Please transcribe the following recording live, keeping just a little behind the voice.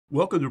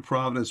Welcome to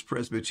Providence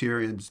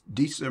Presbyterian's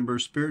December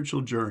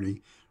spiritual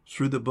journey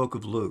through the book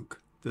of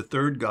Luke, the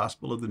third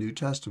gospel of the New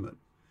Testament.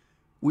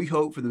 We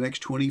hope for the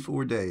next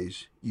 24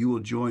 days you will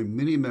join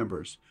many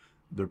members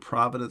of the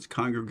Providence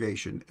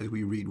congregation as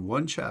we read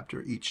one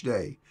chapter each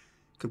day,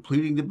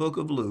 completing the book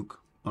of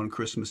Luke on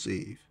Christmas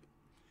Eve.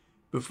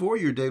 Before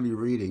your daily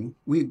reading,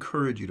 we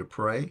encourage you to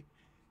pray,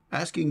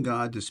 asking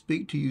God to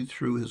speak to you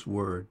through His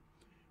Word.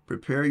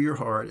 Prepare your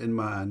heart and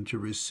mind to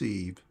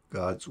receive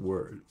God's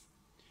Word.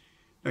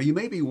 Now, you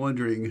may be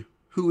wondering,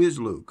 who is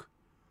Luke,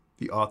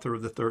 the author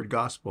of the third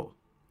gospel,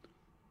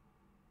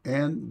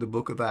 and the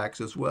book of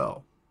Acts as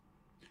well?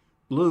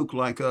 Luke,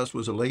 like us,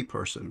 was a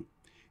layperson.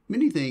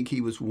 Many think he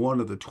was one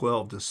of the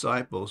 12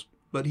 disciples,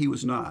 but he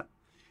was not.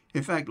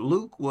 In fact,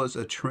 Luke was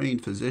a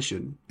trained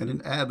physician and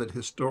an avid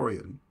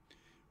historian.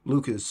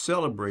 Luke is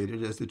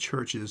celebrated as the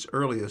church's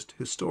earliest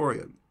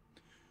historian.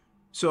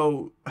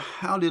 So,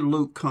 how did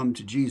Luke come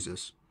to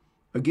Jesus?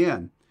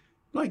 Again,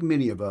 like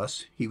many of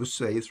us, he was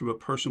saved through a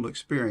personal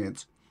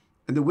experience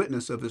and the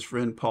witness of his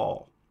friend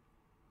Paul,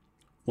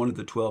 one of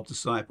the 12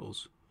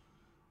 disciples.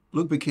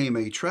 Luke became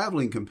a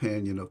traveling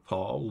companion of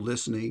Paul,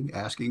 listening,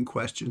 asking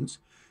questions,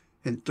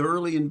 and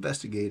thoroughly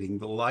investigating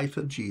the life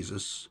of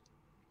Jesus.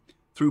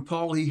 Through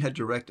Paul, he had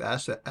direct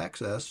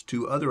access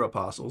to other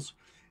apostles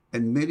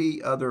and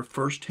many other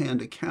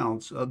first-hand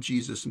accounts of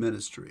Jesus'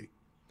 ministry.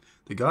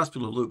 The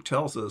Gospel of Luke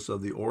tells us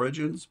of the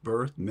origins,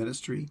 birth,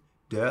 ministry,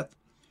 death,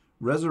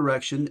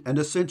 resurrection, and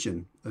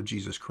ascension of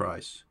Jesus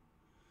Christ.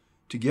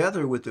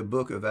 Together with the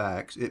book of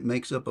Acts, it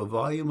makes up a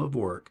volume of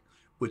work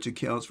which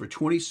accounts for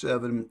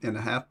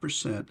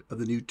 27.5% of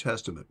the New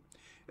Testament.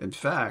 In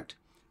fact,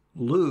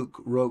 Luke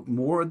wrote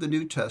more of the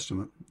New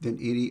Testament than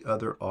any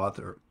other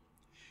author.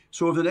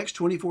 So over the next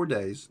 24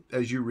 days,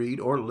 as you read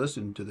or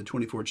listen to the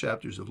 24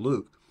 chapters of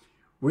Luke,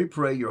 we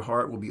pray your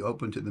heart will be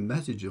open to the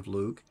message of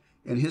Luke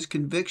and his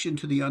conviction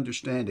to the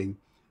understanding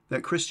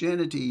that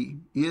Christianity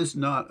is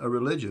not a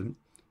religion,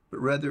 but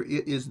rather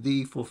it is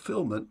the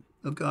fulfillment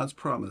of God's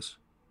promise.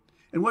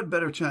 And what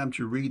better time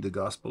to read the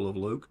Gospel of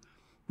Luke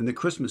than the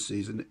Christmas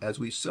season as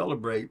we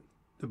celebrate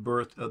the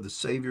birth of the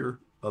Savior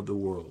of the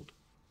world.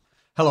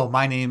 Hello,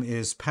 my name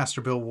is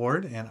Pastor Bill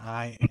Ward, and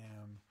I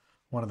am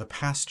one of the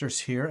pastors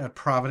here at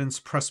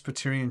Providence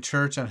Presbyterian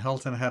Church on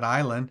Hilton Head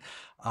Island.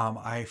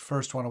 I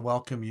first want to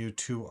welcome you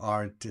to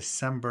our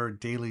December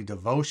daily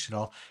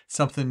devotional.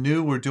 Something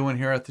new we're doing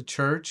here at the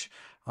church.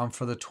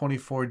 For the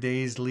 24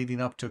 days leading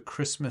up to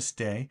Christmas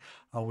Day,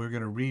 we're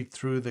going to read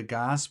through the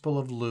Gospel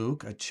of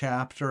Luke, a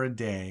chapter a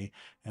day,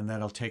 and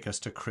that'll take us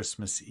to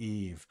Christmas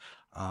Eve.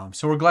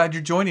 So we're glad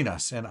you're joining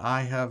us, and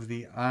I have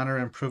the honor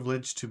and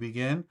privilege to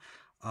begin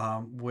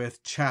with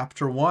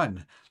chapter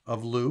 1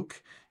 of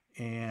Luke,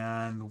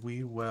 and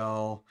we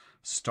will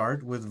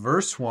start with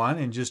verse 1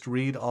 and just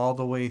read all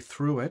the way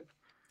through it.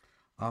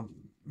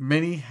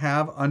 Many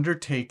have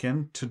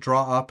undertaken to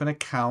draw up an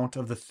account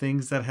of the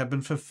things that have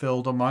been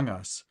fulfilled among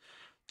us,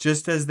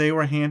 just as they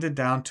were handed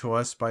down to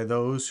us by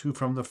those who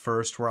from the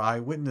first were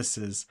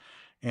eyewitnesses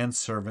and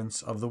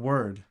servants of the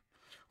word.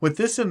 With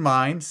this in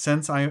mind,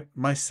 since I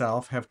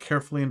myself have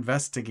carefully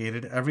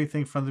investigated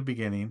everything from the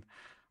beginning,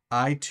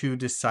 I too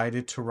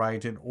decided to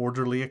write an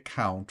orderly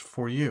account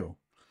for you,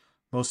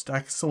 most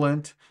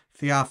excellent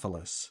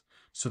Theophilus,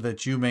 so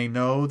that you may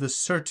know the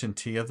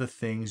certainty of the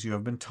things you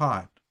have been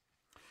taught.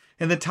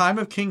 In the time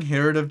of King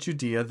Herod of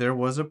Judea, there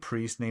was a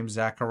priest named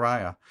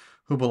Zechariah,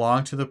 who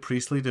belonged to the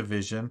priestly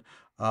division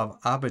of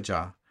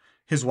Abijah.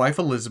 His wife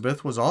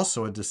Elizabeth was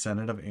also a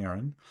descendant of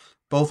Aaron.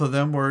 Both of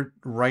them were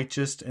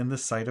righteous in the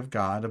sight of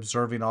God,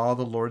 observing all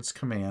the Lord's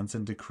commands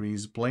and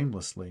decrees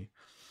blamelessly.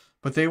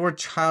 But they were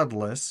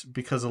childless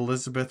because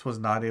Elizabeth was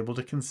not able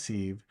to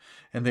conceive,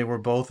 and they were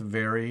both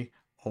very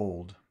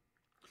old.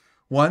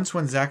 Once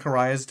when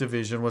Zechariah's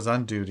division was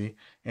on duty,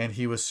 and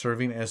he was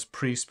serving as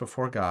priest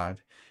before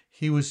God,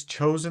 he was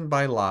chosen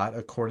by lot,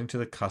 according to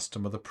the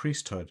custom of the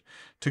priesthood,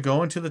 to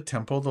go into the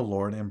temple of the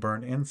Lord and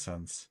burn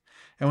incense.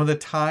 And when the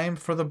time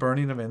for the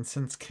burning of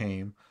incense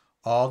came,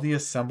 all the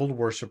assembled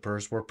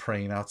worshippers were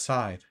praying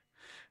outside.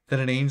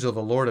 Then an angel of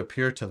the Lord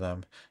appeared to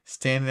them,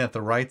 standing at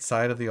the right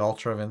side of the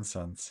altar of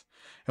incense.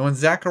 And when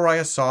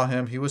Zechariah saw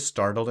him, he was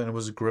startled and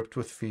was gripped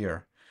with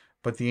fear.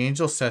 But the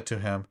angel said to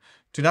him,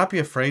 "Do not be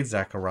afraid,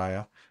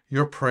 Zechariah.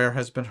 Your prayer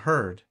has been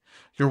heard.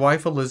 Your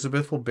wife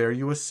Elizabeth will bear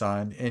you a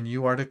son, and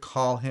you are to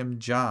call him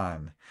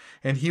John.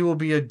 And he will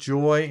be a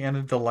joy and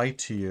a delight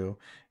to you,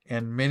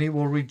 and many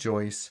will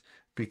rejoice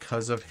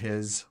because of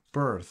his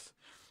birth.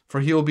 For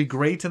he will be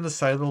great in the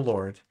sight of the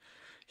Lord.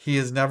 He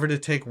is never to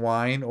take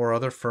wine or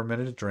other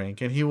fermented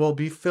drink, and he will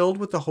be filled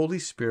with the Holy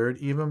Spirit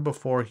even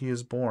before he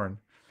is born.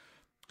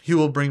 He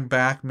will bring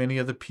back many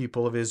of the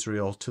people of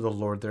Israel to the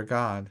Lord their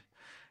God.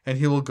 And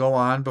he will go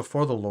on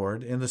before the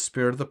Lord in the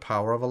spirit of the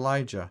power of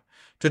Elijah,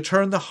 to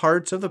turn the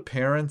hearts of the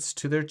parents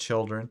to their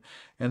children,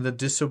 and the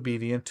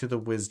disobedient to the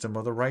wisdom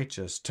of the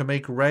righteous, to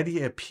make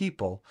ready a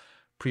people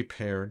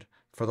prepared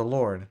for the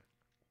Lord."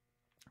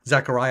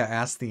 Zechariah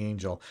asked the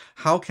angel,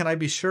 "How can I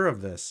be sure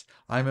of this?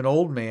 I am an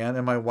old man,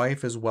 and my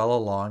wife is well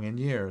along in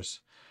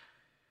years."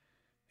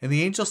 And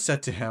the angel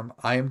said to him,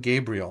 I am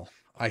Gabriel.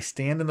 I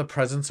stand in the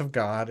presence of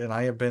God, and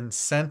I have been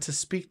sent to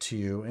speak to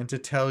you and to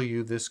tell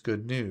you this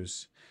good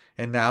news.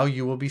 And now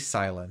you will be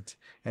silent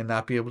and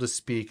not be able to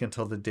speak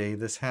until the day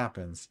this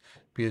happens,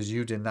 because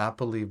you did not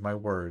believe my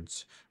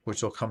words,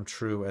 which will come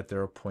true at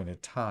their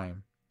appointed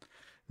time.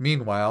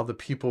 Meanwhile, the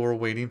people were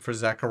waiting for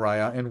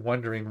Zechariah and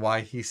wondering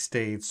why he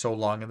stayed so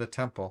long in the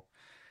temple.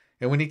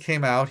 And when he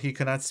came out, he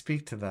could not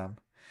speak to them.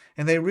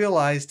 And they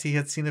realized he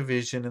had seen a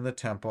vision in the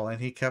temple,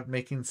 and he kept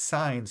making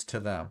signs to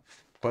them,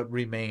 but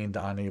remained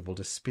unable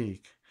to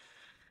speak.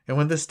 And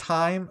when this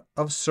time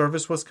of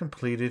service was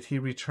completed, he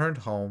returned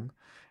home,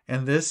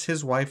 and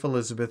his wife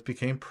Elizabeth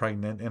became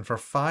pregnant, and for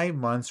 5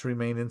 months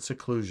remained in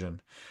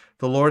seclusion.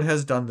 The Lord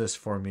has done this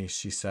for me,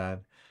 she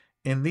said.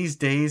 In these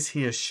days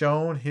he has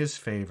shown his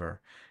favor,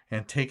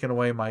 and taken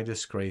away my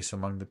disgrace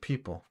among the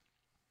people.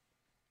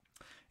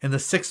 In the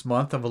 6th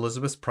month of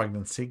Elizabeth's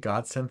pregnancy,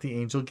 God sent the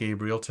angel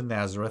Gabriel to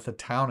Nazareth, a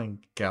town in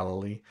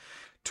Galilee,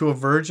 to a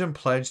virgin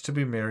pledged to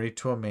be married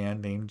to a man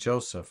named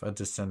Joseph, a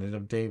descendant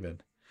of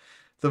David.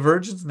 The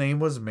virgin's name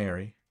was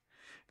Mary.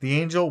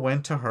 The angel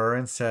went to her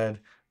and said,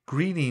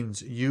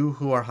 Greetings, you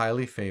who are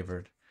highly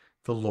favored.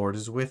 The Lord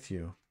is with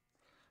you.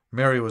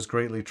 Mary was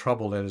greatly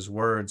troubled at his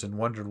words and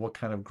wondered what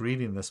kind of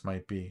greeting this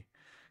might be.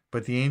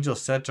 But the angel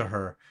said to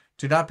her,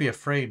 Do not be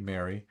afraid,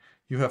 Mary.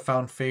 You have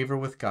found favor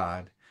with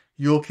God.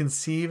 You will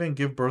conceive and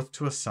give birth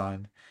to a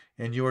son,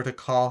 and you are to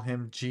call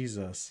him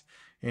Jesus.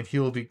 And he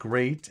will be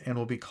great and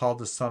will be called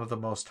the Son of the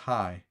Most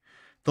High.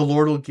 The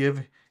Lord will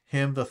give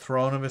him the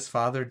throne of his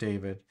father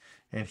David,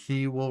 and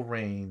he will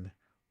reign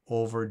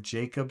over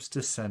Jacob's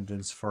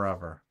descendants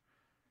forever.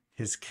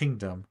 His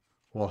kingdom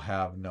will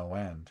have no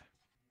end.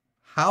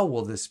 How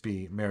will this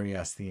be, Mary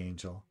asked the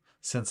angel,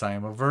 since I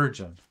am a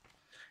virgin?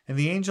 And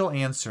the angel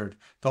answered,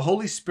 The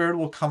Holy Spirit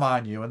will come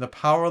on you, and the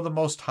power of the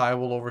Most High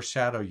will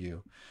overshadow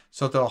you.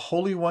 So the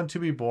Holy One to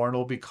be born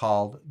will be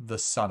called the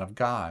Son of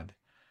God.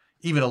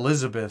 Even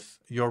Elizabeth,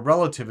 your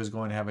relative, is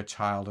going to have a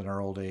child in her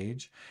old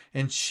age,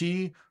 and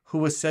she who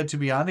was said to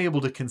be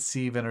unable to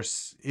conceive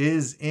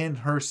is in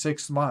her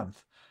 6th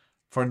month,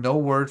 for no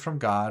word from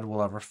God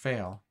will ever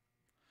fail.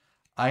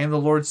 I am the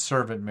Lord's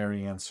servant,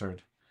 Mary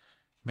answered.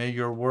 May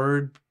your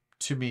word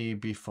to me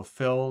be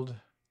fulfilled.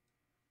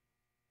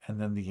 And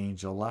then the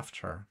angel left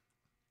her.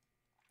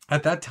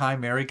 At that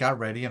time, Mary got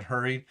ready and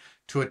hurried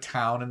to a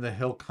town in the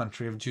hill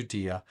country of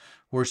Judea,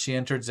 where she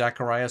entered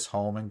Zechariah's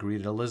home and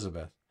greeted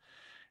Elizabeth.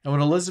 And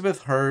when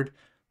Elizabeth heard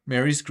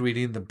Mary's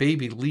greeting, the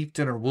baby leaped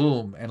in her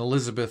womb, and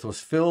Elizabeth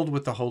was filled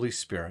with the Holy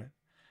Spirit.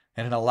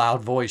 And in a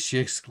loud voice she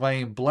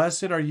exclaimed,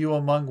 Blessed are you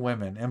among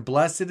women, and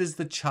blessed is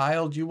the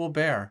child you will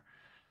bear.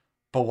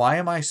 But why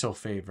am I so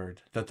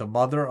favored, that the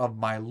mother of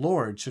my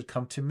Lord should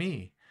come to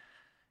me?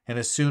 And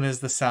as soon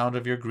as the sound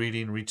of your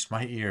greeting reached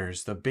my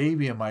ears, the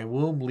baby in my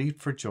womb leaped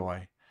for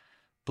joy.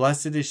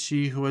 Blessed is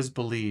she who has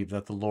believed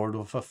that the Lord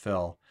will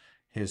fulfill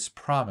his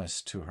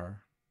promise to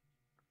her.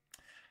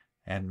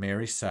 And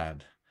Mary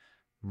said,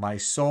 My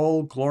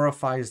soul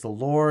glorifies the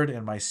Lord,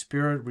 and my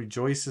spirit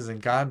rejoices in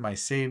God my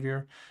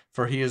Savior,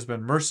 for he has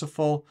been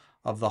merciful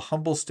of the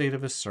humble state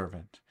of his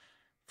servant.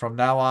 From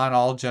now on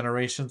all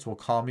generations will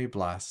call me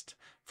blessed,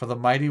 for the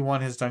Mighty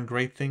One has done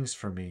great things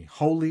for me.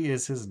 Holy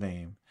is his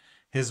name.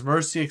 His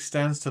mercy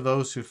extends to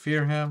those who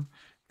fear him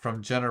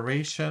from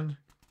generation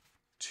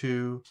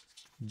to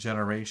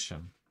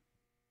generation.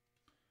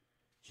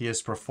 He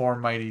has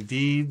performed mighty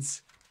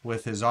deeds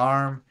with his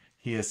arm.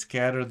 He has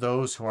scattered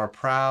those who are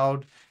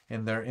proud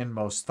in their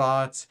inmost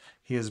thoughts.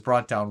 He has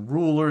brought down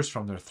rulers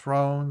from their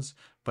thrones,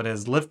 but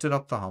has lifted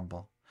up the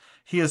humble.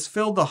 He has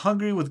filled the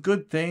hungry with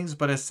good things,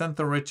 but has sent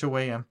the rich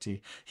away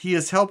empty. He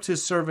has helped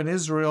his servant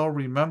Israel,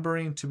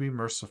 remembering to be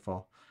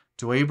merciful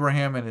to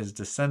Abraham and his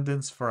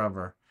descendants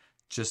forever,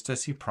 just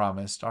as he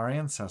promised our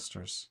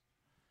ancestors.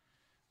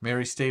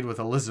 Mary stayed with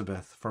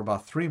Elizabeth for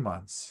about 3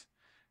 months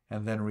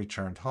and then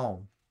returned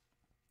home.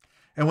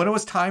 And when it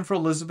was time for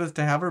Elizabeth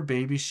to have her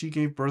baby, she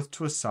gave birth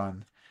to a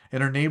son.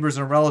 And her neighbors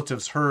and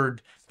relatives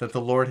heard that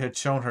the Lord had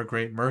shown her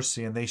great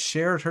mercy, and they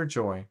shared her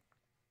joy.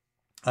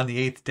 On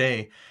the 8th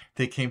day,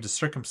 they came to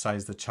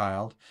circumcise the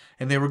child,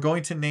 and they were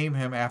going to name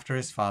him after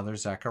his father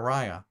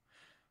Zechariah.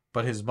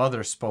 But his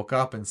mother spoke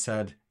up and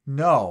said,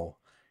 No,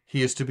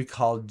 he is to be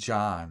called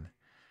John.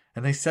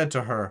 And they said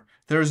to her,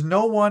 There is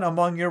no one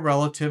among your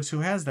relatives who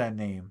has that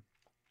name.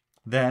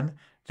 Then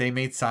they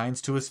made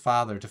signs to his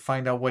father to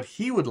find out what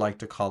he would like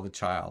to call the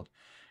child.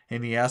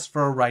 And he asked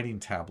for a writing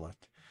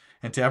tablet.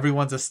 And to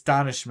everyone's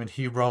astonishment,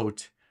 he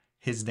wrote,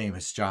 His name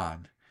is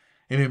John.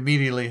 And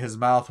immediately his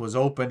mouth was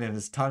opened and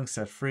his tongue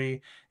set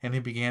free, and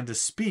he began to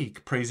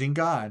speak, praising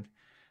God.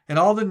 And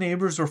all the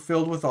neighbors were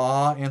filled with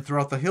awe, and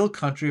throughout the hill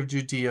country of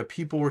Judea,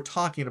 people were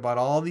talking about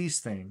all these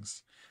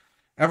things.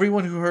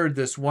 Everyone who heard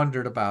this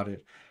wondered about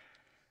it,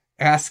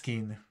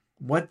 asking,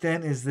 What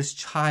then is this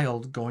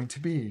child going to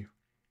be?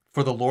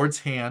 For the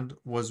Lord's hand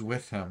was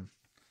with him.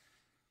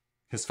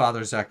 His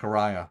father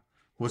Zechariah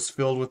was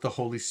filled with the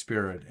Holy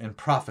Spirit and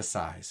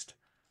prophesied,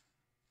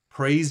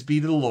 Praise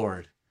be to the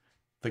Lord,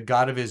 the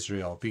God of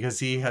Israel, because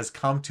he has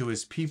come to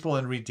his people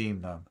and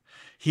redeemed them.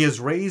 He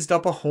has raised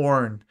up a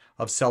horn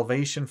of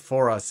salvation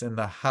for us in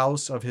the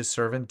house of his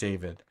servant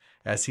David,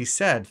 as he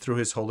said through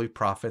his holy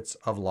prophets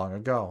of long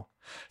ago.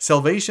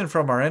 Salvation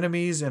from our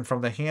enemies and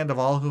from the hand of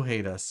all who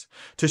hate us,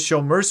 to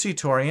show mercy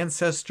to our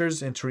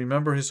ancestors and to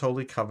remember his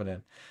holy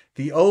covenant,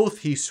 the oath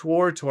he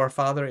swore to our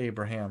father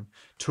Abraham,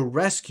 to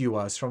rescue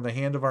us from the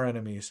hand of our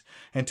enemies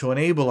and to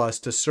enable us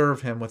to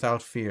serve him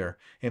without fear,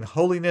 in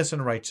holiness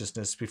and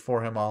righteousness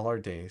before him all our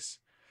days.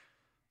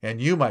 And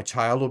you, my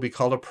child, will be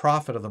called a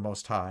prophet of the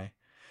Most High,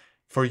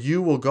 for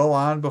you will go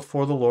on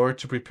before the Lord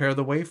to prepare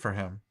the way for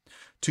him,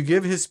 to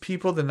give his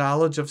people the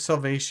knowledge of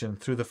salvation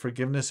through the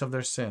forgiveness of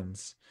their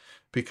sins,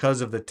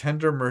 because of the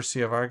tender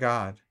mercy of our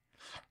God,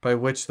 by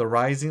which the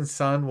rising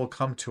sun will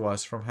come to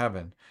us from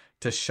heaven,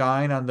 to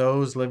shine on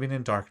those living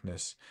in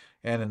darkness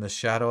and in the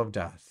shadow of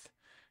death,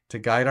 to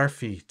guide our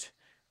feet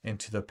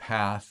into the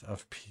path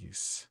of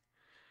peace.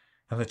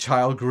 And the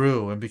child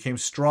grew and became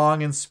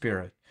strong in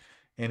spirit,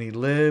 and he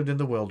lived in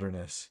the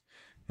wilderness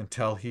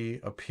until he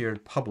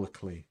appeared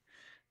publicly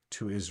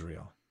to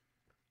Israel.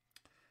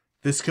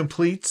 This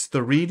completes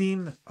the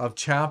reading of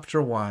chapter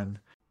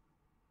 1.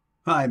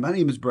 Hi, my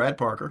name is Brad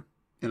Parker,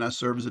 and I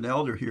serve as an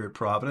elder here at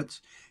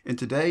Providence. And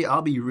today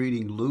I'll be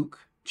reading Luke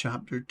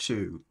chapter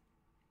 2.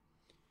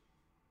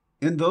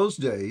 In those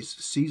days,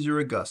 Caesar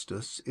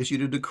Augustus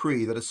issued a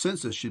decree that a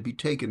census should be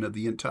taken of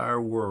the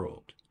entire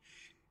world,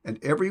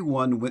 and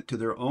everyone went to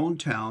their own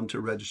town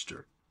to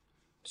register.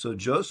 So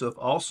Joseph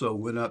also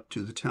went up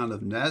to the town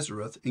of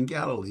Nazareth in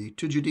Galilee,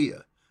 to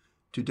Judea,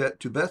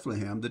 to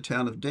Bethlehem, the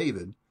town of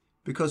David,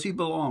 because he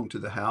belonged to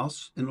the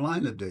house and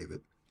line of David.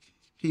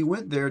 He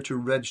went there to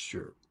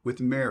register with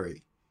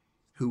Mary,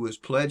 who was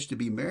pledged to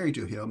be married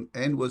to him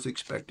and was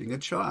expecting a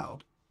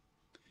child.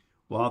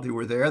 While they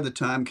were there, the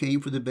time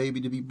came for the baby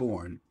to be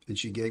born, and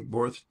she gave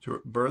birth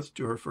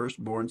to her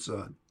firstborn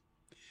son.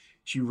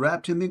 She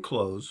wrapped him in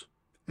clothes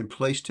and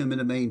placed him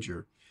in a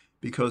manger,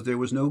 because there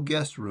was no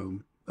guest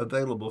room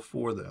available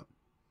for them.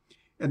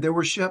 And there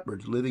were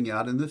shepherds living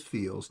out in the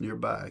fields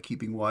nearby,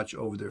 keeping watch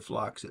over their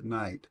flocks at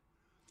night.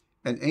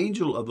 An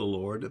angel of the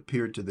Lord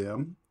appeared to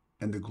them,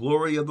 and the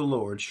glory of the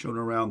Lord shone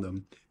around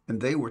them,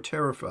 and they were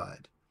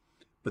terrified.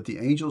 But the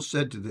angel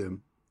said to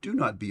them, "Do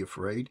not be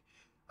afraid.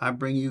 I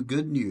bring you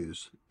good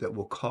news that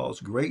will cause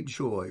great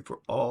joy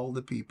for all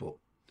the people.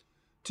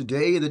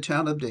 Today in the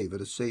town of David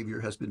a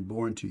Savior has been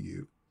born to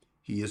you.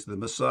 He is the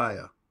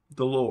Messiah,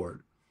 the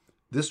Lord.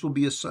 This will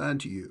be a sign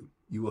to you.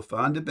 You will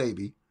find a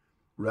baby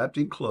wrapped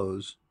in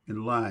clothes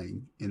and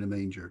lying in a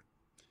manger."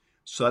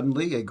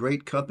 Suddenly a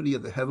great company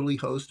of the heavenly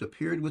host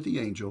appeared with the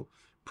angel,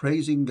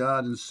 praising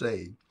God and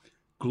saying,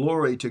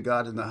 "Glory to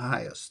God in the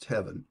highest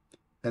heaven,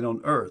 and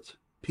on earth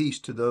peace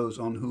to those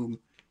on whom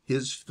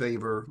his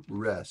favor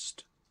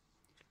rests."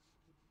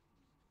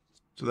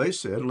 So they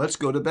said, "Let's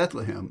go to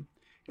Bethlehem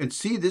and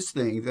see this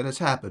thing that has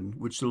happened,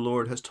 which the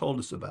Lord has told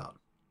us about."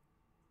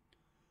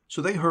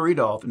 So they hurried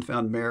off and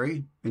found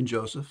Mary and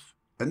Joseph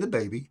and the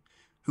baby,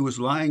 who was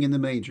lying in the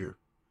manger.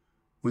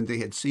 When they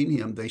had seen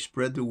him, they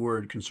spread the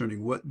word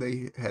concerning what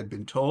they had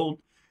been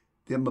told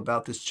them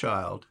about this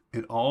child,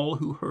 and all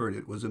who heard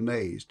it was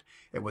amazed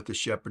at what the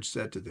shepherds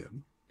said to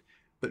them.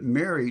 But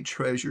Mary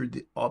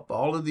treasured up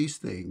all of these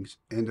things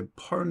and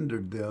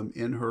pondered them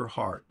in her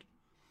heart.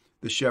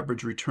 The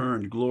shepherds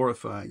returned,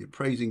 glorifying and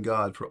praising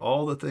God for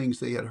all the things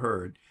they had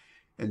heard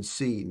and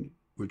seen,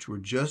 which were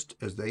just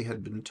as they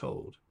had been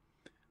told.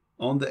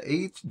 On the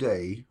 8th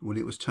day, when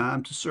it was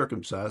time to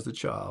circumcise the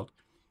child,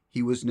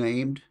 he was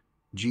named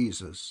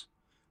Jesus,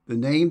 the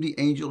name the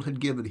angel had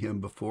given him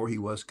before he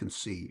was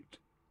conceived.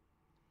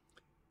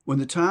 When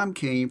the time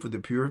came for the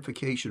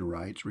purification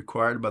rites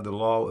required by the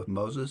law of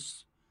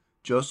Moses,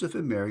 Joseph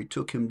and Mary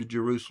took him to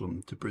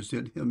Jerusalem to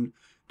present him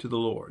to the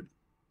Lord.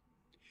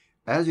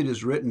 As it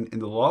is written in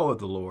the law of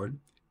the Lord,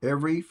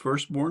 every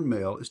firstborn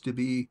male is to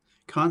be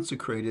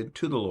consecrated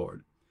to the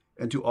Lord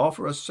and to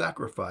offer a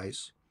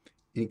sacrifice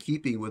in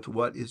keeping with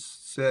what is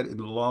said in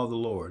the law of the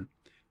Lord,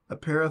 a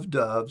pair of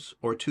doves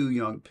or 2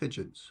 young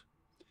pigeons.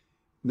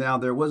 Now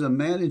there was a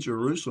man in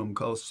Jerusalem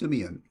called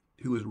Simeon,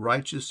 who was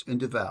righteous and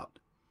devout.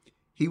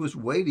 He was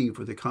waiting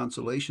for the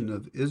consolation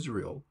of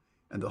Israel,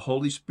 and the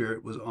Holy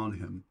Spirit was on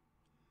him.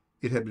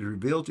 It had been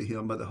revealed to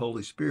him by the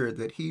Holy Spirit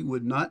that he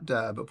would not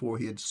die before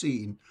he had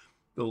seen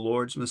the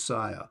Lord's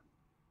Messiah.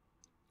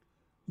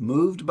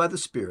 Moved by the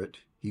Spirit,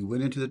 he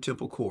went into the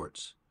temple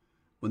courts.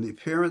 When the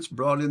parents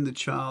brought in the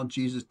child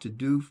Jesus to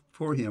do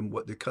for him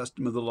what the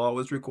custom of the law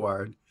was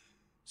required,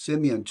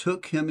 Simeon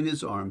took him in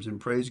his arms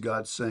and praised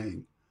God,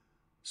 saying,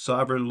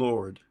 "Sovereign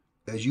Lord,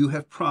 as you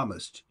have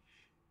promised,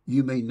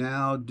 you may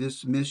now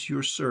dismiss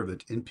your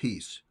servant in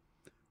peace.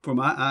 For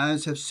my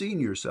eyes have seen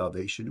your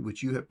salvation,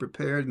 which you have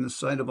prepared in the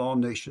sight of all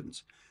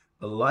nations,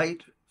 a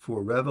light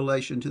for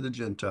revelation to the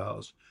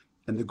Gentiles,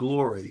 and the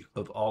glory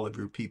of all of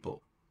your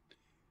people."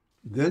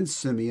 Then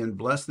Simeon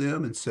blessed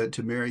them and said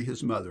to Mary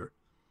his mother,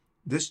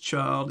 "This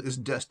child is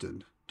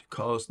destined to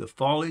cause the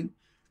falling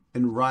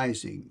and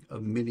rising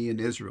of many in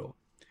Israel,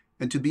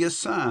 and to be a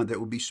sign that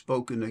will be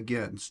spoken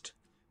against,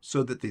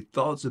 so that the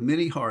thoughts of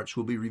many hearts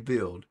will be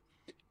revealed,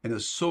 and a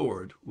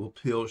sword will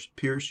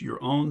pierce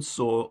your own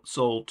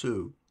soul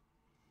too.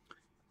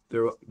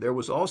 There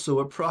was also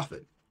a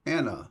prophet,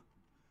 Anna,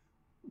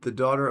 the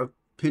daughter of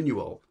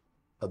Penuel,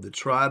 of the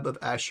tribe of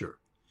Asher.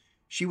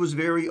 She was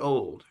very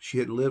old. She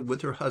had lived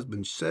with her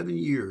husband 7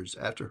 years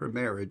after her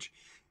marriage,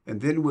 and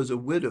then was a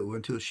widow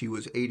until she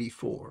was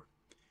 84.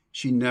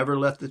 She never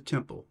left the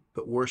temple,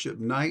 but worshiped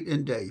night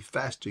and day,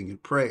 fasting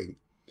and praying.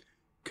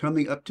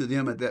 Coming up to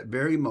them at that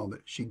very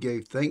moment, she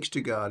gave thanks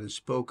to God and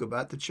spoke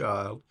about the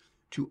child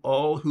to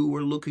all who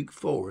were looking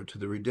forward to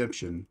the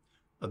redemption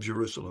of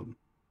Jerusalem.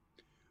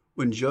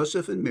 When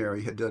Joseph and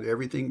Mary had done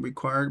everything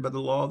required by the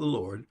law of the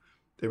Lord,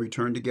 they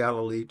returned to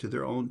Galilee, to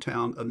their own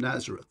town of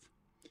Nazareth.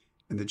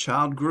 And the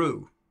child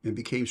grew and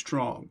became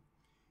strong.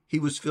 He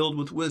was filled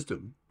with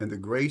wisdom, and the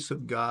grace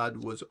of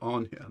God was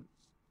on him.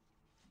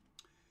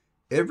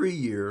 Every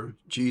year,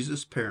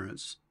 Jesus'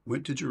 parents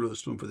went to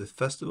Jerusalem for the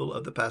festival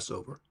of the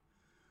Passover.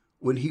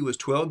 When he was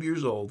 12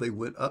 years old, they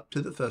went up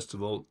to the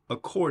festival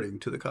according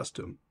to the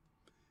custom.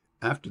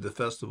 After the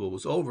festival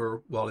was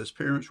over, while his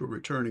parents were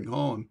returning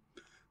home,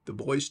 the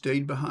boy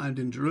stayed behind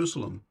in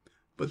Jerusalem,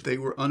 but they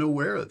were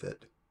unaware of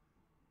it.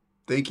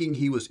 Thinking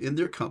he was in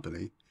their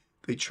company,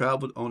 they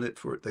traveled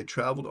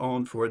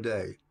on for a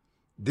day.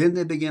 Then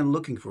they began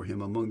looking for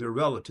him among their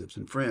relatives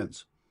and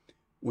friends.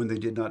 When they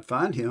did not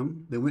find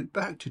him, they went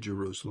back to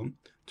Jerusalem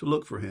to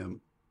look for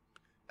him.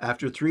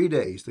 After 3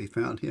 days, they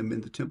found him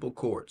in the temple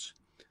courts,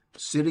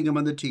 sitting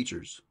among the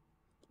teachers,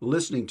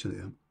 listening to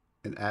them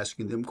and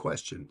asking them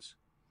questions.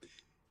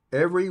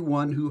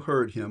 Everyone who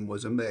heard him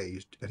was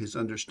amazed at his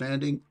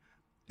understanding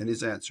and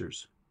his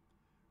answers.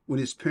 When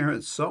his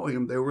parents saw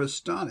him, they were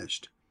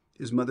astonished.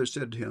 His mother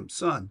said to him,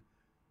 "Son,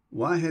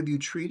 why have you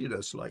treated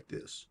us like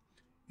this?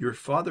 Your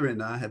father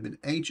and I have been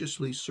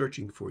anxiously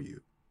searching for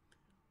you."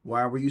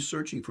 "Why were you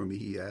searching for me?"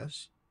 he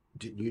asked.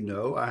 "Didn't you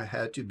know I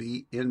had to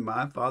be in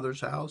my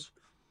father's house?"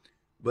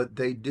 But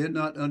they did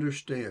not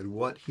understand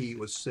what he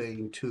was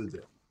saying to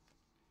them.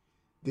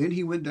 Then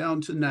he went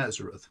down to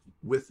Nazareth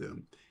with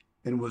them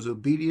and was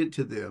obedient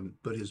to them,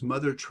 but his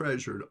mother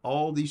treasured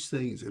all these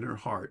things in her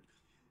heart.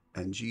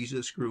 And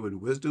Jesus grew in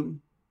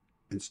wisdom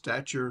and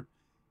stature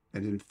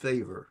and in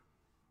favor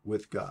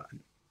with God.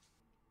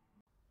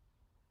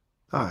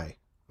 Hi,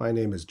 my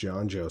name is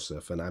John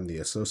Joseph, and I'm the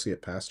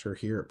Associate Pastor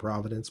here at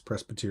Providence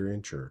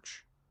Presbyterian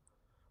Church.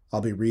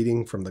 I'll be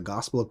reading from the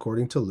Gospel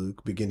according to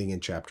Luke, beginning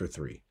in chapter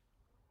 3.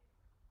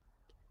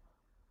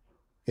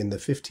 In the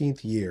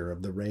 15th year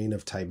of the reign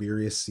of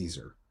Tiberius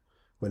Caesar,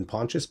 when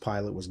Pontius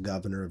Pilate was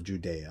governor of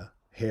Judea,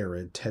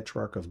 Herod,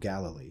 tetrarch of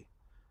Galilee,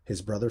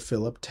 his brother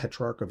Philip,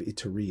 tetrarch of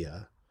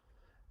Iturea,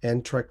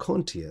 and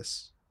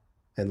Trachonitis,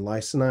 and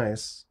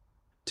Lysanias,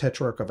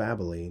 tetrarch of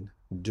Abilene,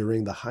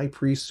 during the high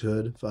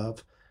priesthood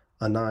of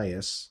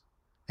Ananias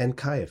and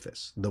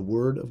Caiaphas, the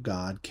word of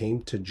God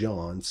came to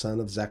John, son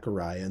of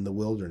Zechariah, in the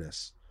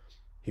wilderness.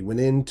 He went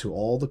into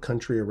all the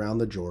country around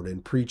the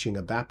Jordan, preaching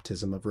a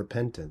baptism of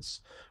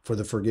repentance for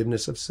the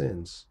forgiveness of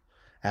sins,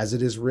 as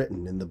it is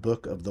written in the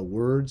book of the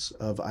words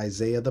of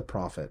Isaiah the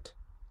prophet,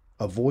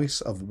 a voice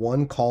of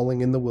one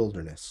calling in the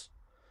wilderness,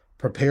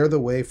 "Prepare the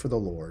way for the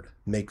Lord,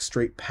 make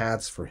straight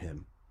paths for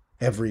him.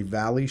 Every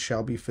valley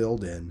shall be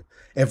filled in,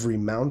 every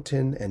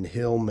mountain and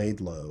hill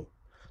made low.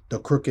 The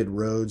crooked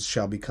roads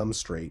shall become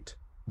straight,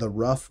 the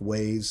rough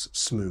ways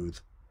smooth,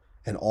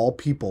 and all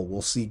people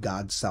will see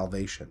God's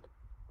salvation."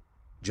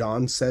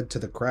 John said to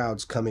the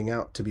crowds coming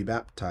out to be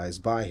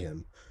baptized by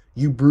him,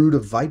 "You brood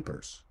of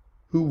vipers,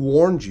 who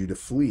warned you to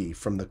flee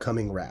from the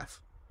coming wrath?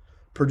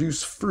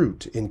 Produce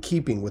fruit in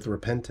keeping with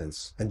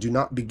repentance, and do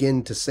not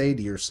begin to say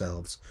to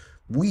yourselves,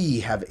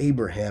 'We have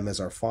Abraham as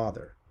our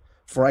father.'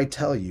 For I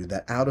tell you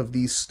that out of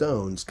these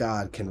stones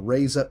God can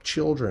raise up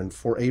children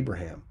for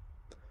Abraham.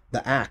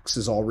 The axe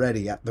is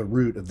already at the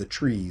root of the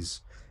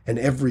trees, and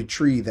every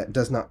tree that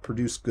does not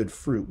produce good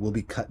fruit will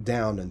be cut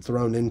down and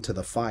thrown into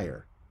the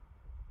fire."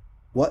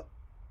 "What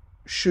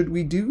should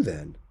we do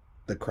then?"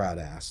 the crowd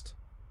asked.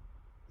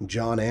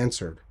 John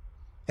answered,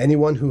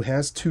 "Anyone who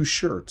has 2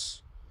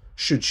 shirts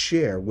should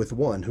share with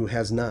one who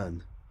has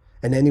none,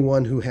 and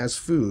anyone who has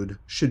food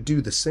should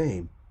do the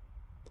same."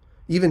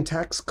 Even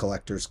tax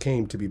collectors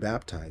came to be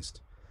baptized.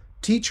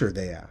 "Teacher,"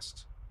 they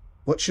asked,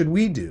 "what should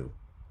we do?"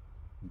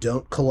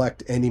 "Don't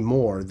collect any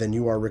more than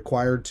you are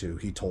required to,"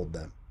 he told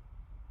them.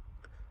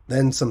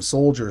 Then some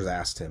soldiers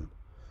asked him,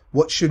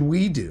 "What should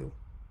we do?"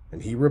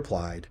 And he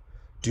replied,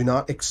 "Do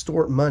not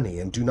extort money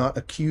and do not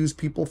accuse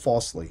people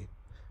falsely.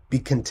 Be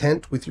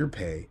content with your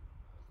pay."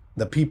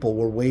 The people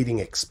were waiting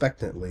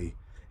expectantly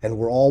and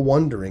were all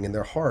wondering in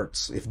their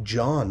hearts if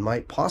John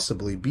might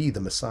possibly be the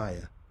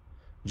Messiah.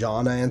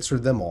 John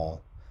answered them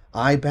all,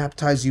 "I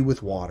baptize you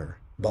with water,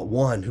 but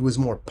one who is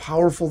more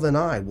powerful than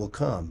I will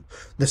come,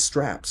 the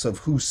straps of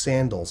whose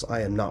sandals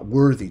I am not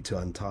worthy to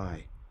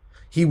untie.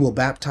 He will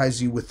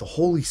baptize you with the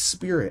Holy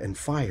Spirit and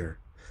fire.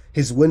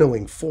 His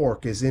winnowing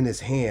fork is in his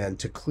hand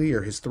to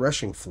clear his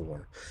threshing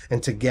floor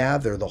and to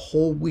gather the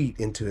whole wheat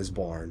into his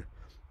barn,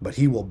 but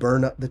he will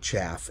burn up the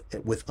chaff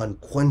with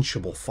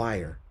unquenchable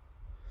fire."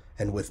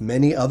 And with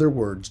many other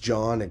words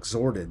John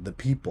exhorted the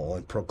people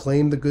and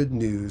proclaimed the good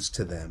news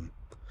to them.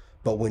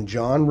 But when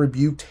John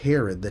rebuked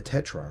Herod the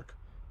Tetrarch,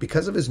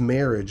 because of his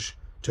marriage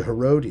to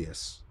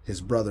Herodias,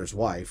 his brother's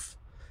wife,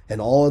 and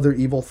all other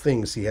evil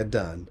things he had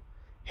done,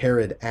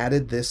 Herod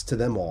added this to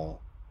them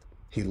all: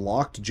 he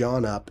locked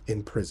John up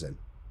in prison.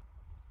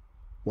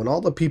 When all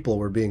the people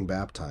were being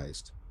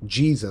baptized,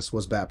 Jesus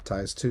was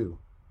baptized too.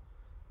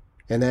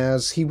 And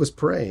as he was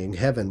praying,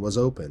 heaven was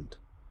opened,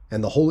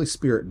 and the Holy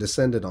Spirit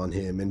descended on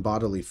him in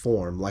bodily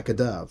form like a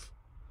dove.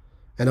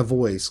 And a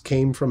voice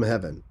came from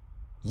heaven: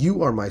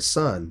 "You are my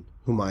Son,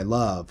 whom I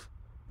love.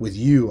 With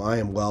you I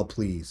am well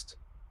pleased."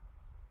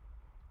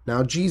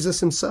 Now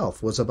Jesus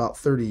himself was about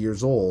 30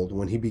 years old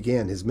when he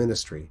began his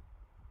ministry.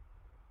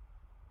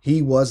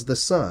 He was the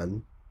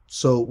son,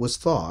 so it was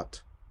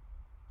thought,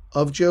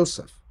 of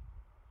Joseph,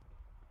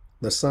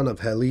 the son of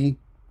Heli,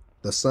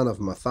 the son of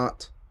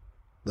Mathat,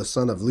 the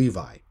son of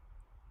Levi,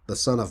 the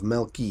son of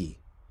Melchi,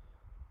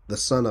 the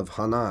son of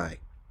Hanai,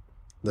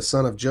 the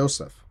son of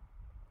Joseph,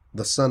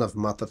 the son of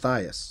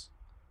Mattathias,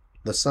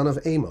 the son of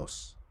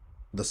Amos,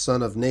 the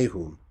son of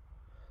Nahum,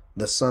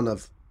 the son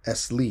of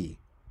Esli,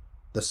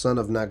 the son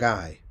of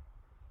Nagai,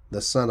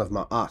 the son of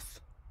Maath,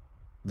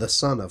 the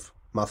son of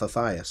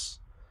Mattathias,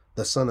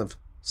 the son of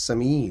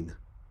Semein,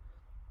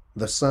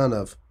 the son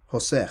of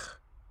Hosech,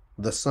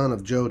 the son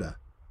of Joda,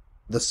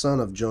 the son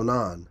of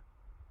Jonan,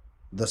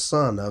 the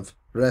son of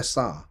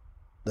Resa,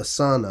 the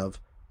son of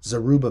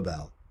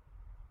Zerubbabel,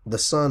 the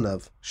son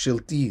of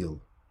Shiltiel,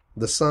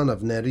 the son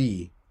of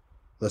Neri,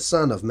 the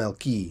son of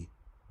Melchi,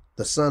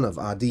 the son of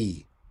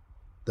Adi,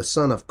 the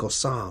son of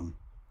Kosam,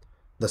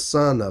 the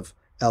son of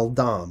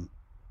Eldam,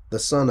 the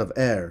son of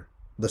Er,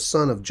 the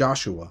son of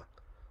Joshua,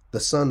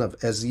 the son of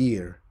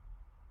Ezir,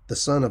 the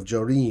son of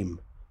Jorim,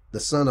 the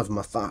son of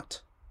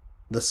Mathat,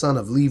 the son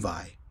of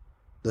Levi,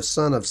 the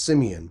son of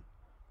Simeon,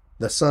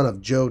 the son of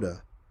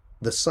Joda,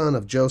 the son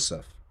of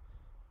Joseph,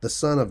 the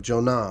son of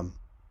Jonam,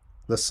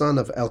 the son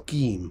of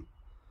Elkim,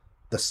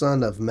 the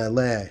son of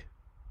Meleh,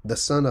 the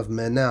son of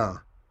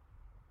Menah,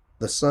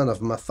 the son of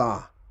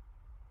Mathah,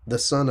 the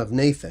son of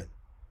Nathan,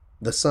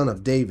 the son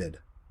of David,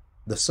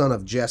 the son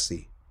of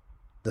Jesse,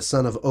 the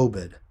son of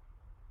Obed,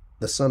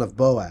 the son of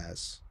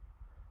Boaz,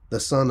 the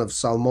son of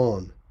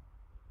Salmon,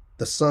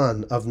 the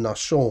son of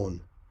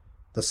Nashon,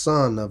 the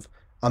son of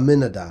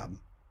Aminadab,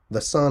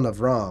 the son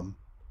of Ram,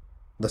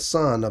 the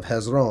son of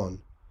Hezron,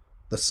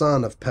 the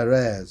son of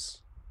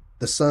Perez,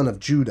 the son of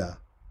Judah,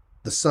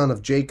 the son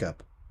of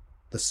Jacob,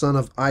 the son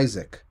of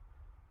Isaac,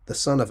 the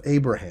son of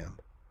Abraham,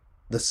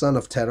 the son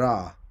of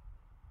Terah,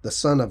 the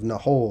son of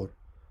Nahor,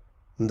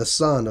 and the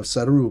son of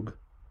Sarug,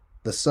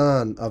 the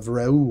son of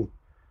Reu,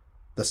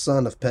 the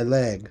son of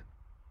Peleg,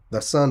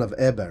 the son of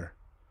Eber,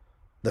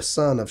 the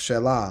son of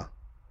Shelah,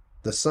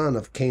 the son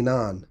of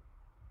Canaan,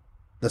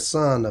 the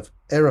son of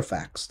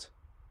Ariphaxad,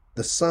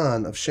 the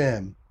son of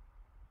Shem,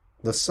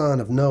 the son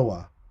of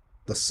Noah,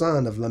 the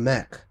son of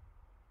Lamech,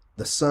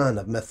 the son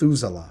of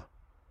Methuselah,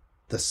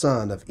 the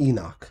son of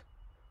Enoch,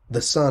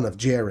 the son of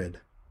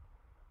Jared,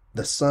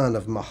 the son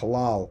of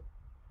Mahalal,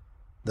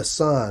 the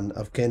son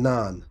of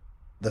Canaan,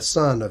 the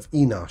son of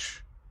Enosh,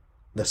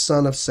 the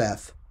son of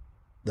Seth,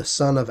 the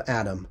son of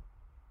Adam,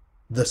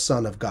 the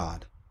Son of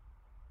God.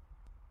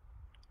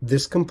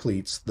 This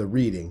completes the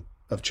reading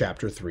of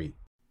chapter 3.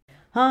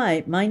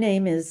 Hi, my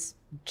name is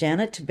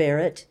Janet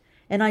Barrett,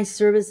 and I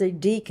serve as a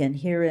deacon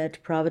here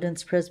at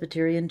Providence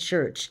Presbyterian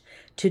Church.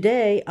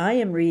 Today I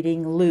am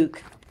reading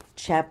Luke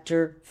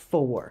chapter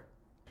 4.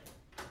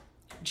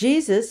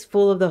 Jesus,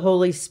 full of the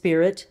Holy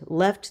Spirit,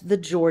 left the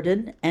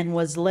Jordan and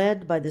was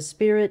led by the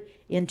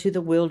Spirit into the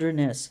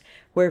wilderness,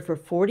 where for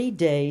 40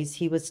 days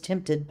he was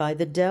tempted by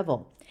the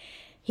devil.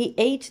 He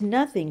ate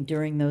nothing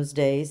during those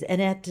days,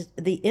 and at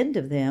the end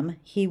of them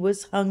he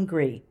was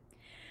hungry.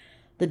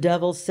 The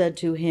devil said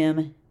to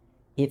him,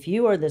 "If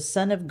you are the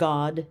Son of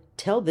God,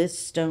 tell this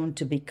stone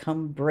to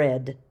become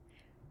bread."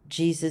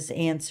 Jesus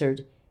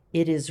answered,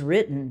 "It is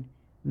written,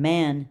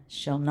 man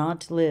shall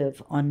not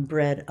live on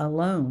bread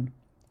alone."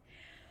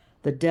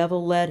 The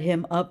devil led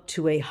him up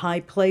to a high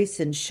place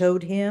and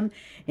showed him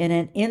in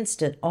an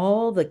instant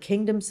all the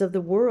kingdoms of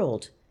the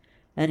world.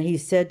 And he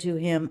said to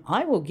him,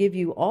 "I will give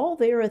you all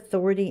their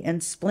authority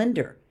and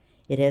splendor.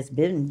 It has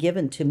been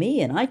given to me,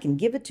 and I can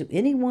give it to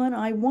anyone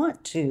I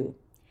want to.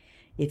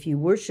 If you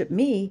worship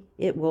me,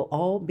 it will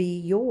all be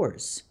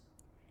yours."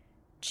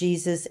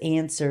 Jesus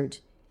answered,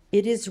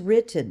 "It is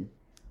written,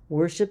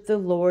 worship the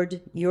Lord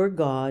your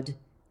God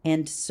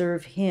and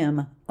serve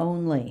him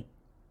only."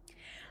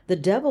 The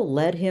devil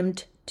led him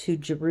to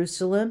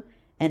Jerusalem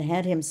and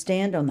had him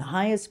stand on the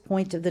highest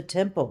point of the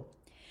temple.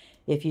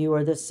 "If you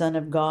are the Son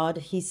of God,"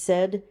 he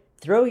said,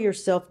 "throw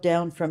yourself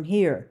down from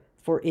here,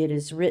 for it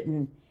is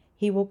written,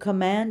 he will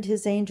command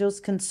his angels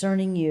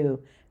concerning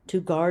you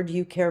to guard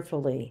you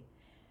carefully.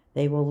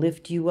 They will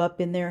lift you up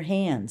in their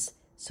hands,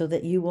 so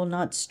that you will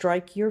not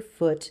strike your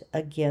foot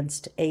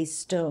against a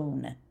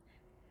stone."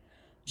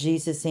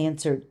 Jesus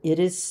answered, "It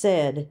is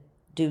said,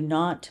 do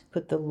not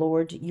put the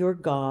Lord your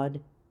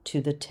God to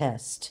the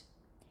test."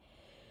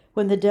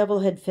 When the devil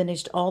had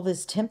finished all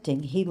this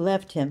tempting, he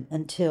left him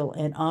until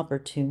an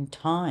opportune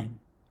time.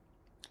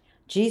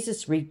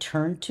 Jesus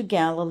returned to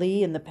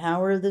Galilee in the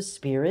power of the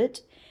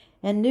Spirit,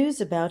 and news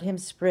about him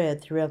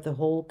spread throughout the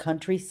whole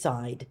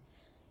countryside.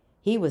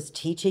 He was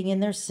teaching in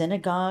their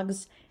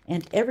synagogues,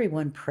 and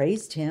everyone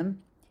praised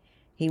him.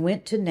 He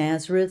went to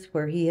Nazareth,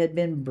 where he had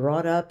been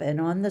brought up,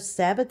 and on the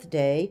Sabbath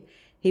day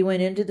he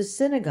went into the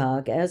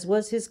synagogue, as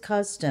was his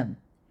custom.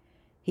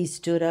 He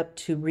stood up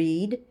to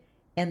read,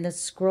 and the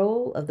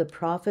scroll of the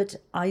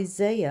prophet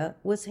Isaiah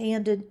was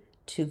handed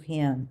to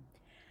him.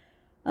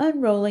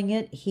 Unrolling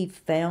it, he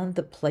found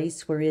the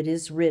place where it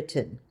is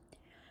written,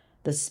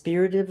 "The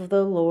Spirit of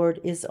the Lord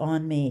is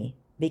on me,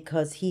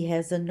 because he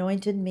has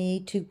anointed me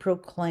to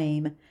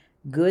proclaim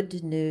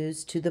good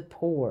news to the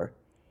poor.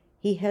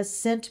 He has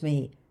sent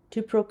me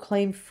to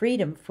proclaim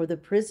freedom for the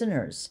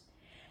prisoners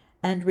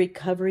and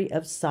recovery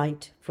of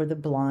sight for the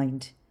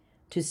blind,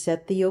 to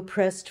set the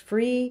oppressed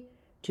free,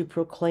 to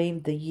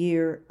proclaim the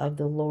year of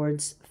the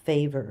Lord's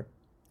favor."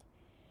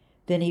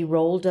 Then he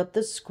rolled up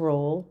the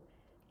scroll,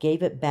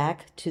 gave it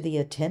back to the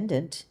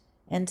attendant,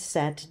 and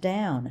sat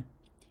down.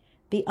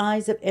 The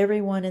eyes of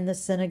everyone in the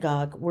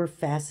synagogue were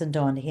fastened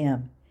on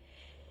him.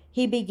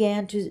 He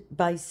began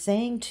by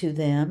saying to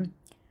them,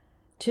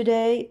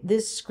 "Today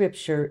this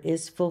scripture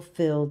is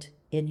fulfilled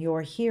in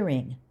your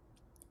hearing."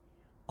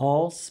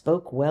 All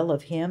spoke well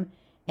of him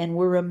and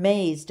were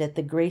amazed at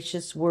the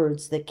gracious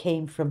words that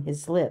came from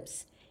his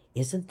lips.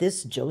 "Isn't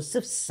this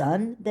Joseph's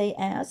son?" they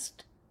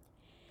asked.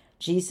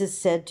 Jesus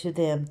said to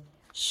them,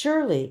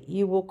 "Surely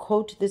you will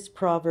quote this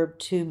proverb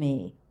to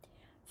me,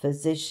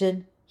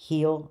 'Physician,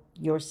 heal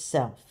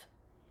yourself.'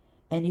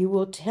 And you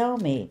will tell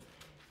me,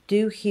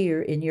 'Do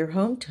here in your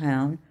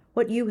hometown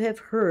what you have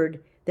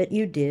heard that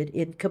you did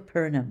in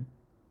Capernaum.'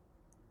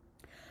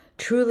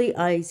 Truly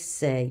I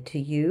say to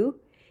you,"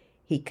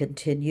 he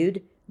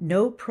continued,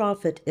 "no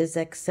prophet is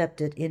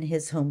accepted in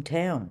his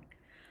hometown.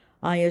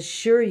 I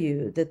assure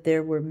you that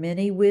there were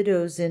many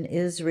widows in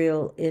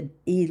Israel in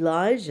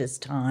Elijah's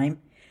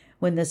time,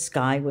 when the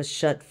sky was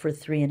shut for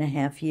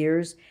 3.5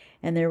 years,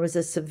 and there was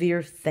a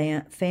severe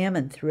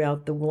famine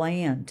throughout the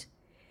land.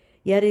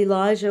 Yet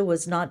Elijah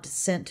was not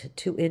sent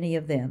to any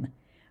of them,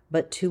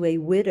 but to a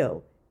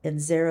widow in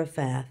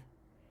Zarephath,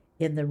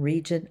 in the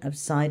region of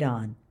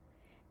Sidon.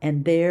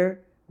 And there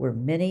were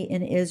many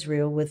in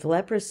Israel with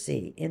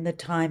leprosy in the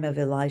time of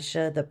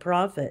Elisha the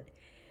prophet,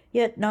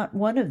 yet not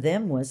one of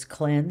them was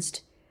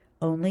cleansed,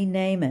 only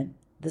Naaman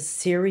the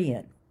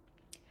Syrian."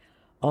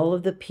 All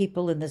of the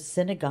people in the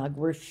synagogue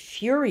were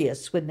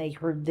furious when they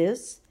heard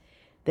this.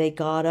 They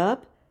got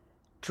up,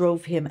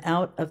 drove him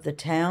out of the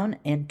town,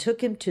 and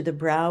took him to the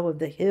brow of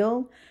the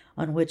hill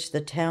on which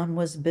the town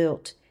was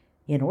built,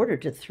 in order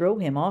to throw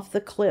him off the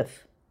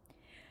cliff.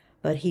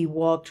 But he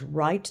walked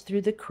right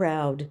through the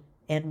crowd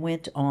and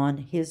went on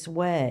his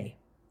way.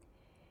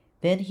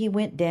 Then he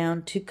went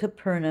down to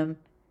Capernaum,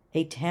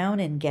 a town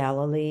in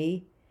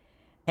Galilee,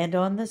 and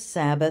on the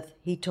Sabbath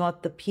he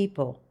taught the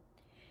people.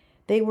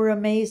 They were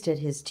amazed at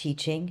his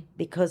teaching,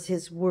 because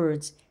his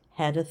words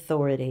had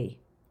authority.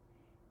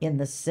 In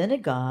the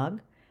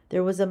synagogue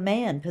there was a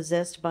man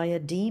possessed by a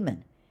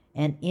demon,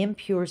 an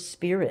impure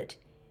spirit.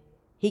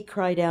 He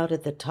cried out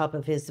at the top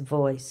of his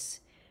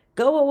voice,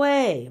 "Go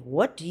away!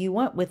 What do you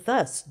want with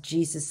us,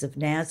 Jesus of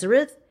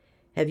Nazareth?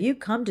 Have you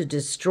come to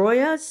destroy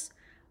us?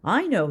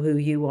 I know who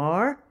you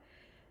are,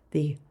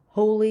 the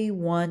Holy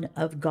One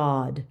of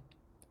God."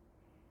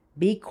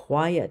 "Be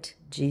quiet,"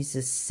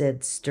 Jesus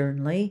said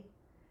sternly.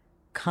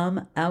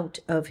 "Come out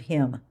of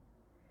him."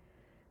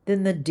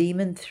 Then the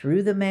demon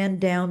threw the man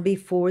down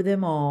before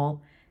them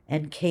all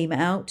and came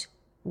out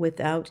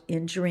without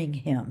injuring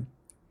him.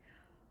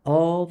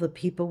 All the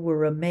people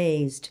were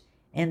amazed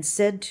and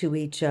said to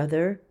each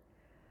other,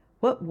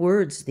 "What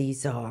words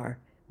these are!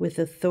 With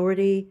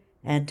authority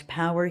and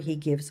power he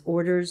gives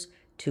orders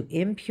to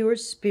impure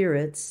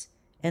spirits,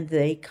 and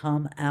they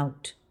come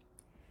out."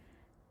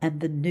 And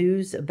the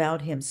news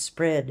about him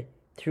spread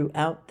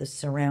throughout the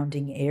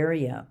surrounding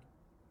area.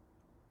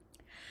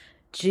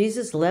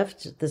 Jesus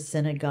left the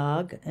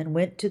synagogue and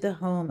went to the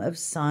home of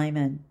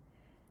Simon.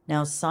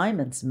 Now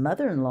Simon's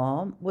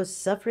mother-in-law was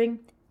suffering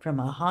from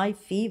a high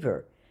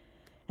fever,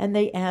 and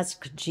they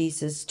asked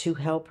Jesus to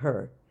help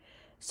her.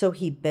 So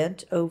he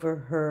bent over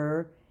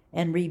her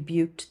and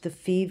rebuked the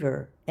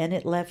fever, and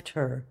it left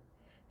her.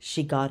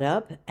 She got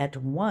up at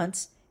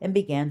once and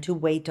began to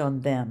wait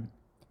on them.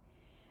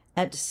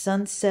 At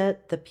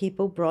sunset, the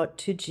people brought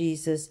to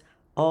Jesus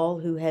all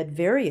who had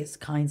various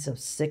kinds of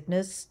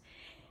sickness,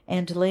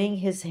 and laying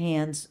his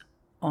hands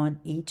on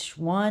each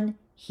one,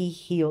 he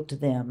healed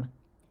them.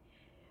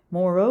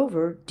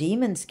 Moreover,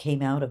 demons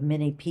came out of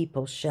many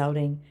people,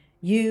 shouting,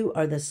 "You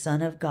are the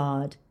Son of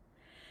God."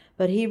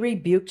 But he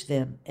rebuked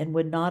them and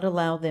would not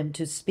allow them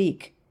to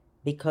speak,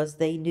 because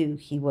they knew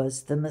he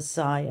was the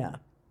Messiah.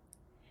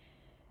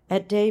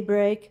 At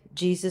daybreak,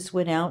 Jesus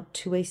went out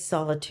to a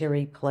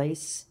solitary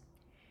place.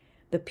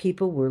 The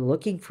people were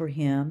looking for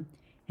him,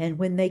 and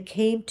when they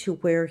came to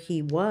where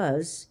he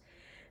was,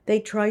 they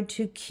tried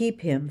to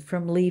keep him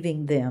from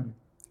leaving them.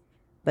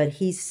 But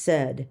he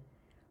said,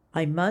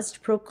 I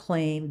must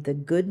proclaim the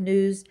good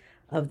news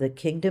of the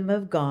kingdom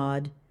of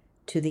God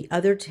to the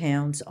other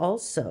towns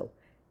also,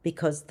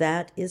 because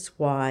that is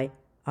why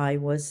I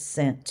was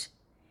sent.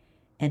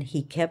 And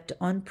he kept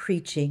on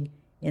preaching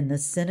in the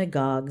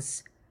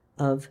synagogues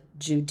of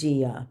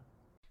Judea.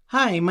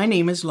 Hi, my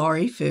name is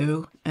Laurie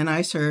Fu, and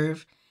I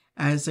serve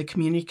as a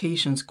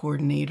communications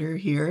coordinator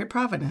here at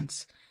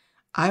Providence.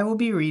 I will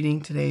be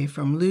reading today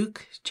from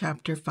Luke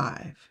chapter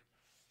 5.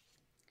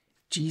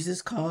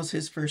 Jesus calls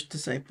his first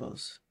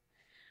disciples.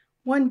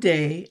 One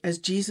day, as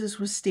Jesus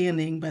was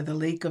standing by the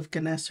lake of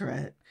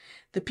Gennesaret,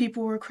 the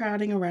people were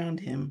crowding around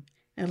him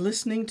and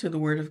listening to the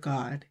word of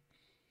God.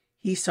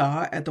 He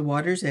saw at the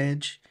water's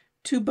edge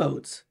 2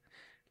 boats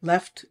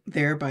left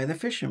there by the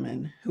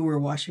fishermen who were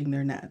washing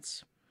their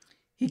nets.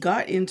 He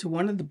got into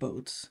one of the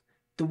boats,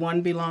 the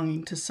one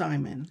belonging to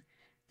Simon,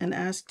 and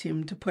asked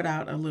him to put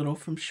out a little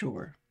from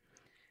shore.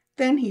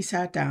 Then he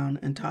sat down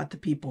and taught the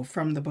people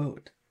from the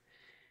boat.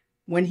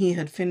 When he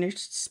had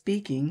finished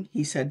speaking,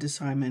 he said to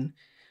Simon,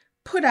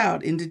 Put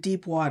out into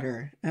deep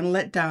water and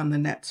let down the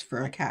nets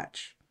for a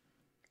catch.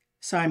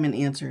 Simon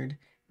answered,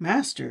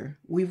 Master,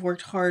 we've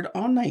worked hard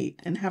all night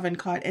and haven't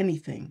caught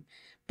anything,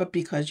 but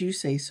because you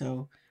say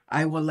so,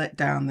 I will let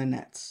down the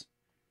nets.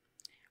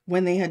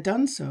 When they had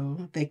done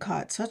so, they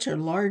caught such a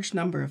large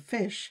number of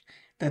fish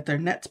that their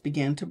nets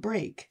began to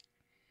break.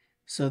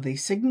 So they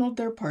signaled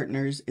their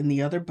partners in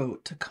the other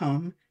boat to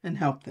come and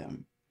help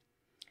them.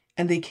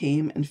 And they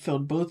came and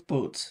filled both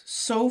boats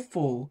so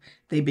full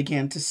they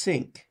began to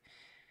sink.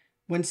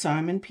 When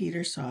Simon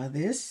Peter saw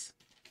this,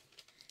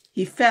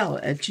 he fell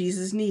at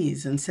Jesus'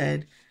 knees and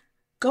said,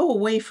 Go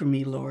away from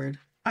me, Lord.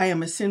 I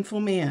am a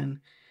sinful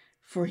man.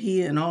 For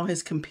he and all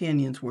his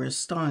companions were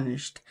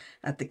astonished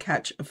at the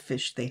catch of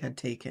fish they had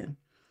taken.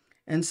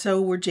 And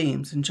so were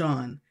James and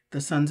John,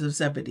 the sons of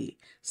Zebedee,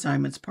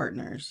 Simon's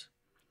partners.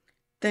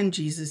 Then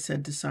Jesus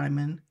said to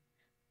Simon,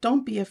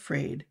 Don't be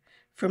afraid.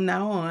 From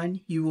now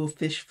on you will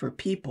fish for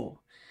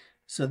people.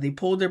 So they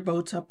pulled their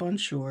boats up on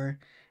shore,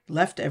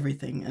 left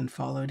everything, and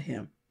followed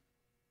him.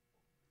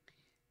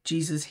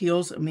 Jesus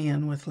heals a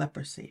man with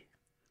leprosy.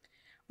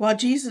 While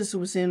Jesus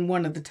was in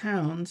one of the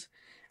towns,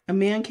 a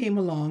man came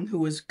along who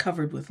was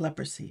covered with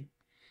leprosy.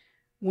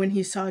 When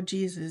he saw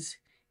Jesus,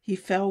 he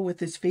fell with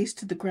his face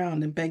to the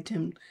ground and begged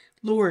him,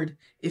 Lord,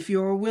 if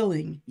you are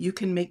willing, you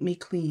can make me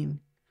clean.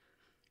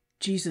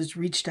 Jesus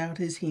reached out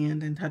his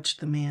hand and touched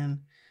the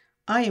man.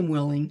 I am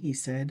willing, he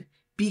said,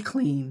 be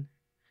clean.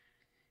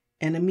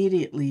 And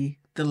immediately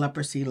the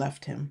leprosy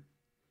left him.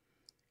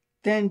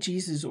 Then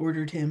Jesus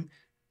ordered him,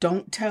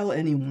 Don't tell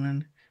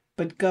anyone,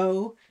 but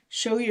go,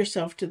 show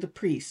yourself to the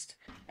priest,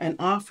 and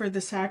offer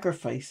the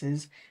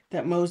sacrifices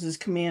that Moses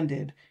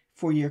commanded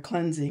for your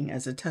cleansing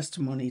as a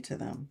testimony to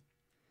them.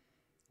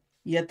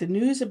 Yet the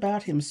news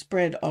about him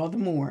spread all the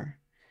more,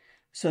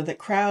 so that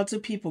crowds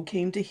of people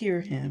came to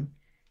hear him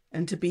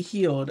and to be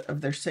healed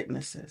of their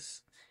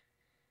sicknesses.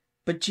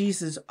 But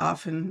Jesus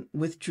often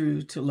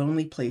withdrew to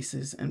lonely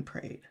places and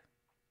prayed.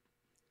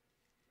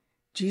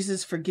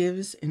 Jesus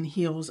forgives and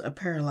heals a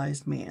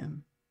paralyzed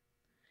man.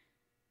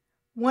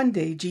 One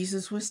day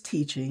Jesus was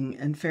teaching,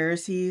 and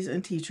Pharisees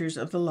and teachers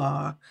of the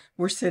law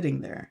were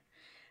sitting there.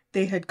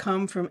 They had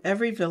come from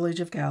every village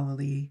of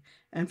Galilee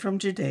and from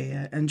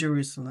Judea and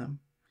Jerusalem.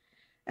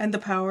 And the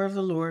power of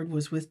the Lord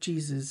was with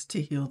Jesus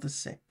to heal the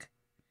sick.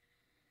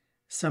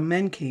 Some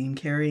men came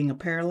carrying a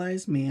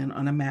paralyzed man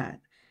on a mat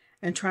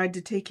and tried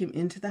to take him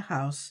into the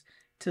house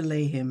to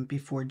lay him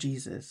before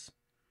Jesus.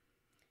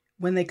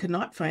 When they could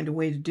not find a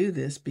way to do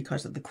this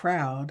because of the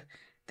crowd,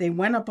 they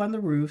went up on the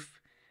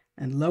roof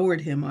and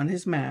lowered him on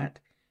his mat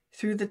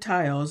through the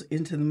tiles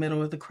into the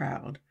middle of the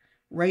crowd,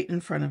 right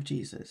in front of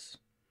Jesus.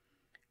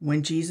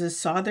 When Jesus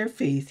saw their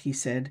faith, he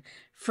said,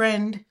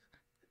 Friends,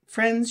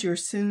 your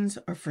sins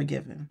are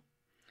forgiven.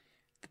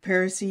 The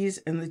Pharisees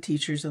and the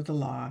teachers of the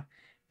law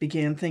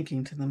began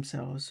thinking to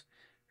themselves,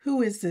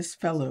 Who is this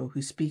fellow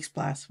who speaks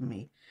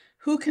blasphemy?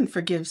 Who can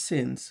forgive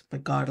sins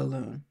but God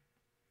alone?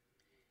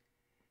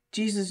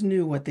 Jesus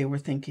knew what they were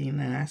thinking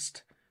and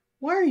asked,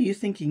 Why are you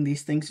thinking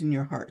these things in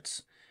your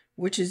hearts?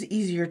 Which is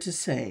easier to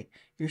say,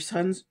 your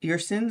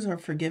sins are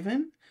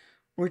forgiven,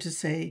 or to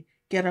say,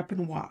 get up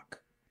and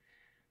walk?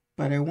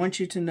 But I want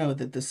you to know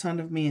that the Son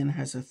of Man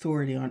has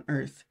authority on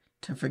earth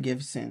to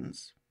forgive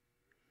sins.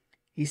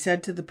 He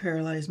said to the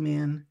paralyzed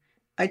man,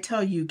 I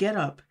tell you, get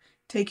up,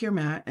 take your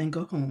mat, and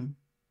go home.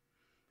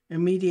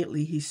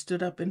 Immediately he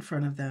stood up in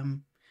front of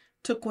them,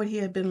 took what he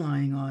had been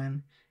lying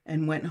on,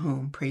 and went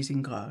home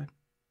praising God.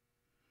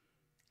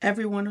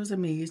 Everyone was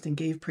amazed and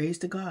gave praise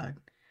to God.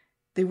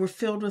 They were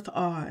filled with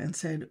awe and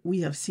said,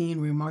 We have seen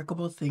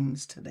remarkable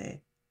things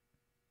today.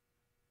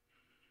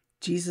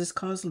 Jesus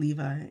calls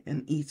Levi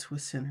and eats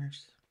with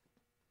sinners.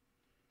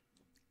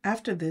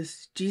 After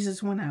this,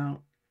 Jesus went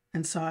out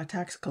and saw a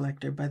tax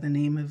collector by the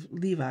name of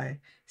Levi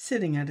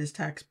sitting at his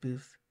tax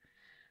booth.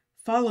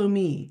 Follow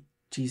me,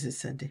 Jesus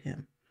said to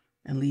him.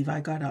 And Levi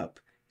got up,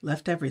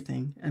 left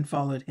everything, and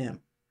followed him.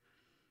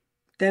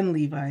 Then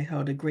Levi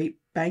held a great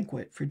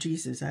banquet for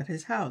Jesus at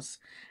his house,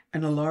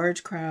 and a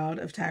large crowd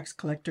of tax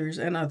collectors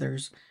and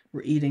others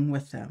were eating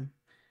with them.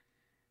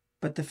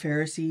 But the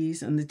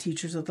Pharisees and the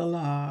teachers of the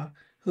law,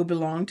 who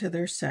belonged to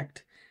their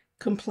sect,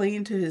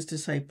 complained to his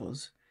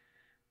disciples,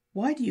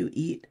 "Why do you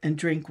eat and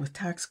drink with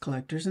tax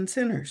collectors and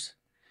sinners?"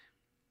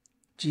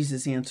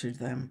 Jesus answered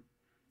them,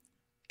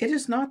 "It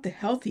is not the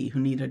healthy who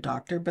need a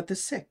doctor, but the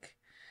sick.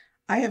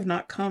 I have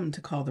not come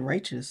to call the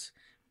righteous,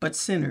 but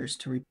sinners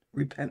to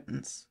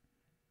repentance."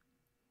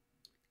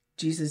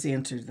 Jesus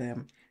answered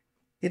them,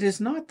 "It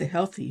is not the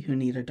healthy who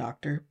need a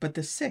doctor, but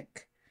the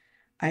sick.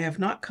 I have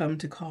not come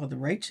to call the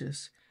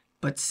righteous,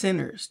 but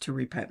sinners to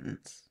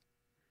repentance."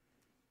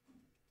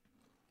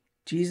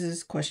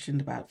 Jesus questioned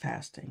about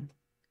fasting.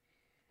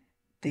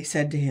 They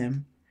said to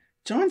him,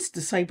 "John's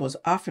disciples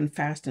often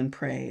fast and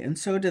pray, and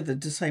so do the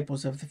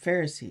disciples of the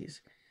Pharisees.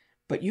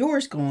 But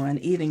yours go on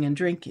eating and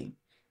drinking."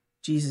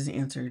 Jesus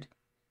answered,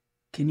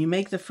 "Can you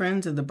make the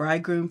friends of the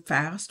bridegroom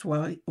fast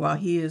while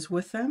he is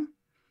with them?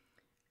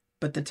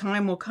 But the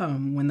time will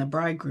come when the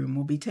bridegroom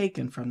will be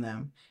taken from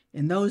them.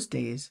 In those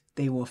days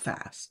they will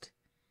fast."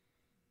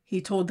 He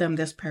told them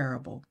this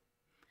parable.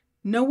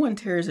 "No one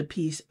tears a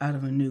piece out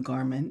of a new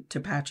garment to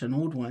patch an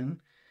old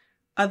one.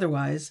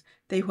 Otherwise,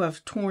 they who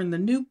have torn the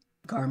new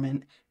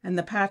garment, and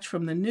the patch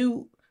from the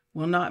new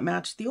will not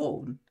match the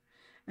old.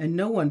 And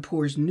no one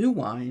pours new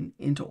wine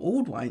into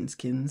old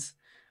wineskins.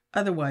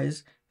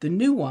 Otherwise, the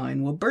new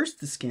wine will burst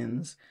the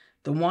skins,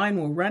 the wine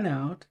will run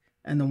out,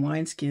 and the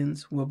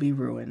wineskins will be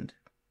ruined.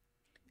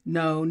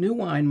 No, new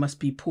wine must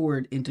be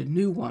poured into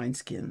new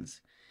wineskins.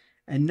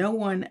 And no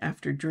one,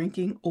 after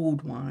drinking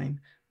old wine,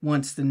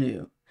 wants the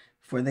new,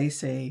 for they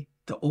say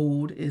the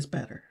old is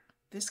better."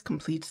 This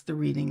completes the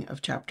reading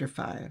of chapter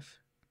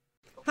 5.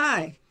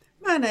 Hi,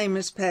 my name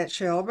is Pat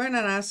Shelburne,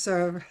 and I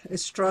serve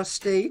as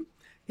trustee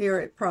here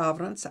at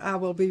Providence. I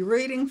will be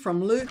reading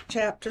from Luke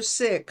chapter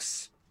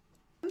 6.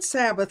 On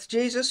Sabbath,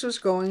 Jesus was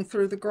going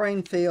through the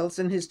grain fields,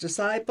 and his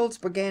disciples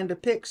began to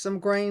pick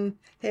some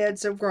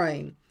heads of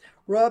grain,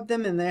 rub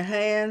them in their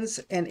hands,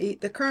 and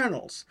eat the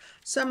kernels.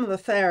 Some of the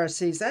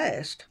Pharisees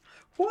asked,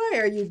 "Why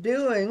are you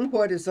doing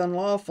what is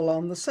unlawful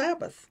on the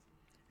Sabbath?"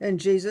 And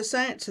Jesus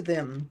answered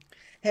them,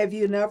 "Have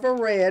you never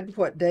read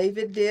what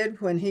David did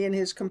when he and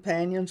his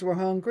companions were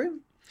hungry?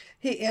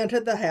 He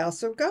entered the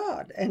house of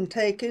God, and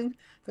taking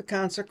the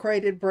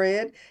consecrated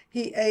bread,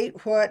 he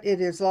ate what it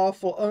is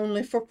lawful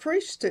only for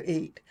priests to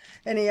eat,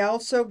 and he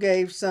also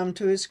gave some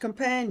to his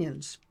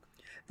companions.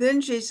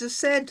 Then Jesus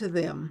said to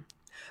them,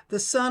 'The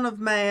Son of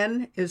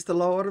Man is the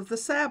Lord of the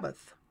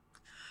Sabbath.'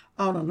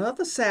 On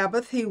another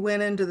Sabbath he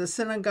went into the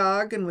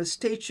synagogue and was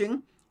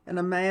teaching, and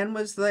a man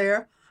was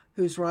there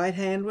whose right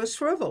hand was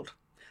shriveled.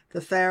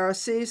 The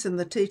Pharisees and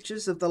the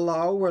teachers of the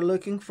law were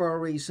looking for a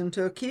reason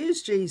to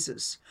accuse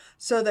Jesus,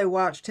 so they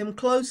watched him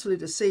closely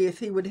to see if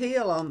he would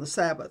heal on the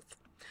Sabbath.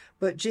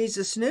 But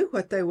Jesus knew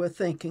what they were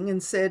thinking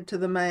and said to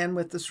the man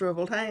with the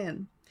shriveled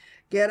hand,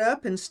 'Get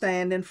up and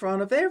stand in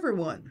front of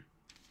everyone.'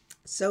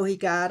 So he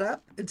got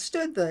up and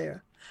stood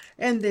there.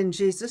 And then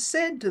Jesus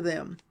said to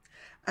them,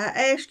 'I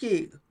ask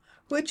you,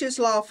 which is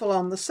lawful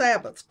on the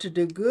Sabbath, to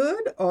do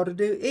good or to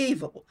do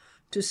evil,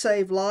 to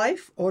save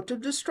life or to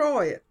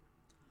destroy it?'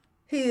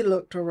 He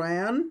looked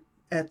around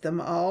at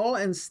them all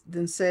and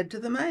then said to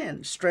the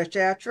man, 'Stretch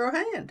out your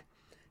hand.'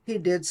 He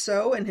did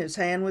so, and his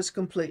hand was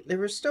completely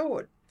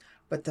restored.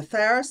 But the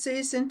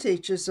Pharisees and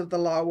teachers of the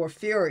law were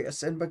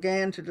furious and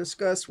began to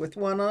discuss with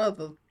one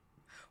another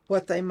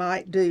what they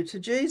might do to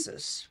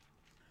Jesus.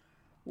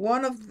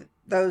 One of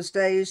those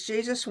days,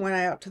 Jesus went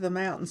out to the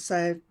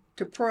mountainside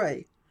to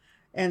pray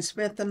and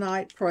spent the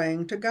night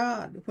praying to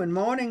God. When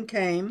morning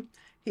came,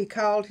 he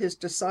called his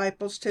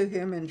disciples to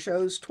him and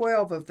chose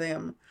 12 of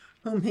them,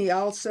 whom he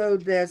also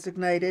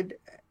designated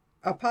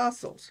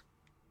apostles: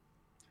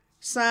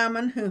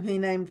 Simon, whom he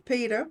named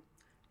Peter,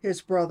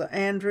 his brother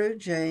Andrew,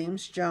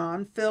 James,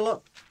 John,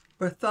 Philip,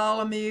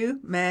 Bartholomew,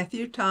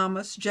 Matthew,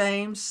 Thomas,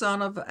 James,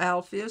 son of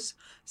Alphaeus,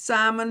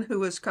 Simon, who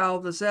was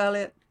called the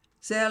Zealot,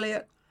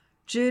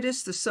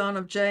 Judas, the son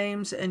of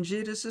James, and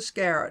Judas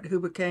Iscariot, who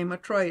became a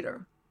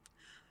traitor.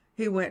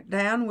 He went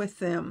down with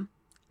them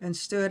and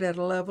stood at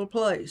a level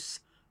place.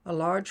 A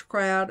large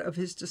crowd of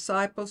his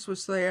disciples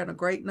was there, and a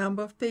great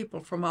number of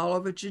people from all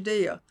over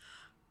Judea,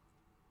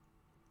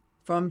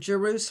 from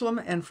Jerusalem,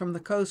 and from the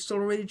coastal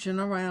region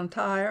around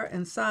Tyre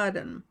and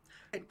Sidon,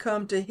 had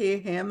come to hear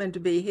him and to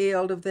be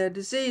healed of their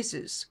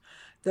diseases.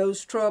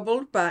 Those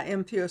troubled by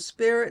impure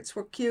spirits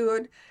were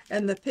cured,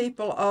 and the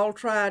people all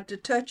tried to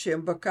touch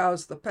him,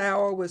 because the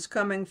power was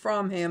coming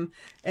from him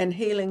and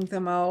healing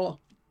them all.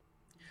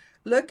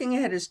 Looking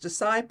at his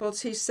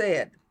disciples, he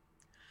said,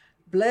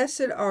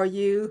 "Blessed are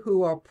you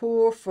who are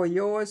poor, for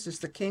yours is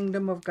the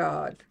kingdom of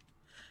God.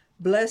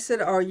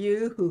 Blessed are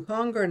you who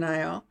hunger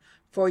now,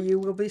 for you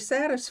will be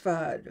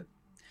satisfied.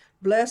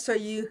 Blessed are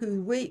you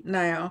who weep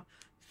now,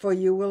 for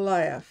you will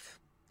laugh.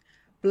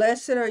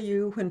 Blessed are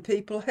you when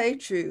people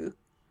hate you,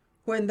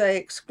 when they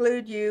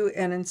exclude you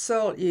and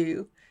insult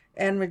you,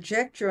 and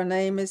reject your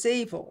name as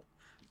evil,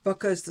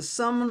 because the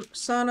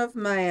Son of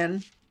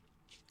Man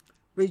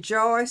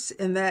rejoice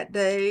in that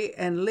day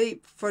and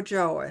leap for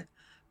joy,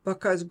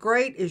 because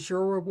great is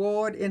your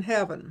reward in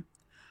heaven.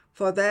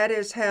 For that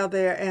is how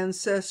their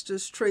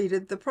ancestors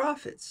treated the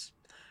prophets.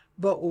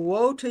 But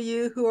woe to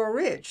you who are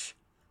rich,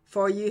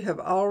 for you have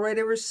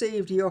already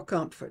received your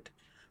comfort.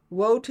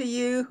 Woe to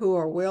you who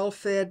are well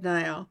fed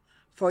now,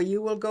 for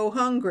you will go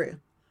hungry.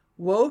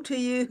 Woe to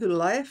you who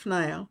laugh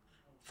now,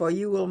 for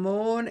you will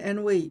mourn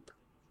and weep.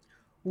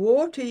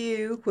 Woe to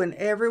you when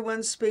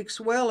everyone speaks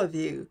well of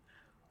you,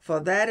 for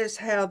that is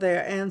how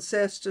their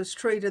ancestors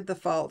treated the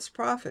false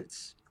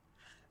prophets.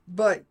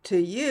 But to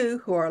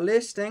you who are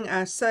listening,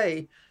 I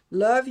say,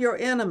 love your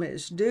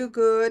enemies, do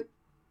good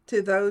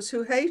to those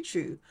who hate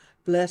you,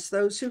 bless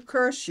those who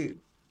curse you,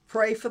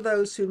 pray for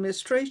those who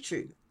mistreat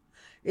you.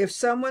 If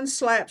someone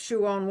slaps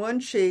you on one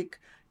cheek,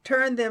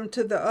 turn them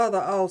to the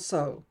other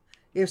also.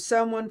 If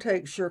someone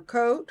takes your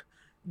coat,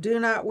 do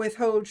not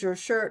withhold your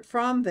shirt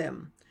from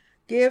them.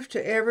 Give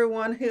to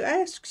everyone who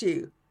asks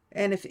you,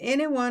 and if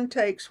anyone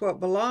takes what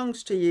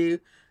belongs to you,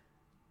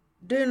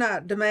 do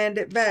not demand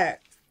it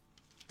back.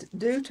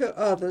 Do to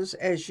others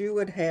as you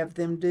would have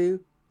them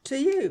do to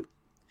you.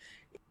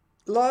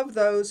 Love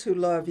those who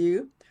love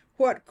you.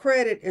 What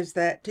credit is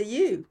that to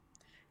you?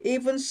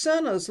 Even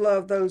sinners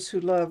love those who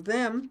love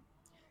them.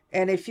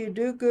 And if you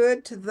do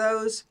good to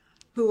those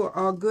who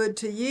are good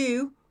to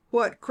you,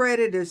 what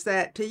credit is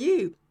that to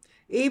you?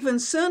 Even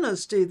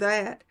sinners do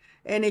that.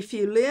 And if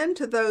you lend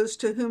to those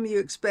to whom you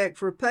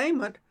expect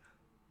repayment,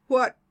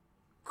 what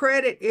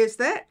credit is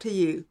that to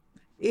you?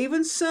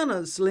 Even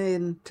sinners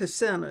lend to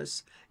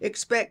sinners,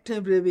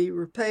 expecting to be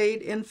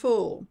repaid in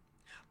full.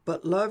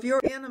 But love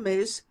your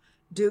enemies,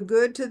 do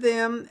good to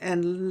them,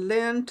 and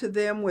lend to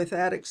them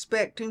without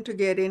expecting to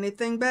get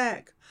anything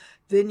back.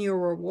 Then your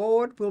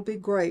reward will be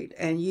great,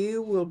 and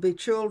you will be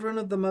children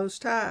of the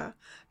Most High,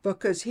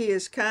 because He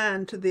is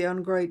kind to the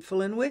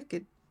ungrateful and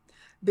wicked.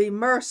 Be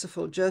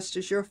merciful, just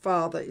as your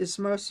Father is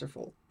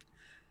merciful.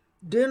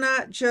 Do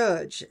not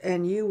judge,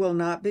 and you will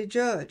not be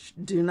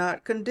judged. Do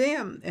not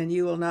condemn, and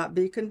you will not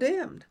be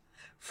condemned.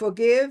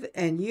 Forgive,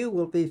 and you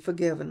will be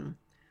forgiven.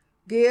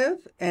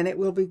 Give, and it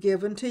will be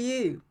given to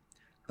you.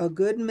 A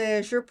good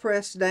measure,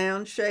 pressed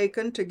down,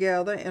 shaken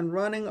together, and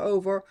running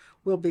over,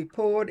 will be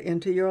poured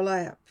into your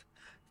lap.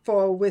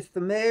 For with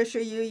the measure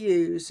you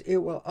use, it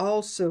will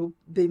also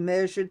be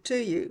measured to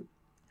you.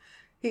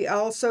 He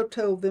also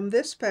told them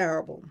this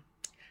parable.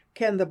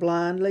 Can the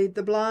blind lead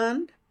the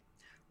blind?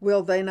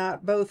 Will they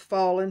not both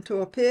fall into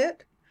a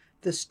pit?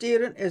 The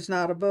student is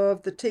not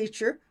above the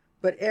teacher,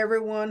 but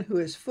everyone who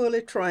is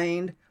fully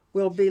trained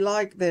will be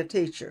like their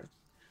teacher.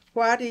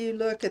 Why do you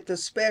look at the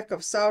speck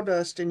of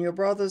sawdust in your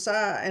brother's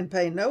eye and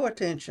pay no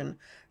attention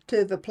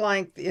to the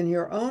plank in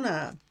your own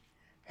eye?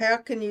 How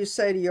can you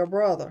say to your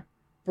brother,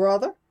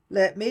 Brother,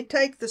 let me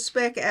take the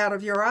speck out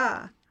of your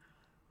eye,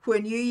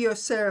 when you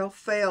yourself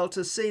fail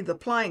to see the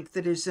plank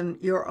that is in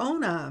your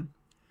own eye?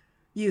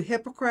 You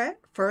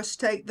hypocrite, first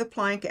take the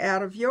plank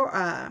out of your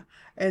eye,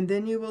 and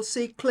then you will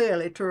see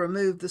clearly to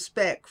remove the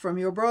speck from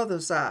your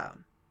brother's eye.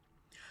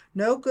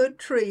 No good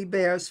tree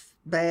bears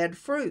bad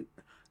fruit,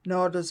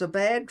 nor does a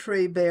bad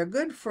tree bear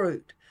good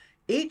fruit.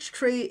 Each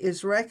tree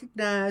is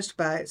recognized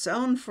by its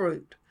own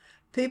fruit.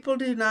 People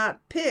do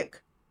not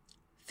pick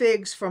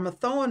figs from a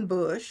thorn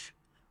bush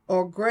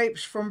or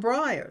grapes from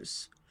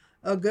briars.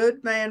 A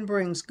good man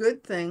brings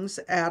good things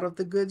out of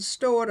the good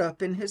stored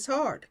up in his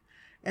heart,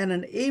 and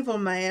an evil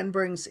man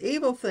brings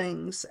evil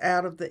things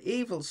out of the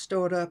evil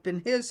stored up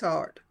in his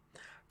heart.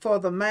 For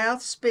the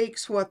mouth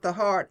speaks what the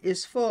heart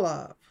is full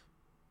of.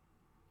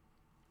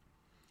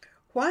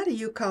 Why do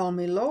you call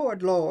me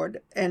Lord,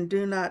 Lord, and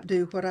do not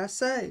do what I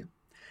say?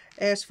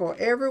 As for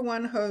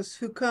everyone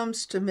who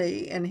comes to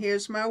me and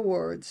hears my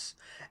words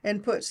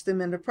and puts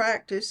them into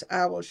practice,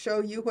 I will show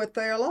you what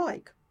they are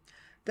like.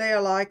 They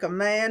are like a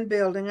man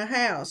building a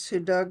house who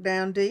dug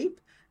down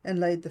deep and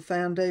laid the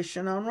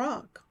foundation on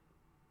rock.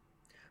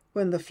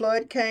 When the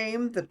flood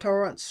came, the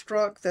torrent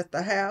struck at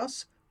the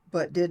house,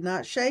 but did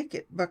not shake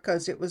it,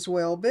 because it was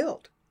well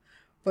built.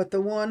 But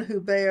the one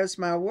who hears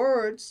my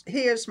words,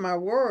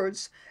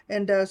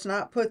 and does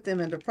not put them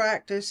into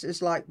practice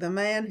is like the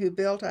man who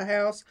built a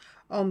house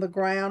on the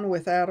ground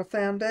without a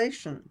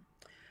foundation.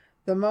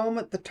 The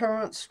moment the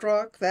torrent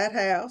struck that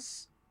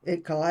house,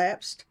 it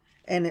collapsed,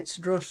 and its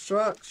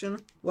destruction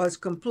was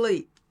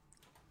complete.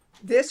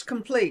 This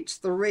completes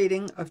the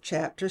reading of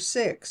chapter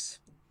 6.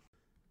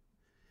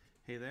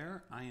 Hey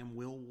there, I am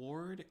Will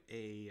Ward,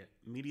 a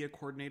media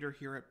coordinator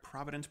here at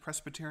Providence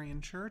Presbyterian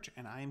Church,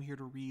 and I am here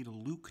to read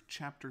Luke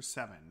chapter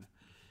 7,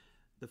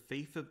 the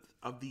faith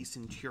of the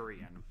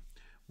centurion.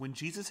 When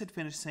Jesus had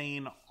finished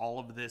saying all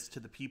of this to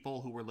the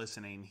people who were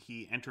listening,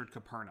 he entered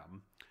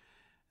Capernaum.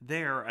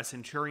 There, a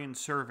centurion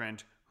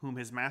servant whom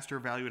his master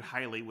valued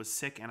highly was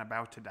sick and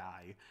about to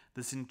die.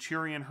 The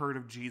centurion heard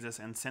of Jesus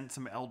and sent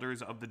some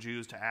elders of the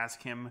Jews to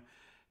ask him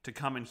to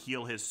come and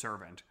heal his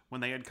servant. When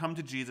they had come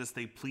to Jesus,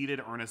 they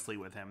pleaded earnestly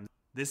with him.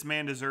 This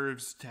man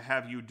deserves to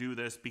have you do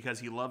this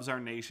because he loves our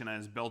nation and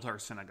has built our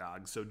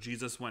synagogue. So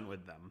Jesus went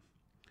with them.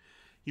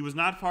 He was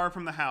not far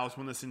from the house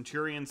when the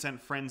centurion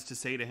sent friends to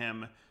say to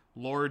him,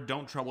 "Lord,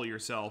 don't trouble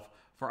yourself,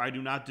 for I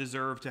do not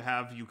deserve to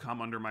have you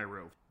come under my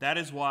roof. That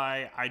is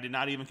why I did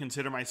not even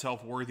consider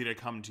myself worthy to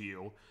come to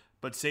you.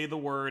 But say the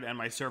word, and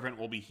my servant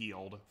will be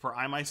healed. For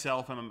I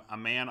myself am a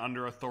man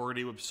under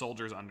authority with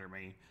soldiers under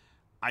me.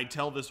 I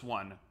tell this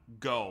one,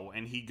 'Go,'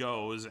 and he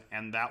goes,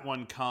 and that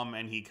one, 'Come,'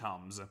 and he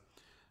comes.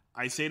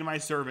 I say to my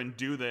servant,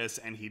 'Do this,'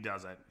 and he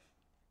does it."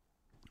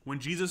 When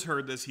Jesus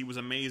heard this, he was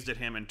amazed at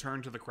him and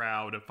turned to the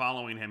crowd.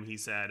 Following him, he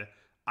said,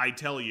 "I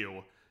tell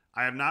you,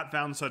 I have not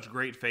found such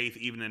great faith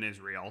even in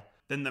Israel."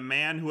 Then the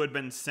man who had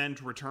been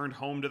sent returned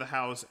home to the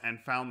house and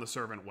found the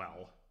servant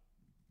well.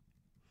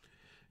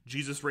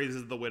 Jesus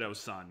raises the widow's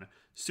son.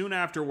 Soon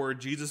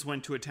afterward, Jesus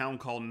went to a town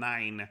called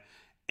Nain,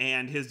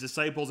 and his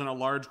disciples and a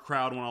large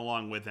crowd went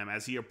along with him.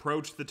 As he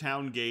approached the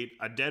town gate,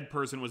 a dead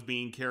person was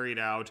being carried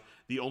out,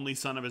 the only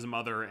son of his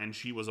mother, and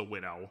she was a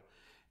widow.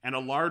 And a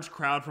large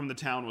crowd from the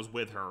town was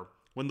with her.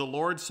 When the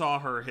Lord saw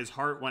her, his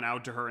heart went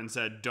out to her and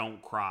said,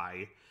 "Don't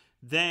cry."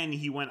 Then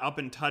he went up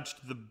and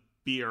touched the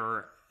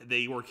bier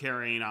they were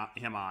carrying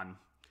him on.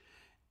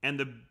 And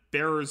the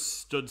bearers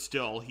stood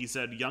still. He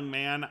said, "Young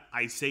man,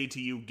 I say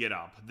to you, get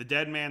up." The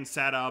dead man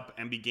sat up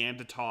and began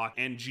to talk,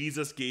 and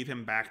Jesus gave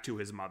him back to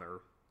his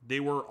mother. They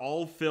were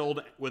all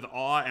filled with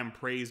awe and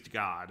praised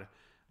God.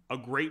 "A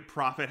great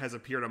prophet has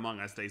appeared among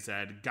us," they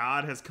said.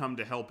 "God has come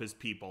to help his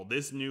people."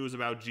 This news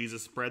about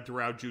Jesus spread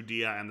throughout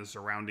Judea and the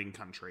surrounding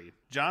country.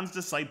 John's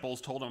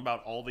disciples told him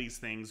about all these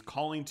things.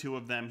 Calling 2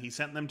 of them, he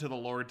sent them to the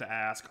Lord to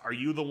ask, "Are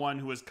you the one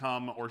who has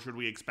come, or should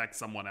we expect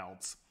someone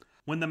else?"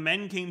 When the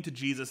men came to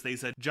Jesus, they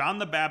said, "John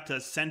the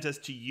Baptist sent us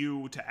to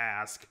you to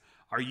ask,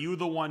 'Are you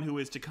the one who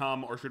is to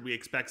come, or should we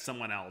expect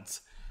someone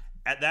else?'"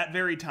 At that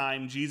very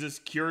time, Jesus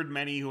cured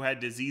many who had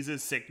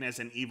diseases, sickness,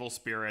 and evil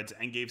spirits,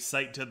 and gave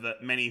sight to the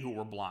many who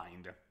were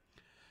blind.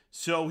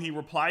 So he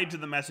replied to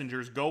the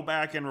messengers, "Go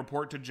back and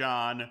report to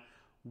John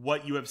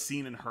what you have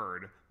seen and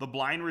heard. The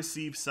blind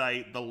receive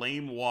sight, the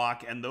lame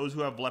walk, and those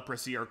who have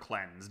leprosy are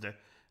cleansed.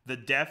 The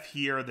deaf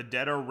hear, the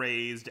dead are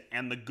raised,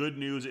 and the good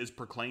news is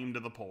proclaimed to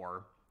the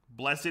poor.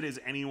 Blessed is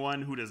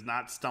anyone who does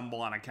not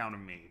stumble on account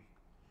of me."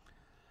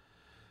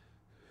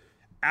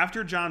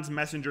 After John's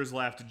messengers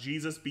left,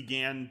 Jesus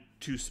began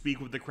to speak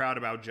with the crowd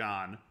about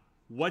John.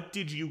 "What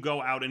did you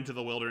go out into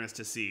the wilderness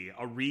to see?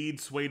 A reed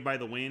swayed by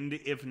the wind?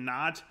 If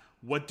not,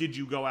 what did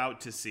you go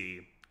out to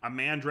see? A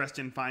man dressed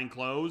in fine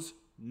clothes?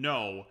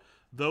 No.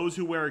 Those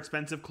who wear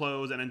expensive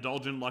clothes and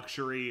indulge in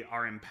luxury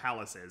are in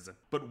palaces.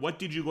 But what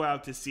did you go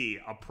out to see?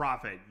 A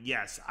prophet.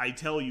 Yes, I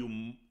tell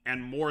you,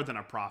 and more than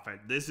a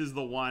prophet. This is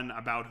the one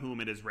about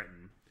whom it is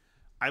written,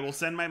 'I will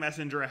send my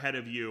messenger ahead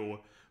of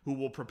you, who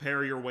will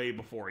prepare your way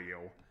before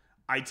you.'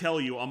 I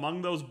tell you,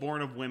 among those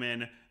born of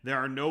women, there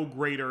are no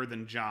greater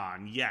than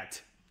John.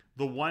 Yet,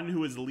 the one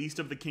who is least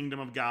of the kingdom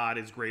of God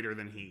is greater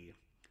than he."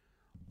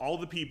 All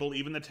the people,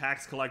 even the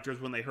tax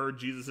collectors, when they heard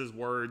Jesus'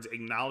 words,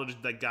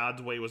 acknowledged that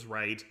God's way was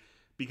right,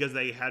 because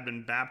they had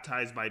been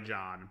baptized by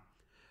John.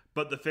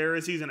 But the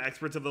Pharisees and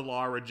experts of the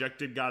law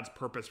rejected God's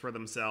purpose for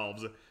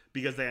themselves,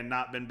 because they had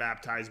not been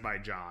baptized by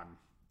John.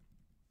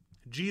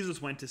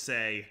 Jesus went to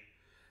say,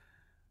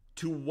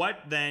 "To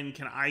what then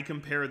can I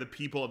compare the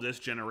people of this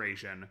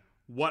generation?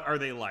 What are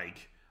they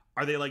like?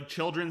 Are they like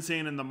children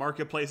sitting in the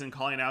marketplace and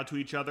calling out to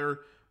each other?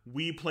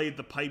 'We played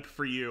the pipe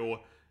for you,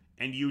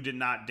 and you did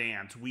not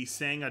dance. We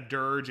sang a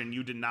dirge, and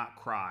you did not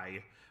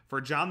cry.' For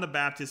John the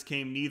Baptist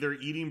came neither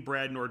eating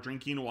bread nor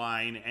drinking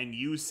wine, and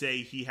you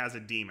say he has a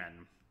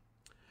demon.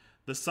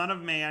 The Son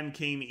of Man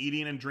came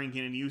eating and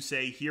drinking, and you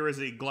say, 'Here is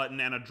a glutton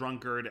and a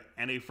drunkard,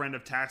 and a friend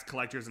of tax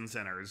collectors and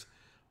sinners.'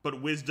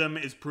 But wisdom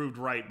is proved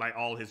right by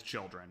all his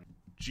children."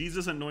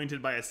 Jesus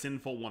anointed by a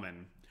sinful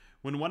woman.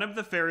 When one of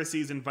the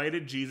Pharisees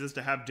invited Jesus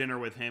to have dinner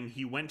with him,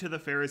 he went to the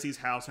Pharisee's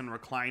house and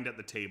reclined at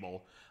the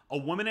table. A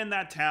woman in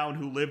that town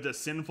who lived a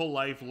sinful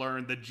life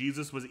learned that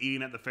Jesus was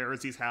eating at the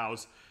Pharisee's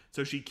house,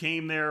 so she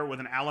came there with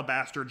an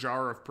alabaster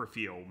jar of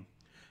perfume.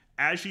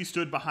 As she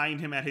stood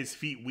behind him at his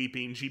feet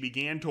weeping, she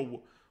began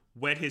to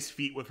wet his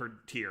feet with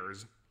her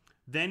tears.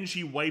 Then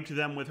she wiped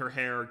them with her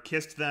hair,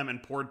 kissed them,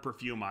 and poured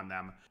perfume on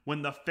them.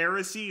 When the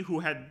Pharisee who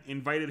had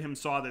invited him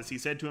saw this, he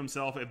said to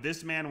himself, "If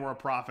this man were a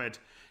prophet,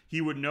 he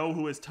would know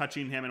who is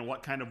touching him and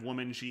what kind of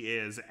woman she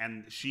is,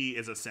 and she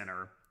is a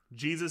sinner."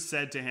 Jesus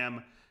said to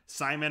him,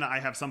 "Simon, I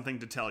have something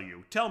to tell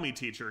you." "Tell me,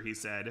 teacher," he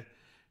said.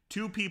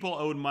 2 people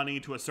owed money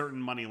to a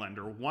certain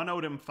moneylender. One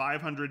owed him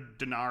 500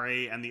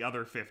 denarii and the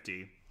other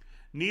 50.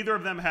 Neither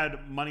of them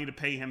had money to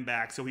pay him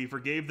back, so he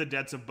forgave the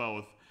debts of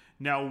both.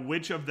 Now,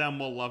 which of them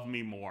will love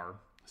me more?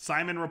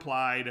 Simon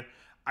replied,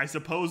 "I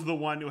suppose the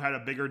one who had a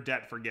bigger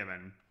debt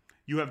forgiven."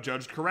 "You have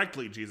judged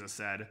correctly," Jesus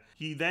said.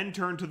 He then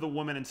turned to the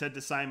woman and said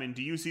to Simon,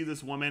 "Do you see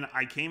this woman?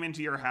 I came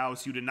into your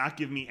house. You did not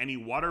give me any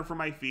water for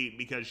my feet,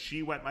 because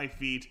she wet my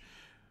feet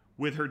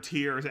with her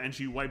tears, and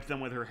she wiped them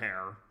with her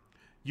hair.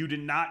 You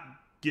did not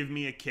give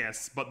me a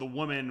kiss, but the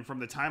woman, from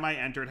the time I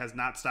entered, has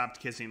not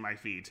stopped kissing my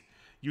feet.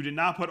 You did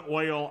not put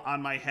oil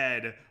on my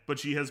head, but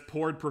she has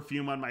poured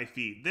perfume on my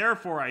feet.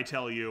 Therefore, I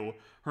tell you,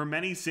 her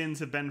many sins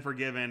have been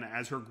forgiven,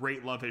 as her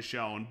great love has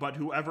shown. But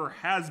whoever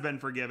has been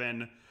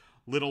forgiven,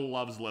 little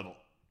loves little.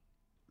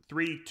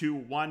 3, 2,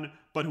 1.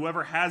 But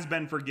whoever has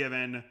been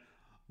forgiven,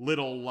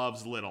 little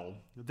loves little.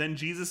 Then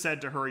Jesus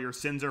said to her, your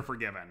sins are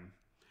forgiven.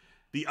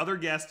 The other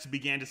guests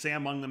began to say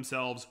among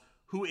themselves,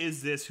 who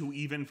is this who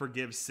even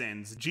forgives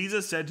sins?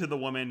 Jesus said to the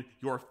woman,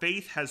 your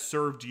faith has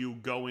served you.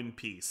 Go in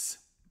peace.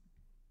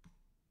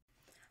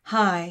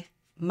 Hi,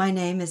 my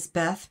name is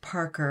Beth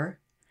Parker,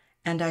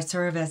 and I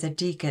serve as a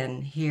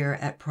deacon here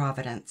at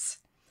Providence.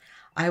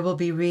 I will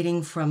be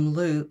reading from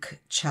Luke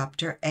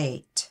chapter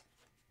 8.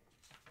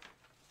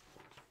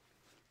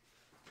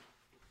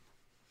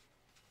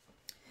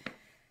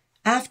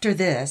 After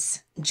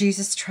this,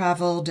 Jesus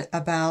traveled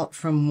about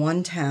from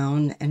one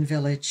town and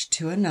village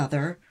to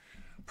another,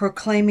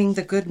 proclaiming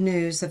the good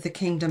news of the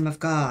kingdom of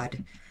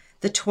God.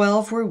 The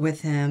 12 were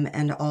with him,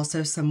 and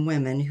also some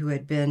women who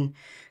had been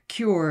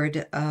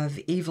cured of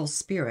evil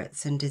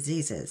spirits and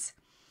diseases.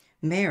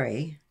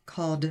 Mary,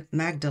 called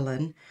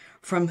Magdalene,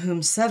 from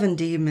whom 7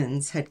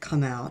 demons had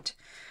come out,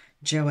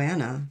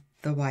 Joanna,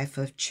 the wife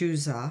of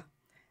Chuza,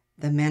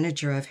 the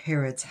manager of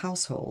Herod's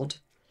household,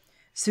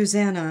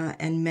 Susanna,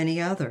 and many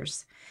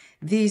others.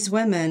 These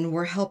women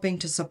were helping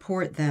to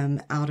support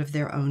them out of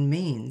their own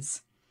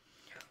means.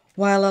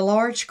 While a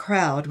large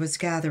crowd was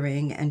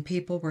gathering and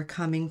people were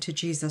coming to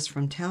Jesus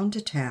from town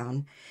to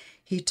town,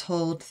 he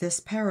told this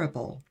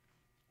parable.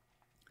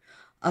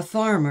 A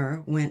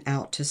farmer went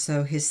out to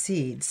sow his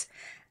seeds.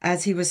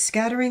 As he was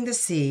scattering the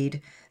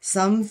seed,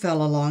 some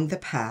fell along the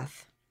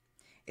path.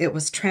 It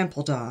was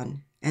trampled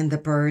on, and the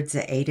birds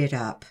ate it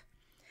up.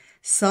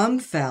 Some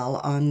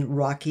fell on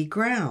rocky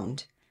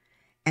ground,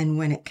 and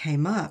when it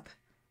came up,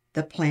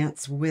 the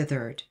plants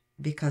withered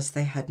because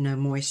they had no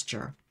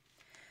moisture.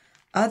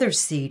 Other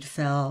seed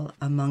fell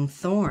among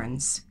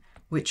thorns,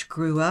 which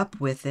grew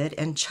up with it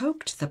and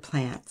choked the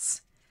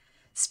plants.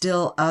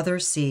 Still other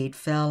seed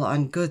fell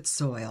on good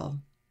soil.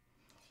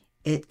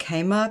 It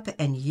came up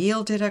and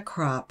yielded a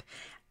crop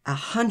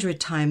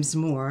 100 times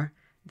more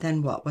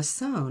than what was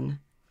sown.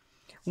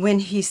 When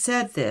he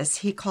said this,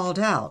 he called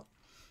out,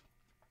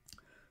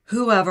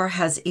 whoever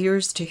has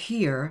ears to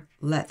hear,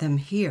 let them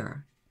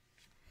hear.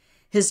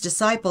 His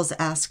disciples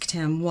asked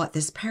him what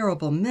this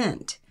parable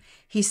meant.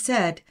 He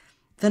said,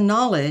 the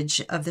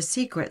knowledge of the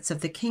secrets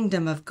of the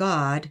kingdom of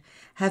God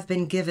have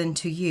been given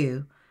to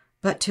you,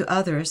 but to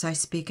others I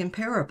speak in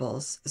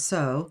parables,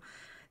 so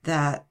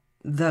that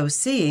though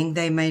seeing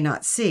they may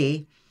not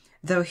see,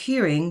 though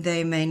hearing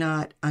they may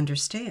not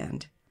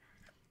understand.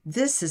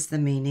 This is the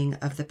meaning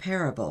of the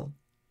parable.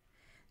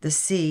 The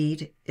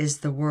seed is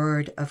the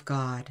word of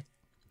God.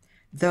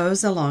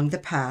 Those along the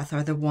path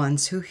are the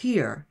ones who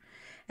hear,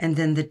 and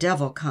then the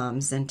devil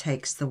comes and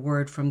takes the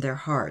word from their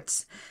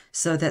hearts,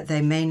 so that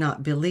they may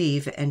not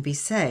believe and be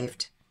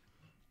saved.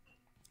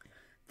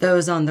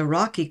 Those on the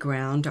rocky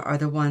ground are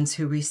the ones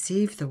who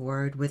receive the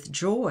word with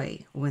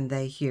joy when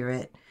they hear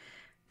it,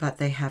 but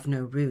they have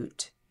no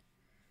root.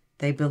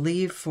 They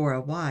believe for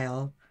a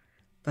while,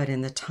 but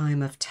in the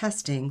time of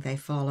testing they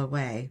fall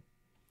away.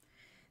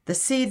 The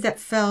seed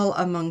that fell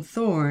among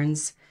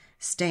thorns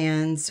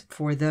stands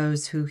for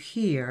those who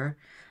hear,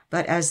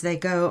 but as they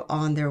go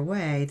on their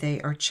way, they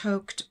are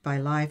choked by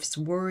life's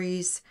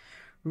worries,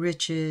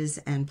 riches,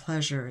 and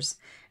pleasures,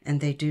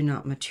 and they do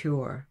not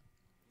mature.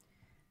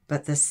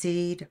 But the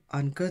seed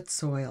on good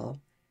soil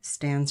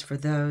stands for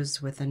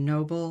those with a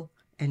noble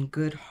and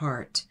good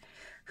heart,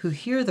 who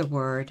hear the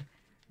word,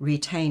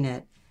 retain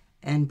it,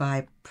 and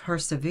by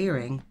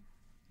persevering,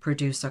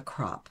 produce a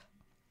crop.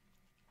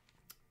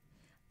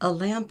 A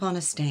lamp on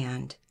a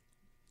stand.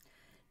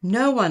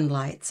 No one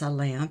lights a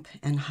lamp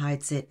and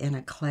hides it in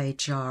a clay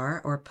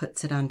jar or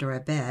puts it under a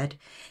bed.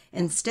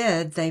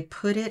 Instead, they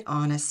put it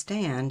on a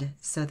stand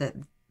so that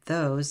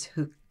those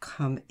who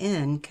come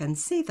in can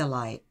see the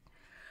light.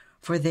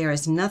 For there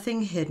is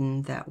nothing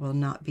hidden that will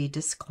not be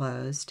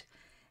disclosed,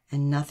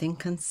 and nothing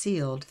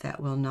concealed that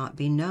will not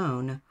be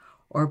known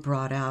or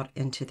brought out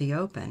into the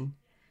open.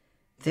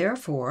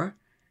 Therefore,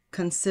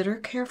 consider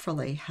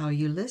carefully how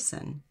you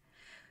listen.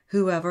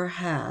 Whoever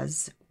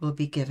has will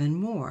be given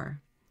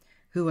more.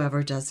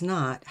 Whoever does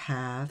not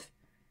have,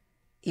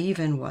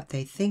 even what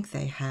they think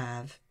they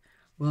have,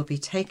 will be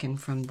taken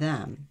from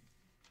them.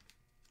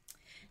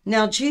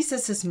 Now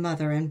Jesus'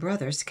 mother and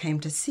brothers came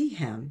to see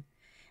him,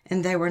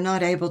 and they were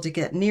not able to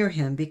get near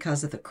him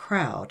because of the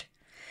crowd.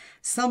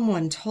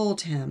 Someone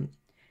told him,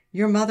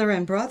 "Your mother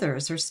and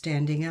brothers are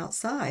standing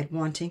outside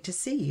wanting to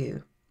see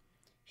you."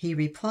 He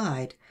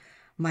replied,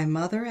 "My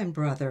mother and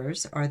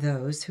brothers are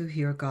those who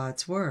hear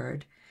God's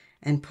word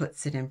and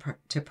puts it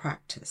into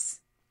practice."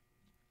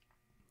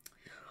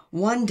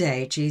 One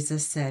day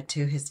Jesus said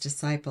to his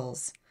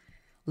disciples,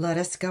 "Let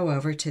us go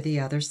over to the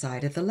other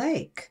side of the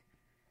lake."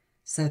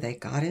 So they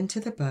got into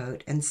the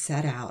boat and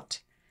set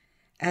out.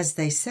 As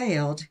they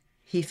sailed,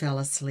 he fell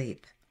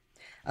asleep.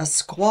 A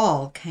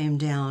squall came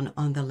down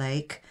on the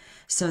lake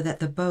so that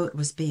the boat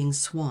was being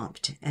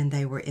swamped and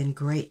they were in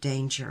great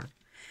danger.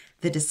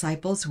 The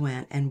disciples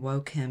went and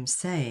woke him,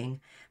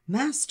 saying,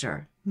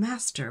 Master,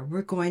 Master,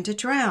 we're going to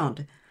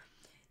drown.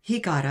 He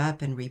got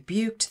up and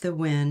rebuked the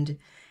wind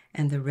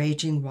and the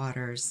raging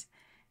waters.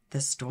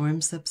 The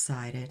storm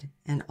subsided,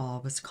 and all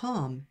was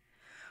calm.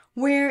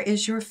 Where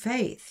is your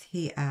faith?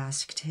 He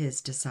asked his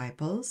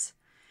disciples.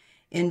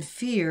 In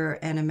fear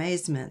and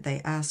amazement,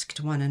 they asked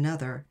one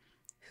another,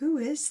 Who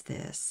is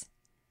this?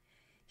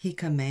 He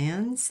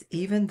commands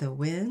even the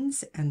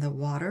winds and the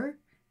water,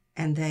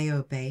 and they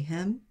obey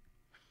him.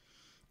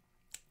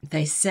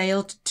 They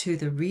sailed to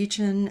the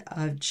region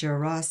of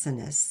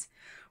Gerasenes,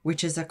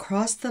 which is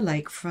across the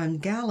lake from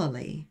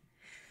Galilee.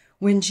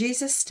 When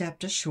Jesus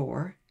stepped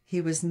ashore,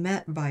 he was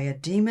met by a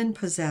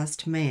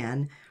demon-possessed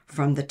man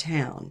from the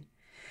town.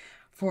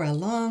 For a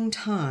long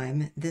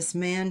time, this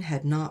man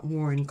had not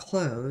worn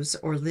clothes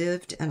or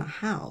lived in a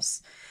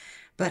house,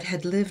 but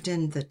had lived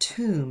in the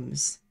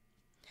tombs.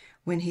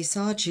 When he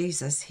saw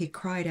Jesus, he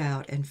cried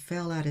out and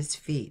fell at his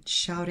feet,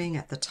 shouting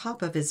at the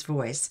top of his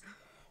voice,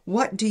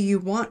 What do you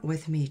want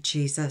with me,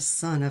 Jesus,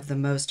 Son of the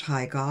Most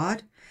High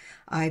God?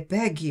 I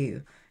beg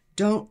you,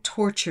 don't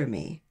torture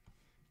me.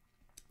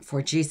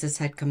 For Jesus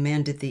had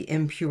commanded the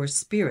impure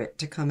spirit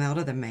to come out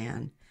of the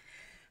man.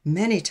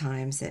 Many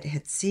times it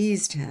had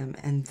seized him,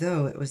 and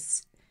though it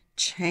was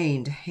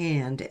chained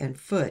hand and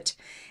foot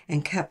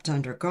and kept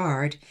under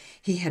guard,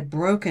 he had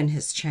broken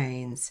his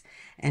chains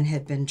and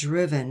had been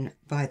driven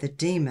by the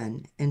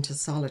demon into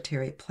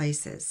solitary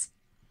places.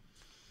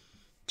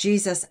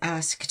 Jesus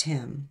asked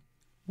him,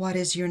 What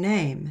is your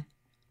name?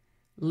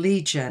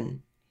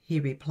 Legion, he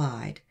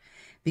replied,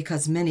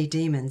 because many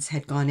demons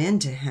had gone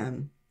into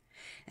him.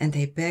 And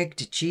they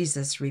begged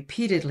Jesus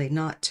repeatedly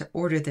not to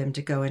order them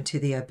to go into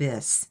the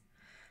abyss.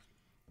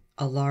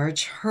 A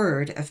large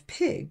herd of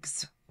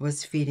pigs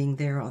was feeding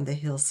there on the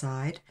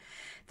hillside.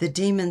 The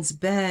demons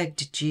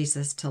begged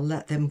Jesus to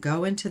let them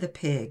go into the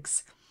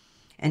pigs,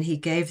 and he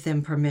gave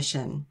them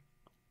permission.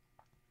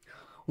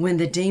 When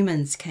the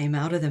demons came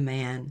out of the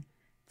man,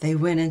 they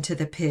went into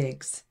the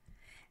pigs,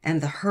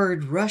 and the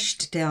herd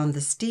rushed down the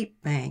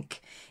steep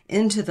bank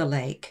into the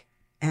lake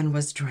and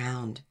was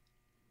drowned.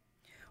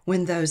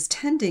 When those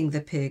tending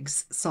the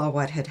pigs saw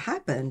what had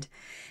happened,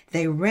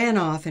 they ran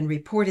off and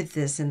reported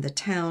this in the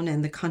town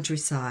and the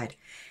countryside,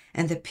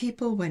 and the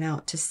people went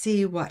out to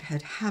see what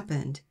had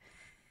happened.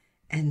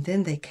 And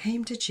then they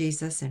came to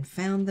Jesus and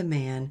found the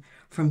man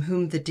from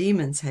whom the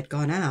demons had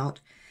gone out,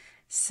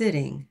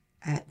 sitting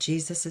at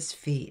Jesus'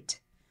 feet,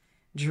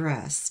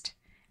 dressed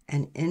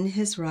and in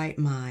his right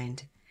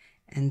mind,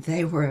 and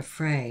they were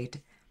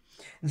afraid.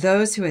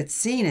 Those who had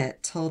seen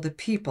it told the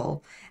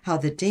people how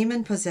the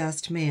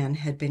demon-possessed man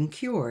had been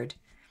cured.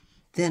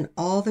 Then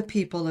all the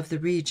people of the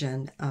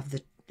region of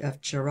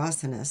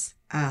Gerasenes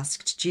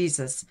asked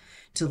Jesus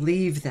to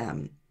leave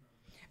them,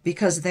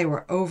 because they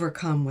were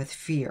overcome with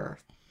fear.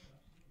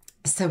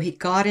 So he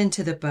got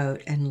into the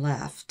boat and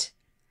left.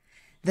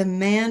 The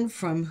man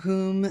from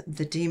whom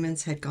the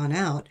demons had gone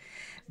out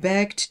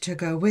begged to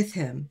go with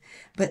him,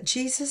 but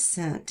Jesus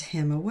sent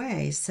him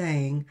away,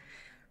 saying,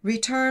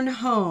 Return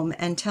home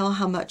and tell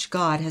how much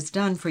God has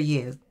done for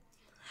you.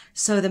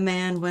 So the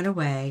man went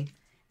away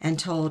and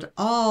told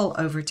all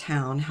over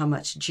town how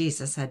much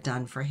Jesus had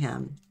done for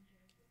him.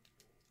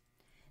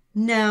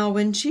 Now,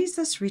 when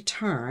Jesus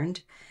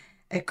returned,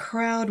 a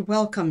crowd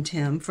welcomed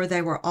him, for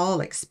they were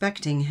all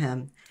expecting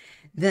him.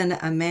 Then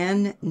a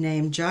man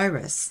named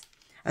Jairus,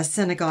 a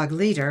synagogue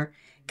leader,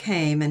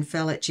 came and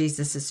fell at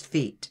Jesus'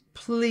 feet,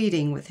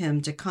 pleading with him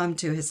to come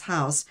to his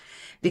house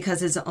because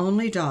his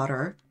only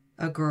daughter,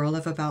 a girl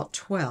of about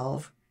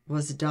 12,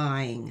 was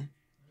dying.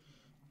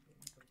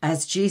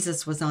 As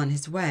Jesus was on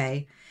his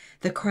way,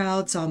 the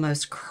crowds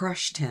almost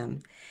crushed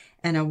him,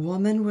 and a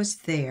woman was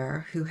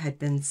there who had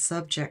been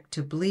subject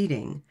to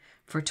bleeding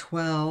for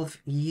 12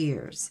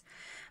 years,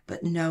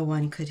 but no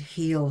one could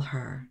heal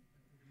her.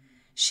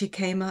 She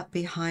came up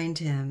behind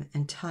him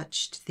and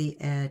touched the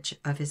edge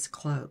of his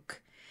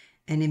cloak,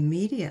 and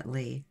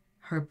immediately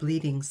her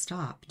bleeding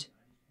stopped.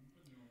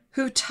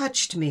 Who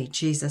touched me?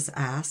 Jesus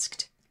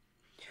asked.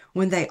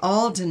 When they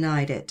all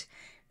denied it,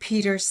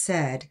 Peter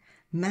said,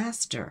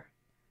 Master,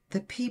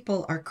 the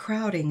people are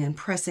crowding and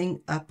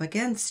pressing up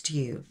against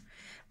you.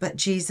 But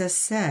Jesus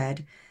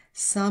said,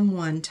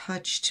 Someone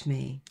touched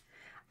me.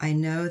 I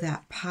know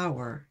that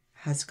power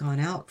has gone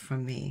out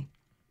from me.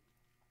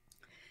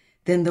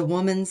 Then the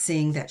woman,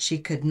 seeing that she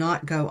could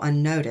not go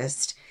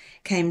unnoticed,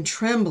 came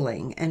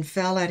trembling and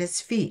fell at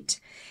his feet.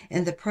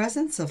 In the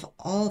presence of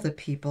all the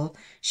people,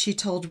 she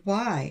told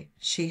why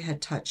she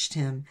had touched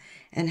him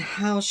and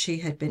how she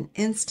had been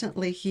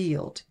instantly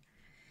healed.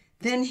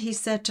 Then he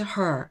said to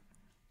her,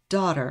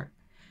 Daughter,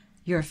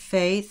 your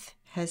faith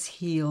has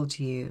healed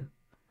you.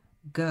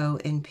 Go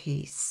in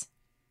peace.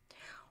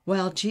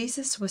 While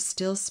Jesus was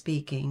still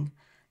speaking,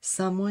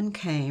 someone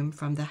came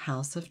from the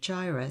house of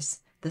Jairus,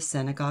 the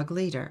synagogue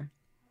leader.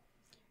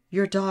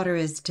 Your daughter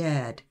is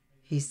dead,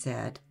 he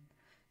said.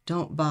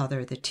 Don't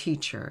bother the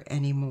teacher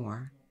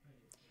anymore.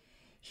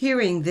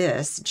 Hearing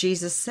this,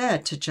 Jesus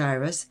said to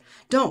Jairus,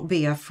 Don't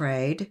be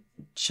afraid,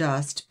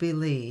 just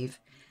believe,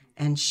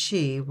 and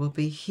she will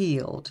be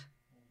healed."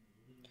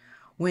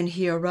 When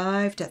he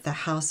arrived at the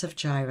house of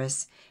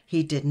Jairus,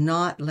 he did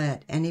not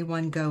let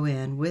anyone go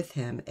in with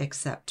him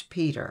except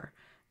Peter,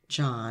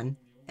 John,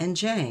 and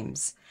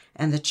James,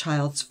 and the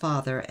child's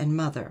father and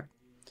mother.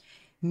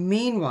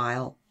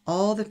 Meanwhile,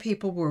 all the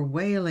people were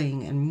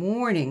wailing and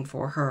mourning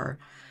for her.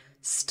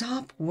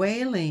 "Stop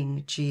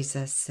wailing,"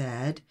 Jesus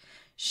said.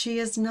 "She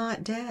is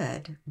not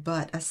dead,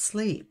 but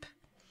asleep."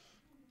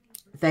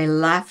 They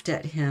laughed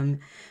at him,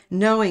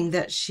 knowing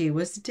that she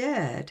was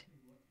dead.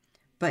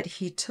 But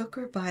he took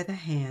her by the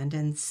hand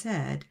and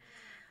said,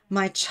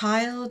 "My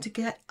child,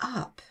 get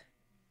up."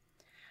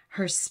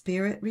 Her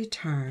spirit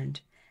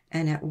returned,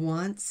 and at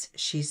once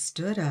she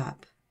stood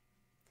up.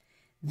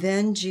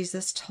 Then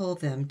Jesus told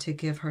them to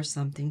give her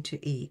something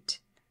to eat.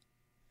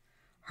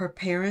 Her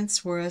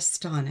parents were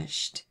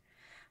astonished,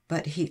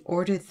 but he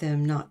ordered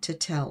them not to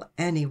tell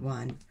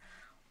anyone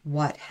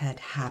what had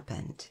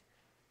happened.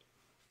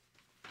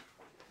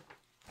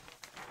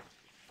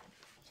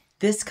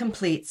 This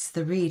completes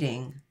the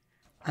reading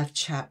of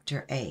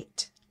chapter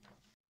 8.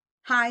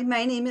 Hi,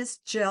 my name is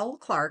Jill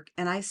Clark,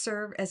 and I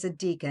serve as a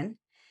deacon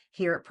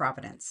here at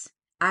Providence.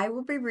 I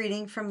will be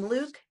reading from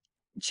Luke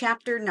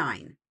chapter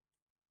 9.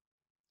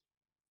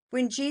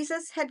 When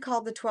Jesus had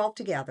called the 12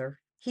 together,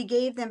 he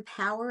gave them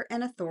power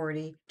and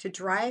authority to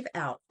drive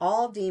out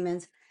all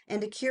demons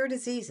and to cure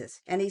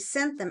diseases, and he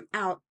sent them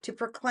out to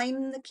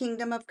proclaim the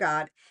kingdom of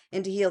God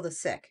and to heal the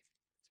sick.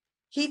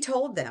 He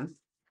told them,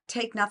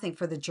 "Take nothing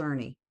for the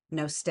journey,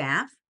 no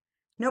staff,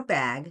 no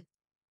bag,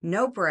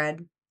 no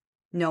bread,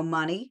 no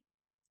money,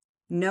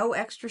 no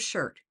extra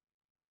shirt.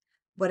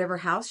 Whatever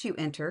house you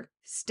enter,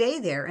 stay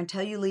there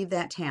until you leave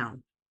that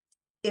town.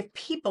 If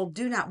people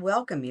do not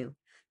welcome you,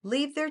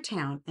 leave their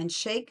town and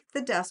shake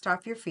the dust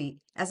off your feet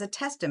as a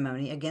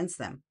testimony against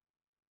them."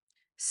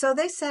 So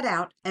they set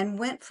out and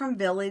went from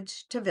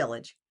village to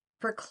village,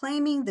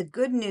 proclaiming the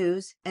good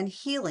news and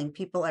healing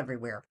people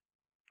everywhere.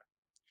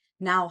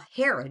 Now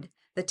Herod,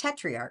 the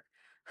Tetrarch,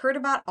 heard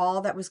about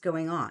all that was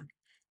going on,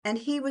 and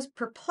he was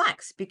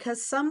perplexed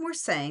because some were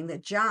saying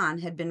that John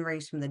had been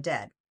raised from the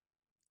dead,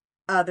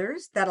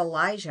 others that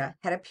Elijah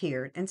had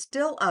appeared, and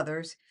still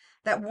others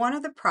that one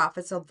of the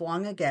prophets of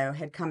long ago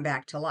had come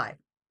back to life.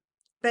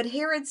 But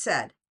Herod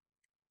said,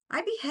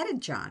 "I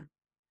beheaded John.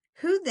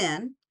 Who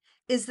then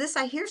is this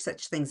I hear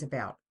such things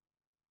about?"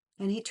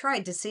 And he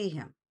tried to see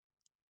him.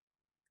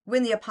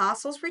 When the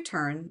apostles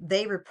returned,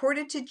 they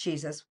reported to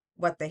Jesus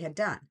what they had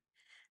done.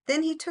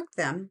 Then he took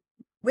them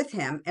with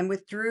him and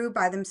withdrew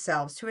by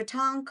themselves to a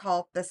town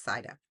called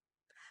Bethsaida.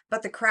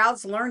 But the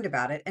crowds learned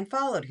about it and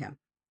followed him.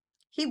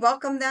 He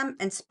welcomed them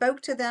and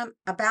spoke to them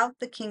about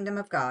the kingdom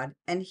of God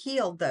and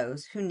healed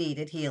those who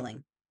needed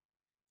healing.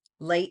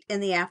 Late in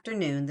the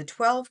afternoon, the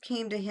 12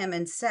 came to him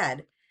and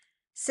said,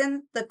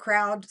 "Send the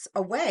crowds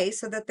away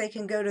so that they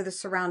can go to the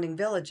surrounding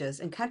villages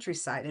and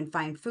countryside and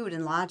find food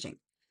and lodging,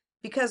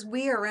 because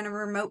we are in a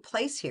remote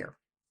place here."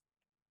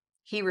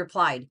 He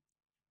replied,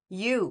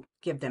 "You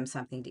give them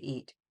something to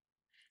eat."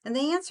 And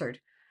they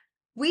answered,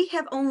 "We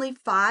have only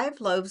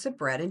 5 loaves of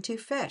bread and 2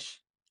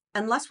 fish,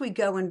 unless we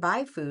go and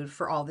buy food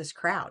for all this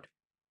crowd."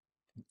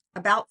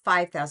 About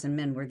 5,000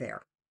 men were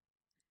there.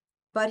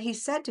 But he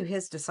said to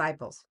his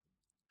disciples,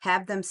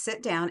 "Have them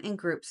sit down in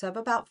groups of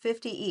about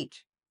 50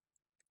 each."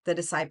 The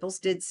disciples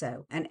did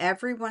so, and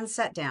everyone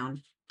sat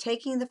down,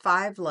 taking the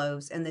 5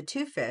 loaves and the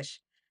 2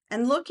 fish,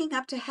 and looking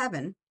up to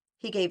heaven,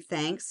 he gave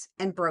thanks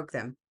and broke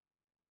them.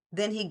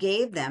 Then he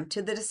gave them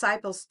to the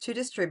disciples to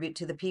distribute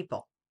to the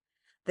people.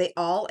 They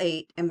all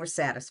ate and were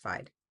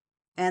satisfied.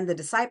 And the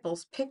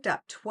disciples picked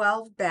up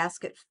 12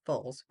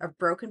 basketfuls of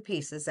broken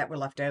pieces that were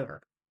left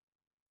over.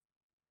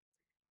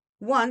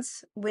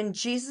 Once, when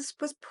Jesus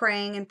was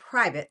praying in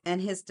private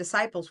and his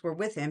disciples were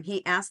with him,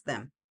 he asked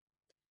them,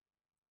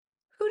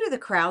 "Who do the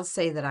crowds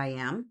say that I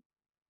am?"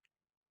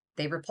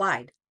 They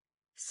replied,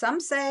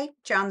 "Some say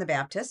John the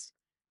Baptist,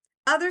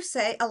 others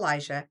say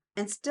Elijah,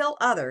 and still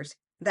others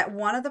that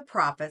one of the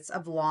prophets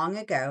of long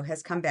ago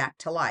has come back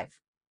to life."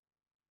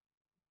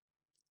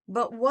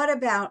 "But what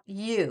about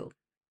you?"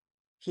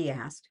 he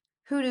asked.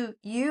 "Who do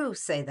you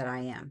say that I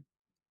am?"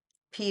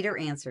 Peter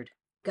answered,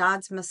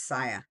 "God's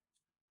Messiah."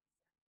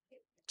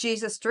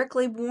 Jesus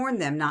strictly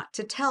warned them not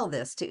to tell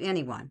this to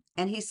anyone,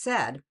 and he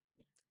said,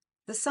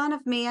 "The Son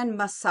of Man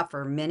must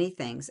suffer many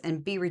things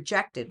and be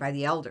rejected by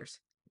the elders,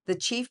 the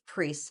chief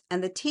priests,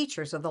 and the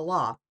teachers of the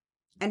law,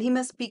 and he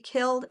must be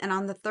killed and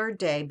on the 3rd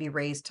day be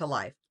raised to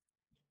life."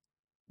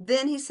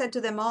 Then he said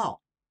to them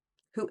all,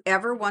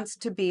 "Whoever wants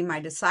to be my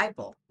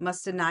disciple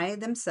must deny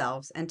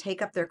themselves and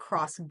take up their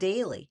cross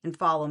daily and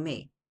follow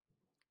me.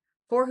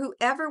 For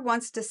whoever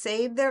wants to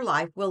save their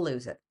life will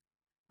lose it,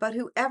 but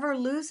whoever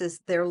loses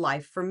their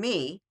life for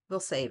me will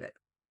save it.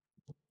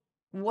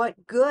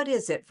 What good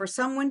is it for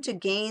someone to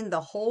gain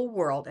the whole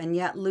world and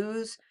yet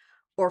lose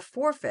or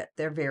forfeit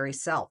their very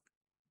self?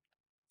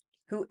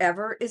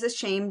 Whoever is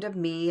ashamed of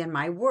me and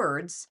my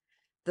words,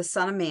 the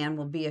Son of Man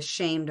will be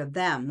ashamed of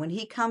them when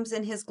he comes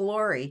in his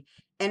glory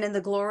and in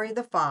the glory of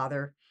the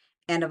Father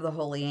and of the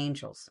holy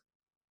angels."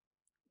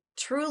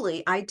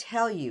 Truly, I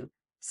tell you,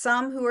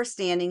 some who are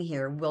standing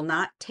here will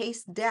not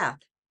taste death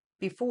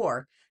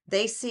before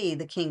they see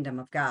the kingdom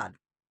of God."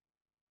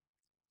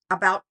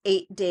 About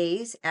 8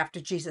 days after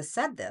Jesus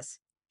said this,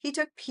 he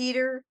took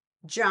Peter,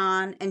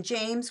 John, and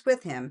James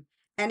with him,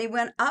 and he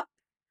went up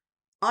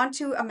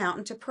onto a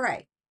mountain to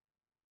pray.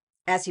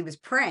 As he was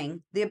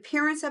praying, the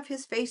appearance of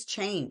his face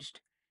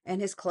changed,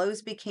 and his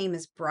clothes became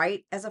as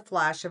bright as a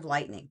flash of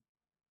lightning.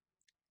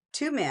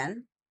 2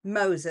 men,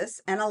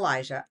 Moses and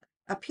Elijah,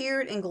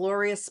 appeared in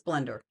glorious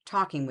splendor,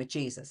 talking with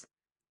Jesus.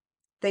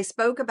 They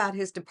spoke about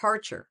his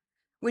departure,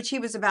 which he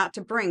was about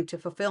to bring to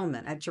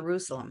fulfillment at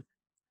Jerusalem.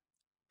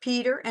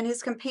 Peter and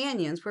his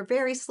companions were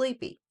very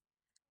sleepy,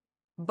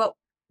 but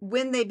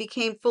when they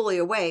became fully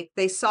awake,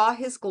 they saw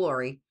his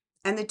glory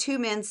and the 2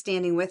 men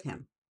standing with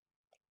him.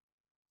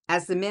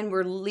 As the men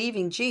were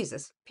leaving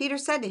Jesus, Peter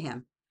said to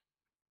him,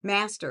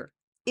 "Master,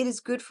 it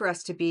is good for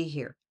us to be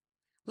here.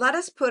 Let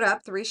us put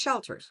up 3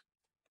 shelters,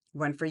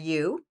 one for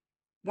you,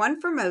 one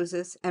for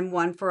Moses, and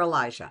one for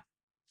Elijah."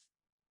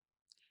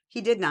 He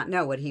did not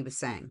know what he was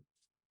saying.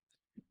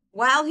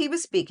 While he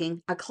was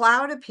speaking, a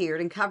cloud appeared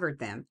and covered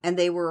them, and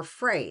they were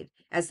afraid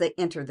as they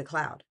entered the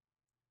cloud.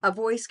 A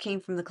voice came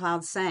from the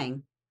cloud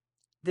saying,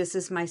 "This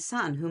is my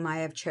son whom I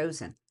have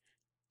chosen.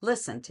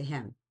 Listen to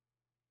him."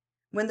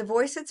 When the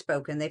voice had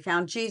spoken, they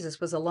found Jesus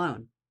was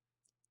alone.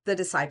 The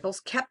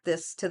disciples kept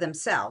this to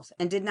themselves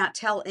and did not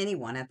tell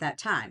anyone at that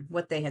time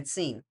what they had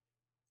seen.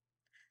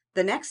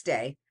 The next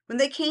day, when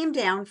they came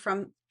down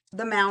from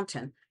the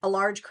mountain, a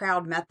large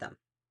crowd met them.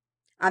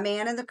 A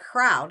man in the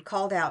crowd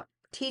called out,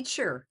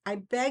 "Teacher, I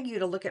beg you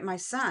to look at my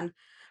son,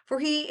 for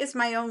he is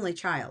my only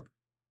child.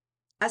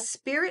 A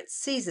spirit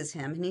seizes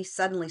him and he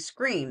suddenly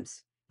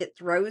screams. It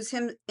throws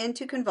him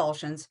into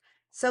convulsions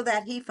so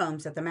that he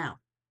foams at the mouth.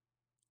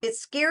 It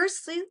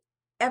scarcely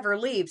ever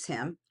leaves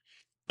him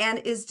and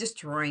is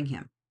destroying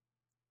him.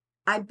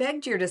 I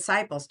begged your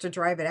disciples to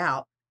drive it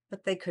out,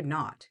 but they could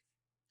not."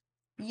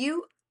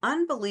 "You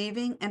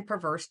unbelieving and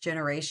perverse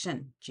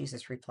generation,"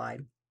 Jesus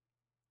replied,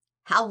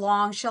 "how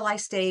long shall I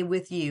stay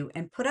with you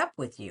and put up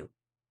with you?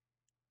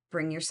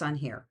 Bring your son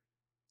here."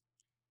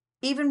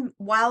 Even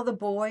while the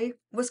boy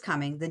was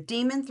coming, the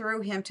demon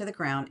threw him to the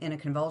ground in a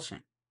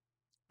convulsion.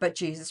 But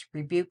Jesus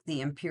rebuked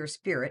the impure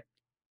spirit,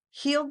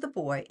 healed the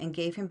boy, and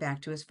gave him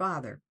back to his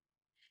father.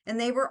 And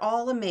they were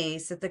all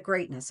amazed at the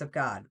greatness of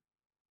God.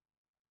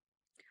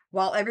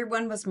 While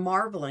everyone was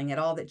marveling at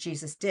all that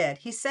Jesus did,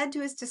 he said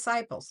to his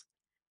disciples,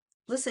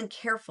 "Listen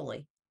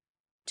carefully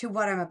to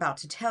what I'm about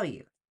to tell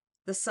you.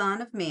 The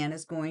Son of Man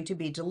is going to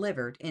be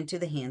delivered into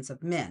the hands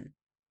of men."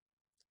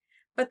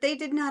 But they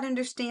did not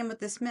understand what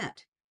this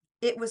meant.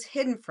 It was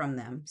hidden from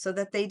them so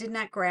that they did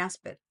not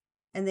grasp it,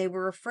 and they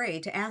were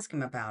afraid to ask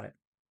him about it.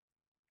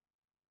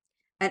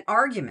 An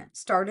argument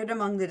started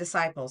among the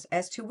disciples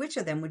as to which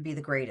of them would be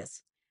the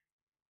greatest.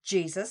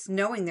 Jesus,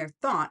 knowing their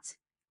thoughts,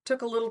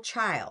 took a little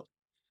child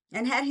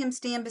and had him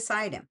stand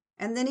beside him.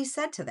 And then he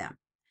said to them,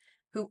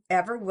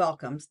 "Whoever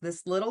welcomes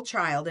this little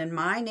child in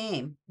my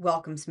name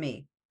welcomes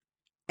me.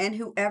 And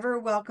whoever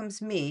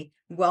welcomes me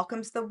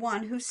welcomes the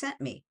one who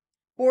sent me.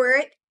 For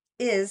it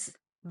is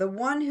the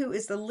one who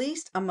is the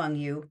least among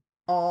you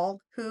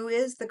all who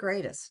is the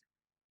greatest."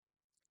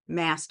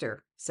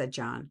 "Master," said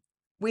John,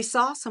 "we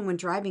saw someone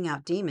driving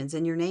out demons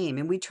in your name,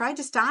 and we tried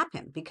to stop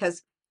him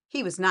because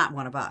he was not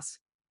one of us."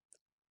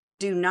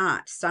 "Do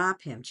not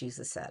stop him,"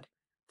 Jesus said,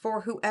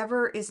 "for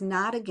whoever is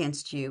not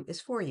against you is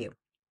for you."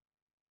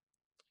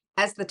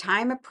 As the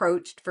time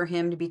approached for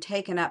him to be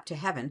taken up to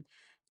heaven,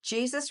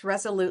 Jesus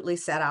resolutely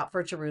set out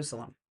for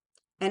Jerusalem,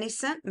 and he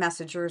sent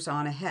messengers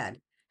on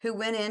ahead, who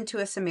went into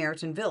a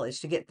Samaritan village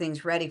to get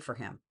things ready for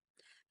him.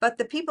 But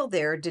the people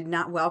there did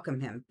not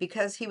welcome him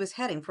because he was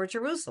heading for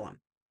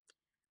Jerusalem.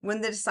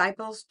 When the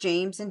disciples,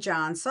 James and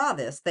John, saw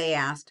this, they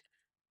asked,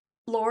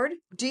 "Lord,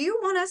 do you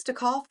want us to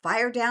call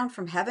fire down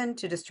from heaven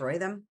to destroy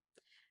them?"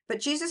 But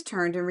Jesus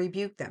turned and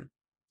rebuked them.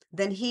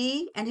 Then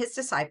he and his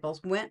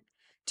disciples went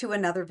to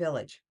another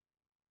village.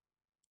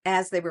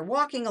 As they were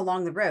walking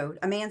along the road,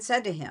 a man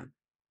said to him,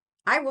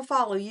 "I will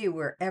follow you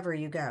wherever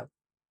you go."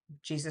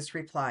 Jesus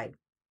replied,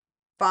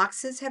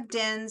 "Foxes have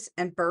dens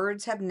and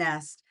birds have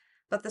nests,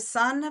 but the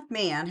Son of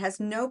Man has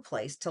no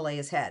place to lay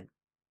his head."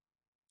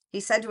 He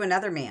said to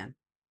another man,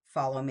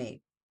 "Follow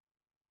me."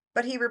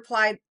 But he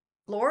replied,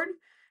 "Lord,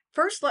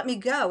 first let me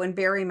go and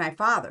bury my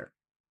father."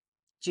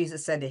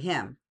 Jesus said to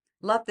him,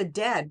 "Let the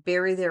dead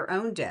bury their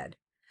own dead,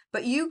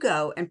 but you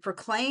go and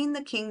proclaim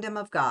the kingdom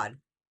of God."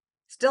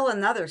 Still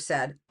another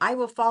said, "I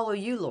will follow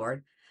you,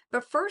 Lord,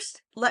 but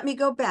first let me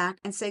go back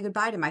and say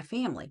goodbye to my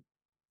family."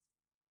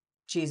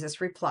 Jesus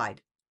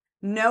replied,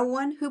 "No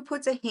one who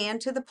puts a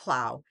hand to the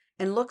plow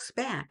and looks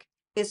back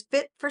is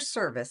fit for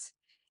service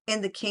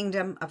in the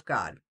kingdom of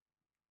God."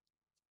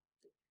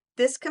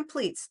 This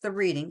completes the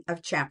reading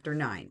of chapter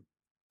 9.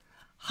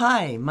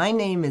 Hi, my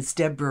name is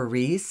Deborah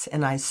Reese,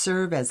 and I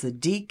serve as a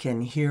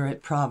deacon here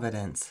at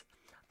Providence.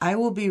 I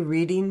will be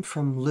reading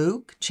from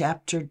Luke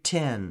chapter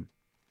 10.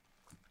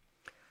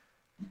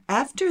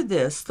 After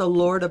this, the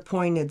Lord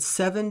appointed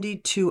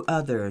 72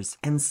 others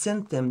and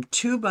sent them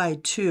 2 by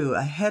 2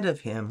 ahead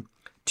of him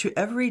to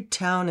every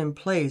town and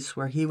place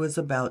where he was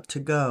about to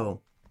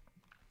go.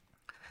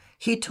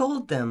 He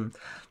told them,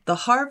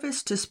 "The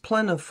harvest is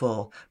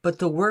plentiful, but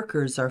the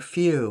workers are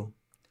few.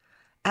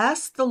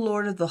 Ask the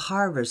Lord of the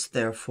harvest,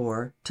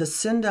 therefore, to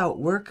send out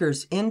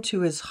workers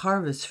into his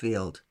harvest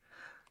field.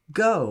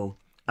 Go,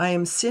 I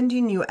am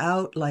sending you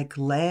out like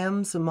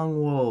lambs among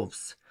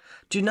wolves.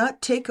 Do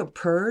not take a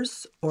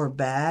purse or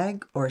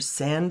bag or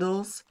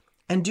sandals,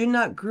 and do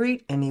not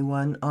greet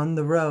anyone on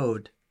the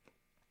road.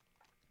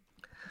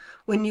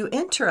 When you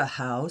enter a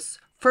house,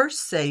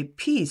 first say,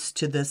 'Peace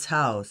to this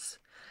house.'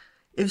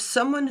 If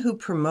someone who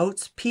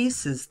promotes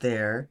peace is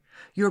there,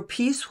 your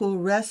peace will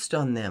rest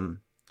on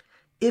them.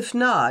 If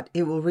not,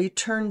 it will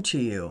return to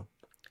you.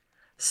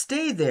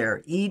 Stay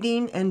there,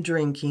 eating and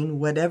drinking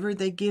whatever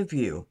they give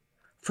you,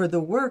 for the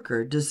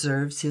worker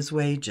deserves his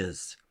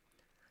wages.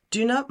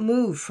 Do not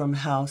move from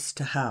house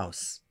to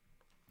house.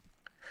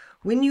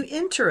 When you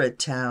enter a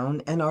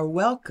town and are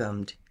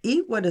welcomed,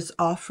 eat what is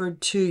offered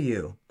to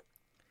you.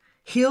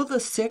 Heal the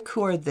sick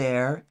who are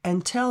there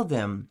and tell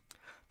them,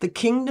 'The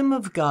kingdom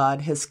of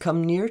God has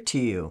come near to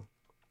you.'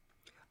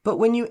 But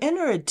when you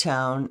enter a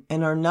town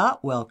and are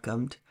not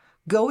welcomed,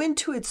 go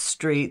into its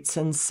streets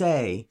and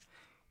say,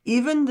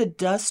 'Even the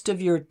dust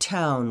of your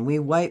town we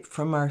wipe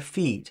from our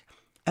feet,'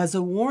 as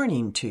a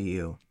warning to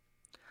you.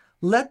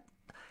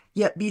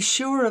 Yet be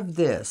sure of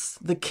this,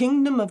 the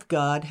kingdom of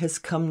God has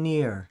come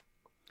near.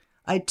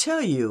 I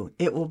tell you,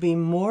 it will be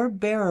more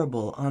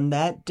bearable on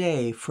that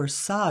day for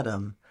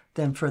Sodom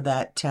than for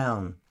that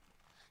town.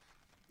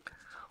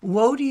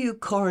 Woe to you,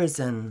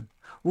 Chorazin!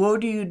 Woe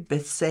to you,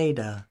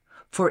 Bethsaida!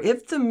 For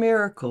if the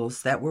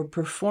miracles that were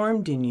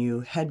performed in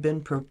you had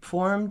been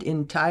performed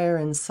in Tyre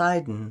and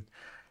Sidon,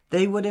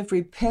 they would have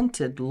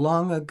repented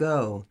long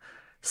ago,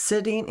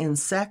 sitting in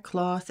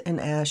sackcloth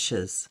and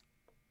ashes.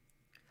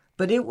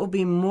 But it will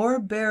be more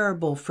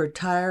bearable for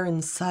Tyre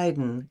and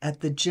Sidon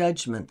at the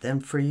judgment than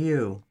for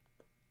you.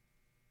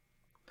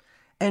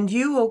 And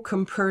you, O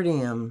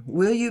Capernaum,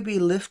 will you be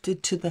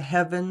lifted to the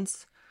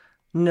heavens?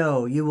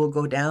 No, you will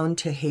go down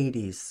to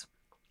Hades.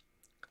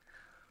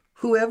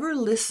 Whoever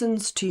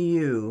listens to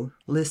you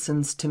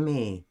listens to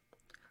me.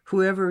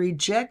 Whoever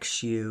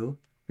rejects you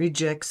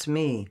rejects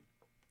me.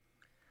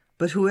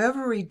 But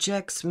whoever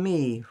rejects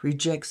me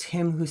rejects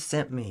him who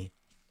sent me."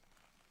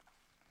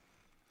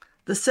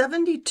 The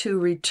 72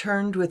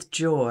 returned with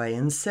joy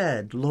and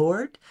said,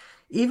 "Lord,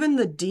 even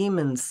the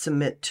demons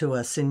submit to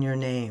us in your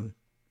name."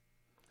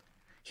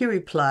 He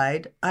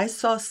replied, "I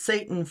saw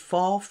Satan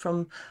fall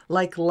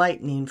like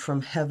lightning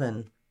from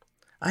heaven.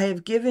 I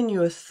have given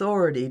you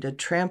authority to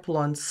trample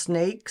on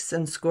snakes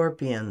and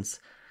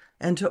scorpions,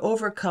 and to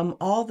overcome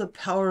all the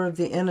power of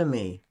the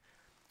enemy.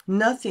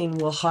 Nothing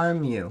will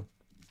harm you.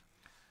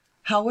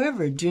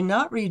 However, do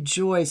not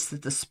rejoice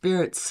that the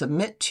spirits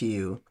submit to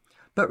you,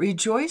 but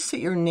rejoice that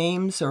your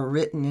names are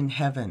written in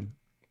heaven."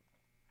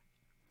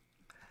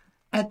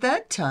 At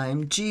that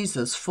time,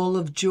 Jesus, full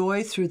of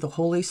joy through the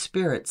Holy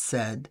Spirit,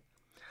 said,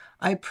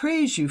 "I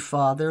praise you,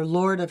 Father,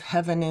 Lord of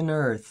heaven and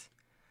earth,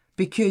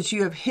 because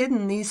you have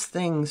hidden these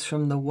things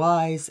from the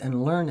wise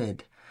and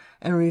learned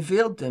and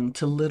revealed them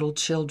to little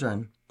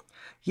children.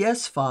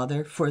 Yes,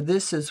 Father, for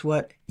this is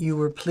what you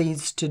were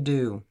pleased to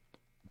do.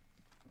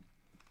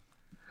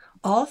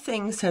 All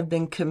things have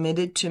been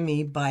committed to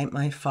me by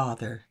my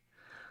Father.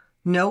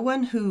 No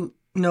one who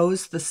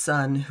knows the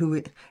Son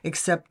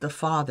except the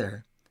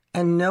Father,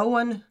 and no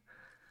one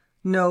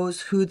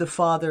knows who the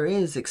Father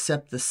is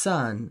except the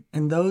Son,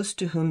 and those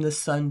to whom the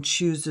Son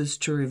chooses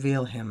to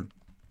reveal him."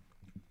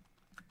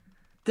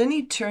 Then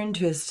he turned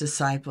to his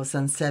disciples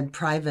and said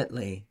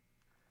privately,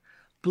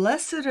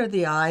 "Blessed are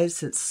the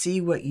eyes that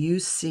see what you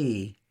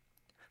see.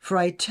 For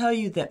I tell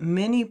you that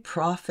many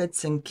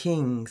prophets and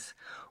kings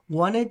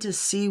wanted to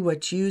see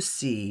what you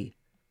see,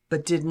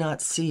 but did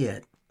not see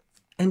it,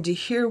 and to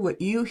hear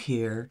what you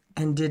hear,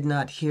 and did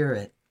not hear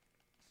it."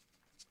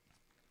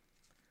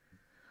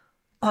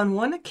 On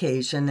one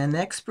occasion, an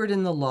expert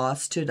in the law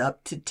stood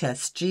up to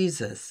test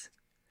Jesus.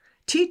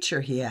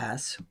 "Teacher," he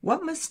asked,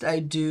 "what must I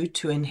do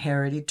to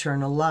inherit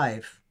eternal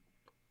life?"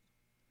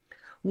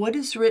 "What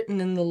is written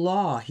in the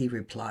law?" he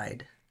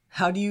replied.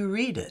 "How do you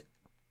read it?"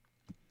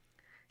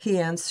 He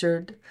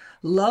answered,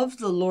 "Love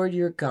the Lord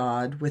your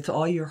God with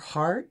all your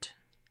heart,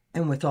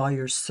 and with all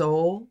your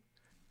soul,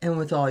 and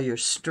with all your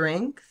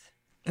strength,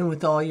 and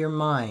with all your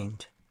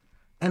mind,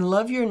 and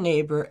love your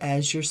neighbor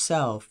as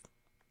yourself."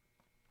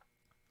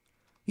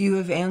 "You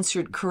have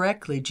answered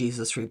correctly,"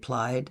 Jesus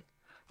replied.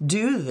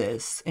 "Do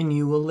this, and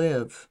you will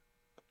live."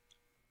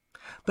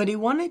 But he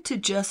wanted to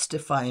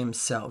justify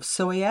himself,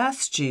 so he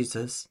asked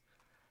Jesus,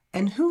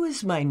 "And who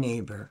is my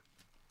neighbor?"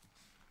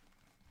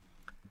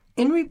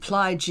 In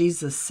reply,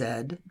 Jesus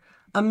said,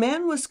 "A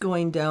man was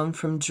going down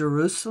from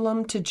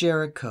Jerusalem to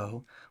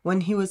Jericho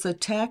when he was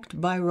attacked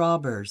by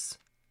robbers.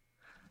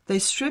 They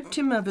stripped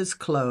him of his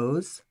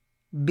clothes,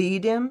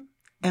 beat him,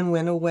 and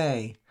went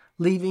away,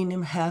 leaving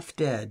him half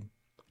dead.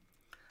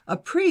 A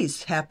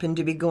priest happened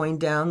to be going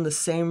down the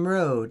same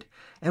road,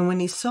 and when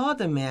he saw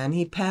the man,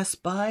 he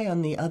passed by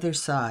on the other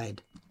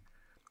side.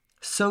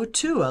 So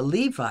too a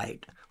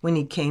Levite, when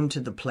he came to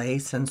the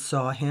place and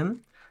saw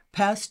him,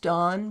 passed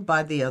on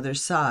by the other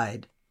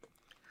side.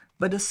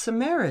 But a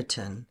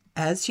Samaritan,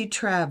 as he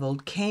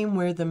traveled, came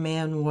where the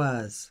man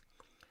was.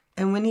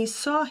 And when he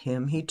saw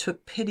him, he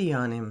took pity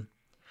on him.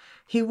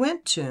 He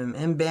went to him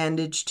and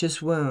bandaged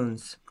his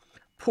wounds,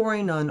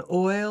 pouring on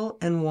oil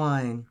and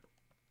wine.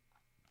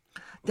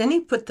 Then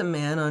he put the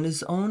man on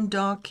his own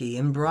donkey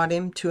and brought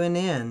him to an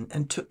inn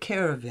and took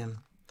care of him.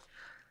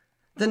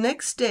 The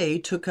next day he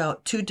took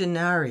out 2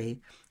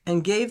 denarii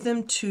and gave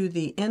them to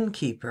the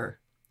innkeeper.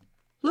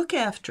 "Look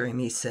after him,"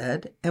 he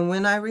said, "and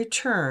when I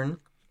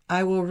return,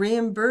 I will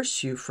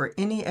reimburse you for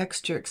any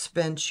extra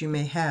expense you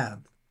may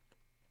have."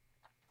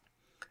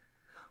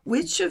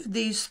 Which of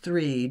these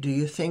 3 do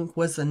you think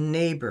was a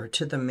neighbor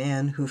to the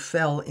man who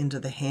fell into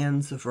the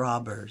hands of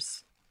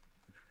robbers?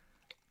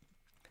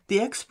 The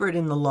expert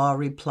in the law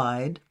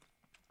replied,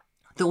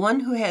 "The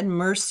one who had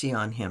mercy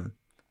on him."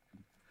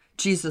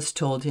 Jesus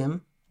told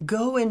him,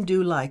 "Go and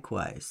do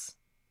likewise."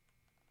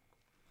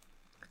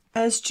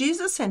 As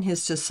Jesus and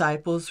his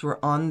disciples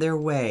were on their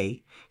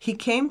way, he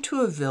came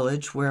to a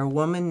village where a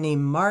woman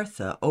named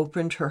Martha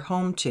opened her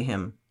home to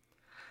him.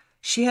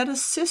 She had a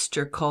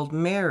sister called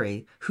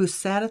Mary who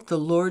sat at the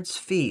Lord's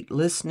feet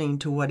listening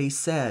to what he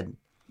said.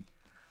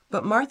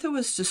 But Martha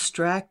was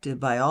distracted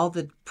by all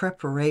the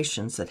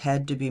preparations that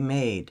had to be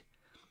made.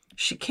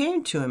 She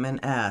came to him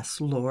and asked,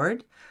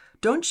 "Lord,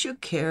 don't you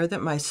care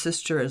that my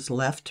sister has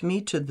left me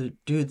to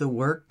do the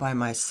work by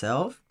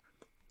myself?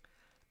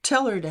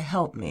 Tell her to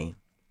help me."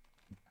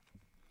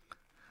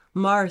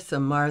 "Martha,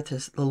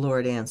 Martha," the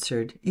Lord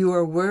answered, "you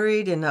are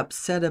worried and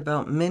upset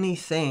about many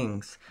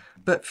things,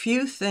 but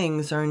few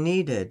things are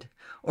needed,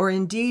 or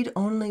indeed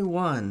only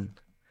one.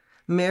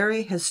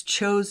 Mary has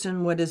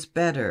chosen what is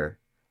better,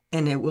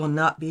 and it will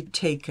not be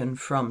taken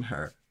from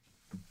her."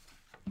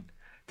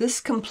 This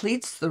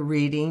completes the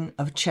reading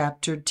of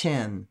chapter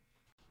 10.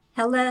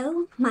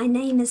 Hello, my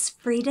name is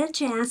Frida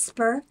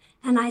Jasper,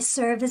 and I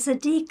serve as a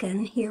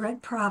deacon here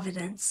at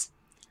Providence.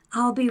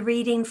 I'll be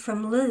reading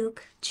from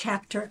Luke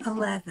chapter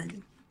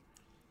 11.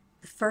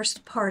 The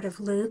first part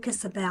of Luke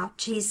is about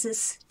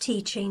Jesus'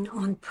 teaching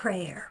on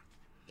prayer.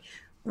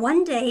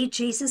 One day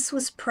Jesus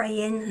was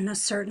praying in a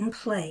certain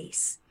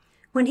place.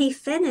 When he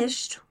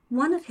finished,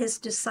 one of his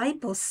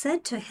disciples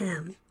said to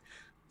him,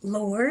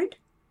 "Lord,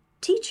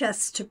 teach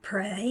us to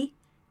pray,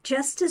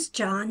 just as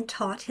John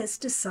taught his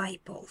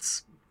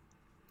disciples."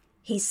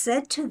 He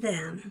said to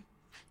them,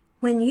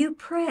 "When you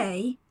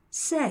pray,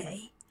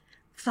 say,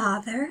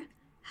 'Father,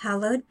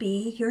 hallowed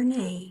be your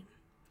name.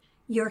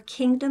 Your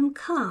kingdom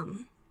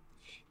come.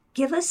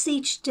 Give us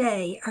each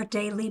day our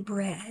daily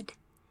bread.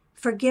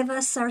 Forgive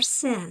us our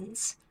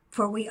sins,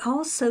 for we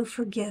also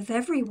forgive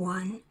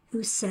everyone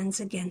who sins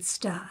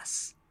against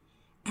us.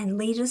 And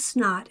lead us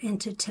not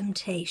into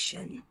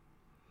temptation.'"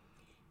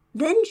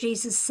 Then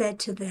Jesus said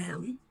to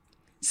them,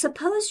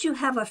 "Suppose you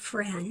have a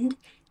friend,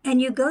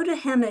 and you go to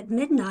him at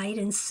midnight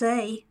and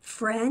say,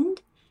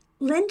 'Friend,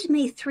 lend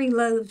me 3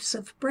 loaves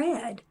of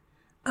bread.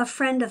 A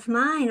friend of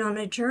mine on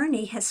a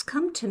journey has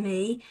come to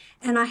me,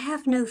 and I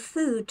have no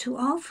food to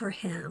offer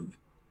him.'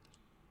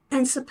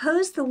 And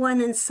suppose the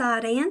one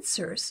inside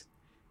answers,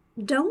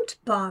 'Don't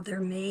bother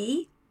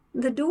me.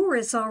 The door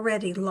is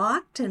already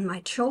locked and my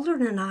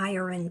children and I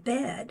are in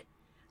bed.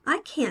 I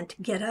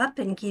can't get up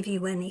and give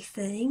you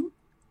anything.'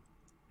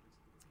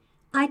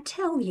 I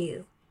tell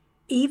you,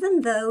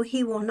 even though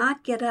he will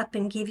not get up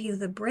and give you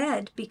the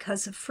bread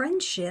because of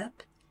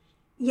friendship,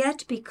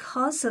 yet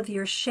because of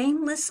your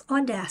shameless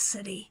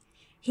audacity,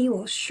 he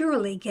will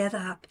surely get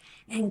up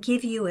and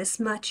give you as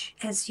much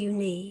as you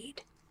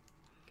need.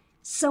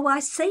 So I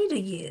say to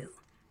you,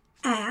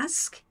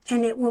 ask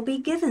and it will be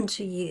given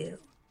to you.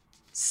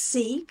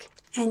 Seek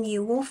and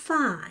you will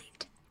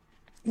find.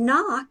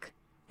 Knock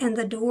and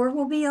the door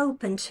will be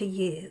open to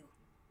you.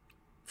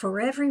 For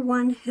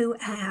everyone who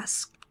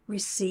asks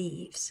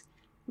receives.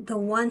 The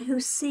one who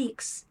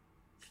seeks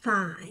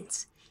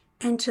finds.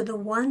 And to the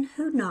one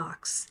who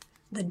knocks,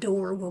 the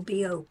door will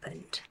be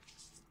opened.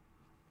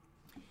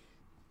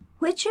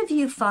 Which of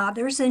you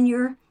fathers,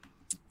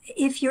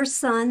 if your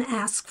son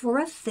asks for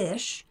a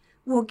fish,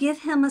 will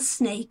give him a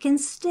snake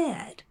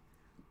instead?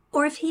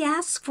 Or if he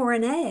asks for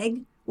an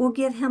egg, will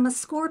give him a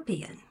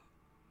scorpion?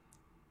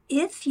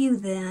 If you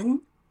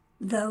then,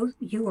 though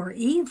you are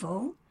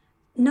evil,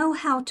 know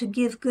how to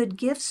give good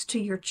gifts to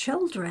your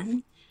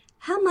children,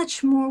 how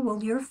much more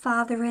will your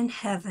Father in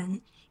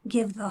heaven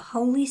give the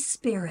Holy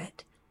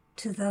Spirit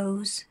to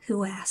those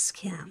who ask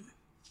him?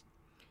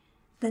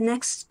 The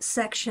next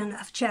section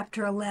of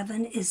chapter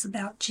 11 is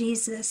about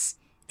Jesus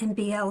and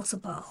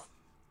Beelzebul.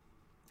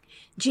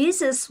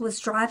 Jesus was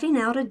driving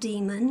out a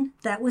demon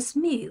that was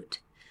mute.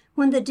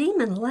 When the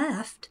demon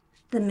left,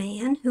 the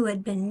man who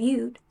had been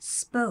mute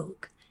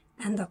spoke,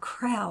 and the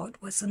crowd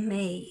was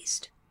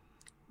amazed.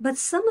 But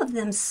some of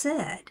them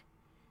said,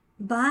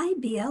 "By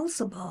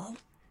Beelzebul,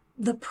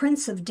 the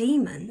prince of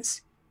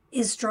demons,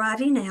 is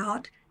driving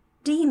out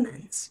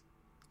demons.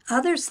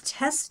 Others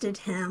tested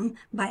him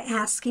by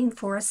asking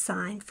for a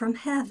sign from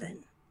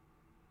heaven.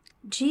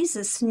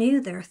 Jesus knew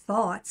their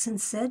thoughts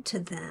and said to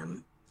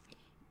them,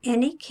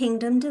 "Any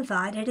kingdom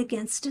divided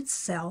against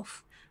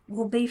itself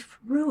will be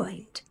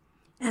ruined,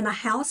 and a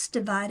house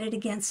divided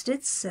against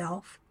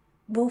itself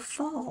will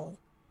fall.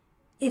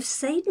 If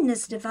Satan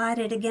is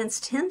divided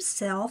against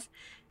himself,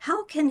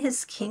 how can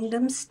his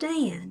kingdom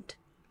stand?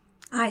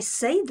 I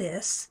say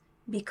this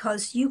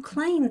because you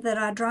claim that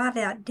I drive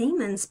out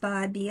demons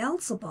by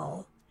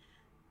Beelzebul.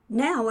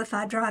 Now, if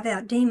I drive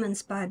out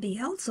demons by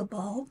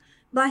Beelzebul,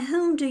 by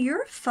whom do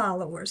your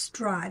followers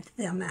drive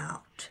them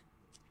out?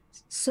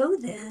 So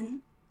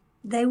then,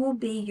 they will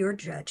be your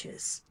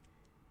judges.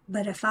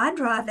 But if I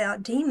drive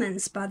out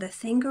demons by the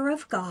finger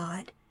of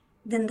God,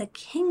 then the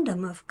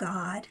kingdom of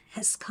God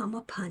has come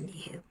upon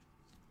you."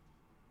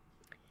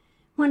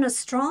 When a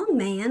strong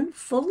man,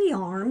 fully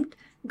armed,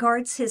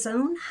 guards his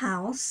own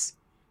house,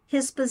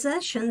 his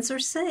possessions are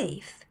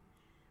safe.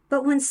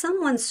 But when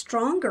someone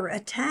stronger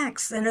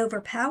attacks and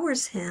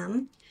overpowers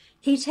him,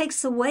 he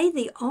takes away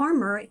the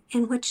armor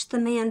in which the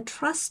man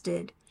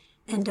trusted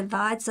and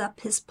divides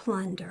up his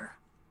plunder.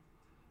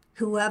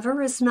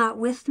 Whoever is not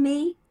with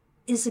me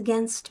is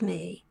against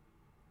me,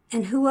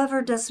 and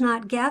whoever does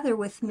not gather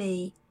with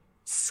me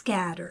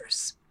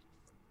scatters.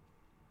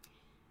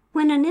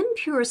 When an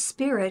impure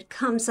spirit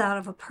comes out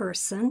of a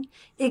person,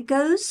 it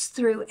goes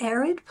through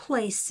arid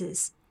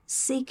places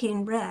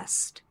seeking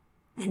rest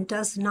and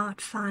does not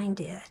find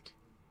it.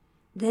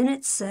 Then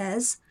it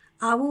says,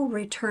 "I will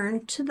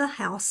return to the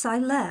house I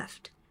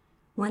left."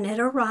 When it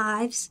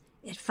arrives,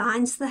 it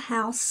finds the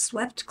house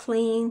swept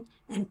clean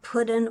and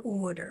put in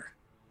order.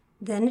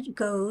 Then it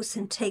goes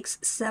and takes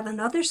 7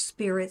 other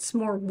spirits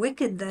more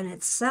wicked than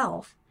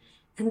itself,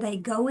 and they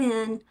go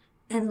in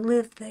and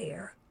live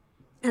there.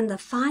 And the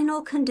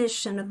final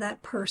condition of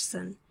that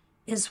person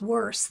is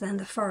worse than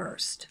the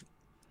first.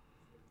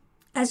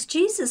 As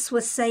Jesus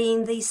was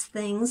saying these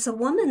things, a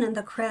woman in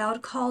the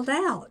crowd called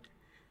out,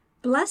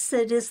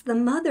 "Blessed is the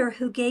mother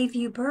who gave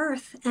you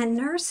birth and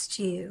nursed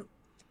you."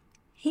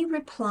 He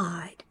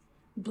replied,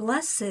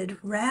 "Blessed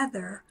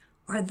rather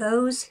are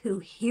those who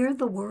hear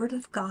the word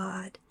of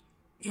God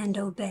and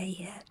obey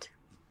it."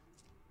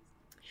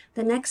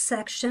 The next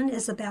section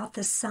is about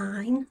the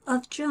sign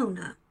of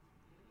Jonah.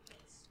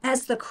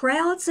 As the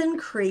crowds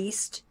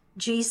increased,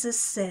 Jesus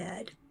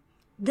said,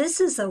 "This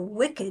is a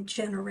wicked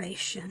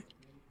generation.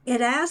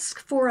 It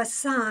asks for a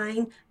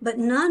sign, but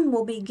none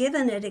will be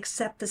given it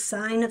except the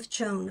sign of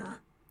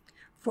Jonah.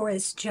 For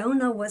as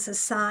Jonah was a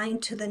sign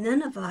to the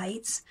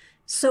Ninevites,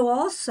 so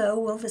also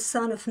will the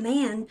Son of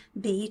Man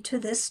be to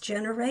this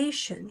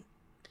generation.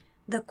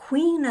 The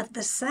queen of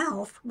the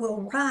south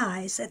will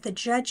rise at the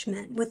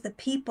judgment with the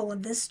people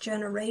of this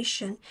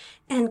generation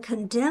and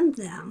condemn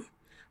them,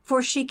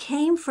 for she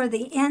came for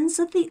the ends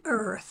of the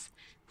earth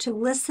to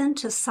listen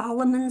to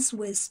Solomon's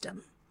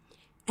wisdom.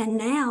 And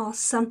now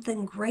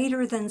something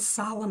greater than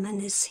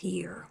Solomon is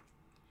here.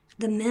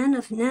 The men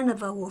of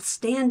Nineveh will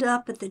stand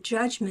up at the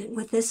judgment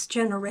with this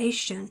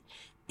generation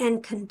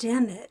and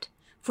condemn it,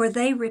 for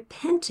they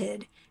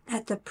repented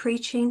at the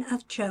preaching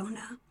of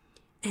Jonah.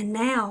 And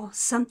now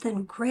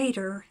something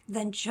greater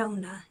than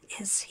Jonah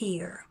is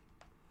here."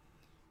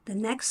 The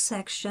next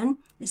section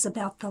is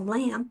about the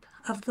lamp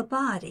of the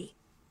body.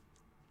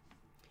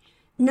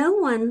 No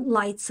one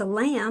lights a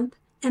lamp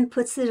and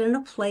puts it in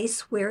a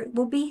place where it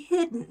will be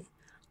hidden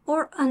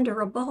or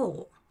under a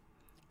bowl.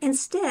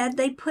 Instead,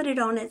 they put it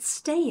on its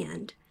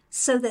stand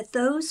so that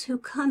those who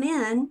come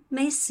in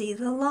may see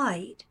the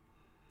light.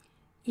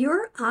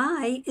 Your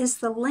eye is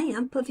the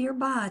lamp of your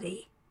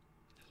body.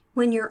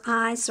 When your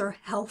eyes are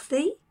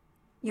healthy,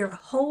 your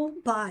whole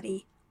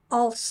body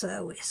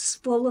also is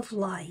full of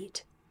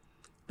light.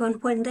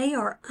 But when they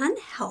are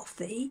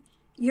unhealthy,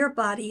 your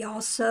body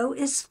also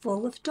is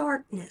full of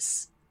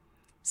darkness.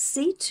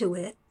 See to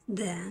it,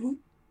 then,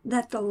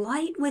 that the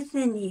light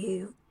within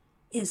you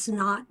is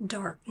not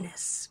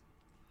darkness.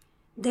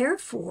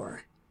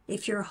 Therefore,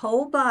 if your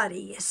whole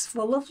body is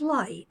full of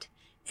light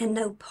and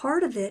no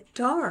part of it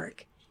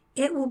dark,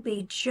 it will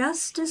be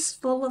just as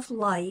full of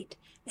light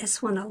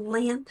as when a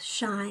lamp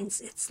shines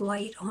its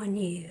light on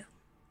you.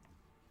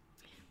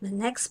 The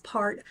next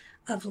part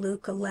of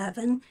Luke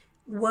 11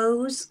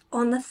 woes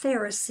on the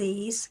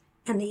Pharisees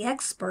and the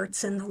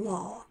experts in the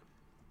law.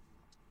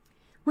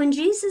 When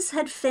Jesus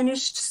had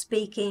finished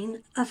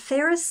speaking, a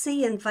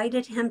Pharisee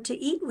invited him to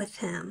eat with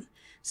him.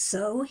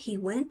 So he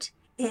went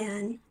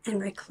in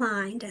and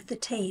reclined at the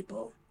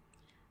table.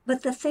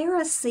 But the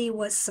Pharisee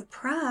was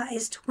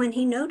surprised when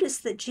he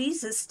noticed that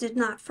Jesus did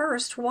not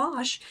first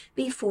wash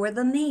before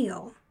the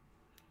meal.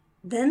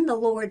 Then the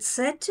Lord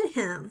said to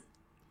him,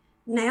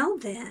 "Now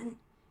then,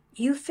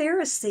 you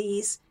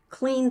Pharisees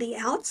clean the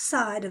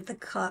outside of the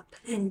cup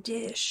and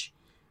dish,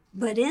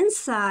 but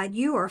inside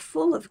you are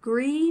full of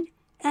greed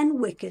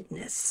and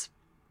wickedness.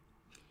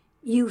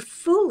 You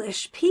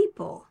foolish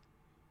people!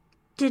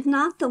 Did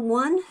not the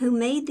one who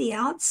made the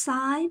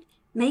outside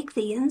make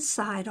the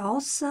inside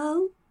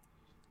also?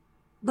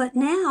 But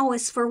now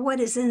as for what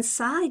is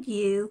inside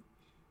you,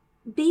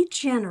 Be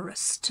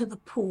generous to the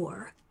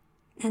poor,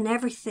 and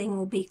everything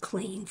will be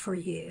clean for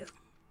you.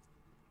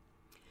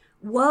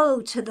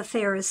 Woe to the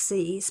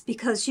Pharisees,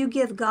 because you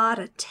give God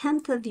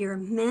 1/10 of your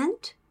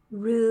mint,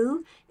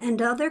 rue,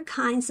 and other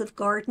kinds of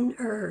garden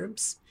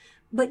herbs,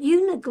 but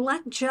you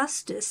neglect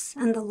justice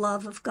and the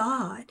love of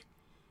God.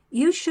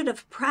 You should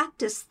have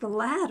practiced the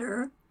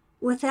latter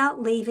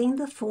without leaving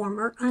the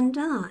former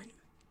undone.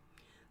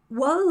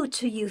 Woe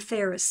to you,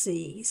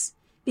 Pharisees,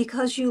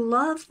 because you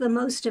love the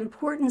most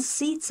important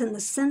seats in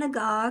the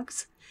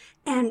synagogues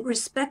and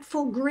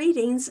respectful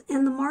greetings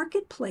in the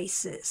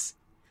marketplaces.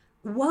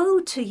 Woe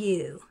to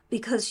you,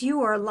 because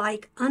you are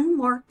like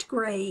unmarked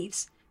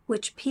graves,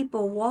 which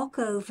people walk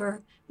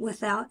over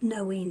without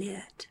knowing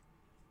it.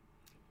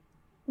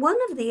 One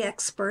of the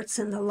experts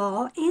in the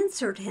law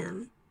answered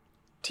him,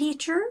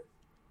 Teacher,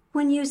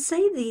 when you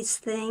say these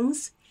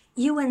things,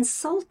 you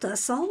insult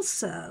us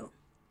also.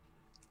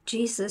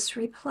 Jesus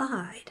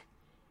replied,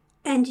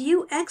 And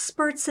you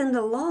experts in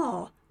the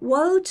law,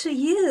 woe to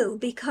you,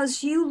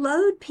 because you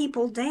load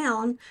people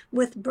down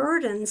with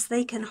burdens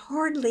they can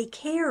hardly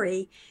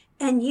carry,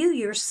 and you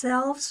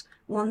yourselves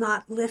will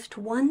not lift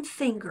one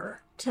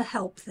finger to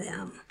help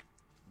them.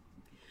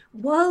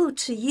 Woe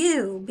to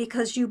you,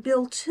 because you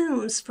build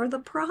tombs for the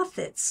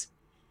prophets,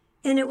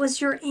 and it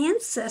was your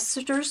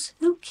ancestors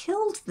who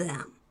killed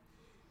them.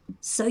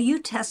 So you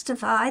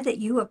testify that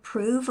you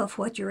approve of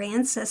what your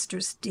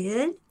ancestors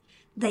did?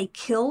 They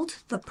killed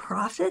the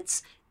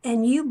prophets,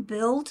 and you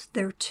build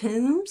their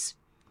tombs?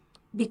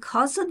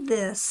 Because of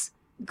this,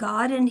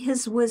 God in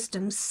his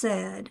wisdom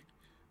said,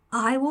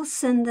 I will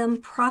send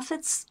them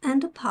prophets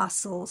and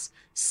apostles,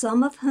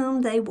 some of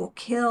whom they will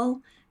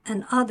kill,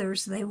 and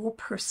others they will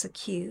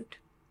persecute.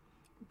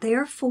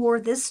 Therefore,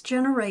 this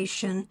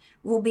generation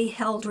will be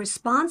held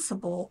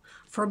responsible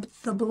for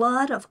the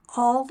blood of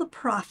all the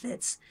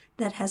prophets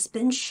that has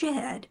been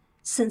shed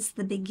since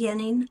the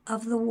beginning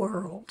of the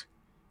world,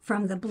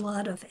 from the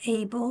blood of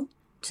Abel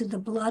to the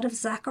blood of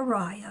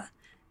Zechariah,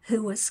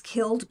 who was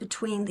killed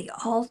between the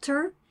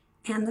altar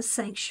and the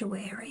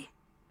sanctuary.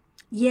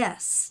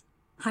 Yes,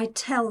 I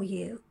tell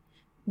you,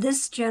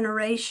 this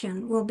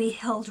generation will be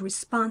held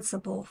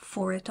responsible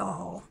for it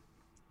all.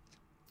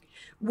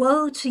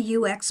 Woe to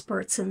you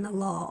experts in the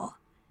law,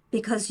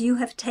 because you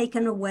have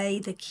taken away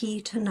the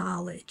key to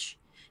knowledge.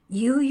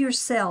 You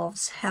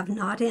yourselves have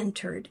not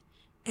entered,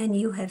 and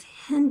you have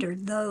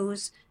hindered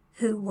those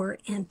who were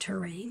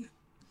entering.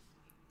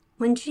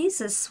 When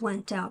Jesus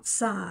went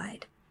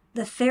outside,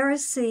 the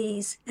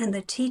Pharisees and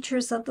the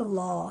teachers of the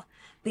law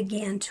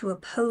began to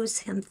oppose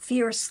him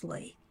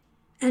fiercely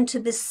and to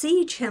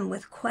besiege him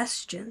with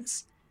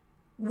questions,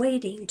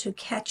 waiting to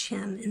catch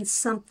him in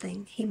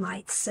something he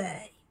might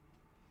say.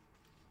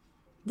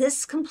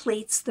 This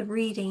completes the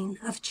reading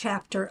of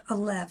chapter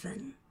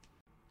 11.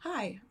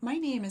 Hi, my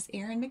name is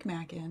Erin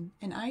McMacken,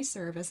 and I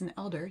serve as an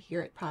elder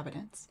here at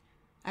Providence.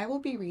 I will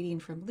be reading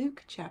from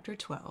Luke chapter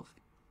 12.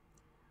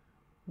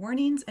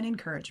 Warnings and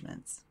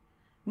encouragements.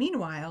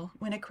 Meanwhile,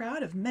 when a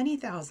crowd of many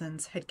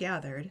thousands had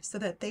gathered so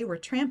that they were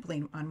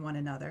trampling on one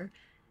another,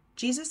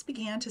 Jesus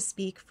began to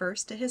speak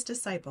first to his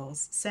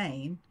disciples,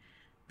 saying,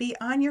 Be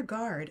on your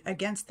guard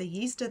against the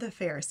yeast of the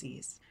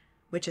Pharisees,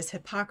 which is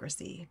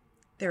hypocrisy.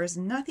 There is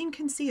nothing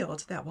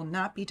concealed that will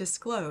not be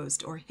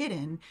disclosed, or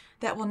hidden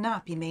that will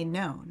not be made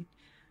known.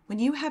 When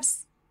you have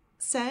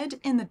said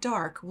in the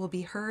dark will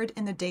be heard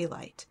in the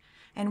daylight,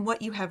 and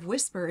what you have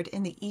whispered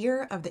in the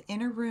ear of the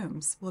inner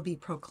rooms will be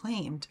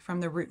proclaimed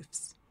from the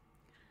roofs.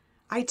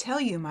 I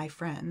tell you, my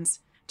friends,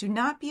 do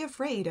not be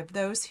afraid of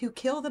those who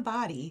kill the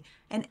body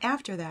and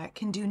after that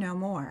can do no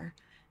more.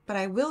 But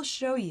I will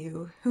show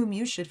you whom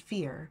you should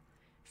fear.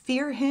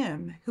 Fear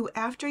him who,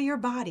 after your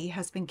body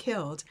has been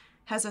killed,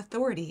 has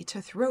authority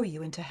to throw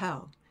you into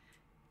hell.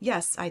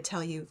 Yes, I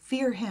tell you,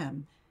 fear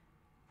him.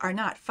 Are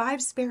not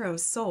 5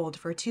 sparrows sold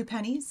for 2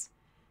 pennies?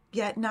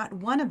 Yet not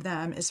one of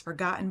them is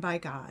forgotten by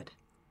God.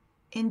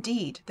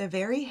 Indeed, the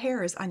very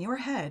hairs on your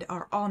head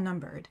are all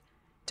numbered.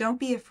 Don't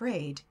be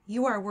afraid,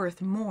 you are worth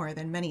more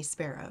than many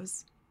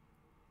sparrows.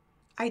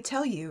 I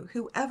tell you,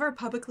 whoever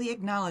publicly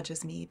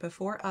acknowledges me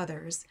before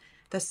others,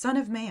 the Son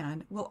of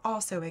Man will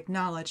also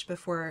acknowledge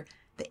before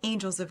the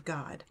angels of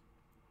God.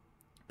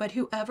 But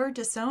whoever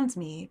disowns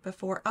me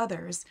before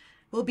others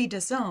will be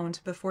disowned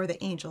before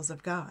the angels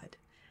of God.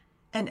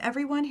 And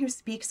everyone who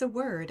speaks a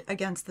word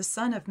against the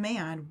Son of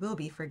Man will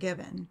be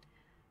forgiven.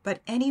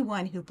 But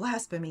anyone who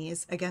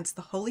blasphemes against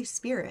the Holy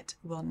Spirit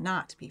will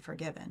not be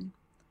forgiven.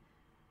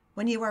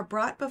 When you are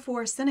brought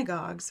before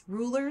synagogues,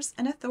 rulers,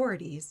 and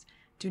authorities,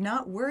 do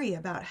not worry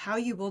about how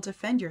you will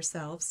defend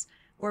yourselves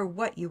or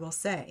what you will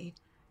say,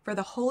 for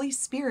the Holy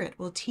Spirit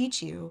will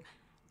teach you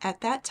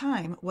at that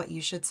time what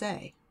you should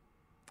say.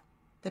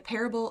 The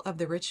parable of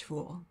the rich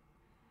fool.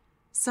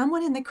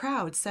 Someone in the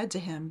crowd said to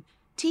him,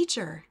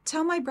 Teacher,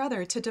 tell my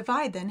brother to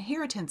divide the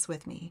inheritance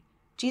with me.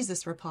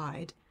 Jesus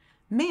replied,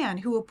 Man,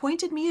 who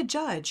appointed me a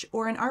judge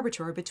or an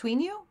arbiter between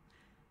you?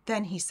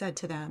 Then he said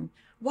to them,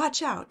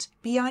 Watch out,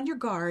 be on your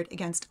guard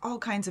against all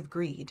kinds of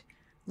greed.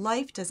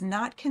 Life does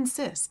not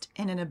consist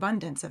in an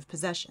abundance of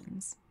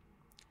possessions.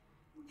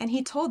 and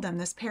he told them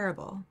this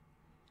parable.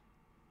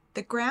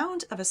 The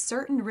ground of a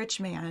certain rich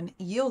man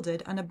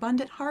yielded an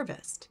abundant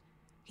harvest.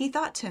 He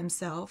thought to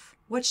himself,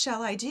 "What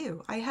shall I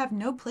do? I have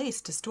no place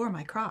to store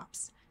my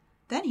crops."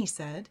 Then he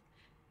said,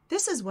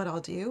 "This is what I'll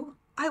do.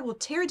 I will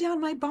tear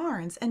down my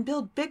barns and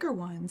build bigger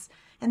ones,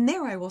 and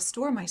there I will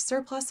store my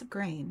surplus of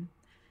grain.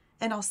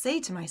 And I'll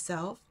say to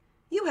myself,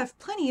 'You have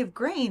plenty of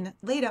grain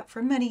laid up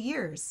for many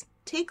years.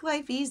 Take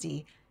life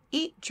easy,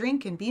 eat,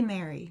 drink, and be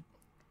merry.'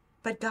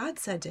 But God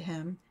said to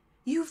him,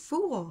 'You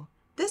fool!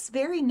 This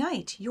very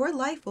night your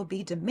life will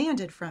be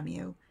demanded from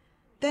you.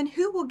 Then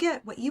who will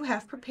get what you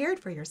have prepared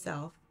for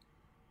yourself?'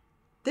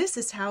 This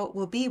is how it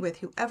will be with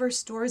whoever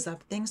stores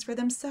up things for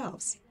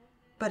themselves,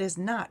 but is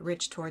not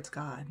rich towards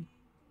God."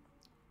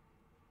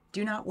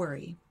 Do not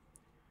worry.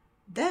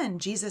 Then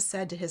Jesus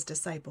said to his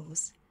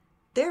disciples,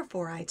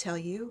 "Therefore I tell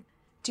you,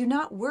 do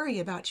not worry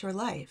about your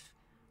life,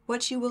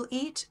 what you will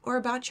eat, or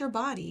about your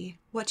body,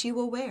 what you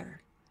will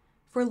wear.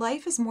 For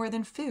life is more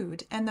than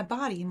food, and the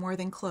body more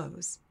than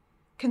clothes.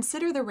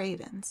 Consider the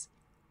ravens.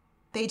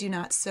 They do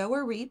not sow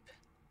or reap,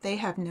 they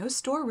have no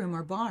storeroom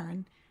or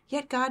barn,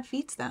 yet God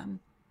feeds them.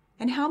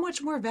 And how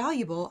much more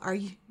valuable are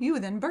you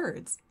than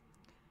birds?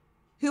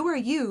 Who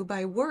are you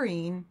by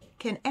worrying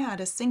can add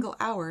a single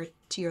hour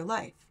to your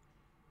life?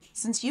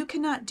 Since you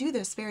cannot do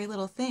this very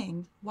little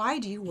thing, why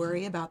do you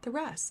worry about the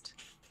rest?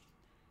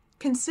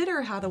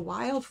 Consider how the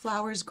wild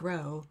flowers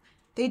grow.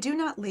 They do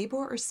not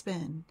labor or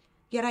spin.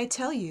 Yet I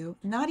tell you,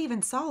 not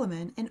even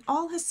Solomon in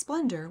all his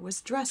splendor was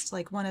dressed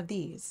like one of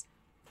these.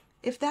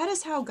 If that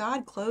is how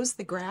God clothes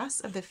the grass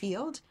of the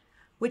field,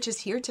 which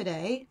is here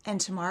today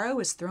and tomorrow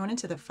is thrown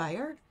into the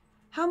fire,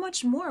 how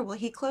much more will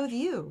he clothe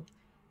you,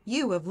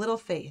 you of little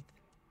faith?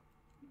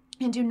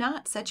 And do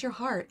not set your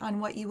heart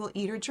on what you will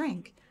eat or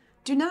drink.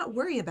 Do not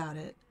worry about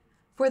it,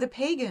 for the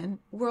pagan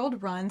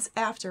world runs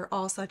after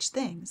all such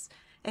things,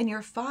 and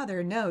your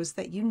Father knows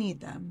that you need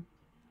them.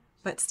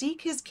 But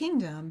seek his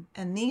kingdom,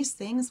 and these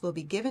things will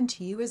be given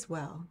to you as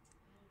well.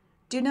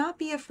 Do not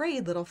be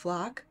afraid, little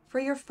flock, for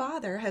your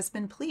Father has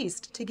been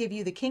pleased to give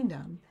you the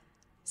kingdom.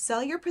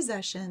 Sell your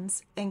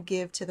possessions and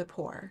give to the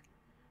poor.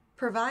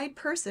 Provide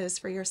purses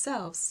for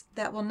yourselves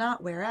that will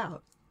not wear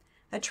out,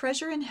 a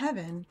treasure in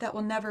heaven that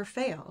will never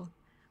fail,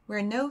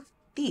 where no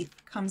thief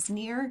comes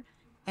near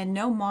and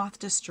no moth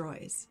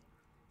destroys.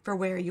 For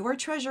where your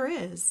treasure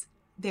is,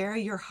 there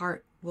your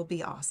heart will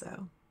be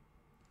also.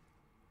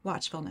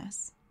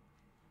 Watchfulness.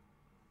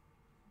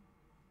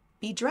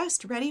 Be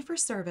dressed ready for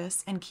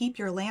service and keep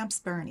your lamps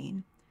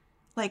burning,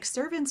 like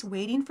servants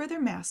waiting for their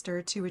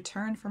master to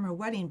return from a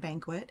wedding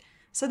banquet,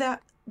 so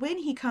that when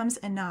he comes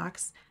and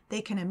knocks,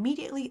 they can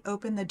immediately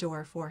open the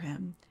door for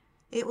him.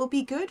 It will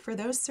be good for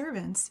those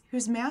servants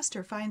whose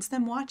master finds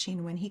them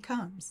watching when he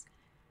comes.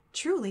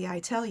 Truly, I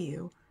tell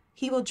you,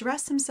 he will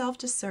dress himself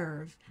to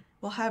serve,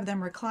 will have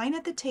them recline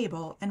at the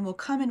table, and will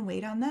come and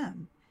wait on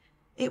them.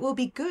 It will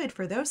be good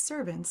for those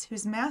servants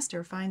whose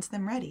master finds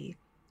them ready,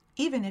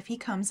 even if he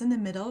comes in the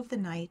middle of the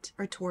night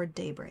or toward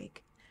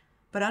daybreak.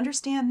 But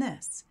understand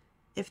this,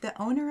 if the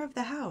owner of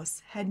the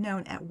house had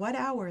known at what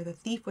hour the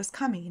thief was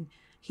coming,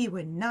 he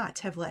would not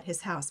have let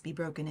his house be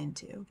broken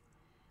into.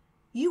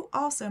 You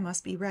also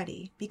must be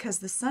ready, because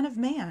the Son of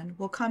Man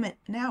will come at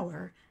an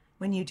hour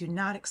when you do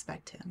not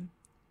expect him.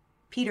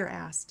 Peter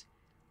asked,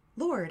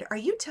 "Lord, are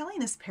you telling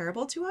this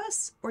parable to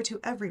us or to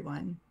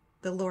everyone?"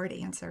 The Lord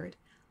answered,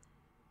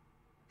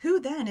 "Who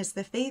then is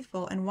the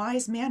faithful and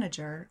wise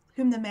manager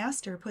whom the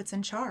master puts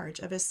in charge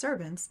of his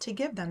servants to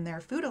give them their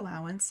food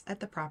allowance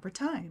at the proper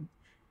time?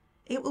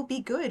 It will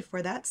be good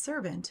for that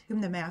servant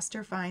whom the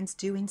master finds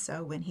doing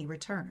so when he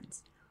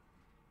returns.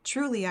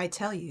 Truly, I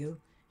tell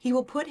you, he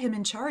will put him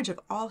in charge of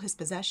all his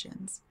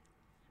possessions.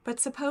 But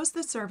suppose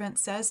the servant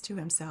says to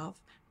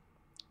himself,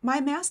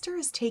 'My master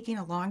is taking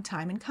a long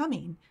time in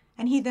coming,'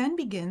 and he then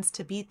begins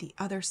to beat the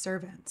other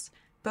servants,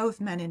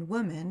 both men and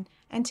women,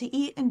 and to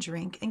eat and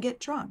drink and get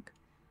drunk.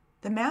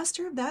 The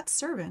master of that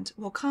servant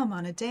will come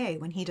on a day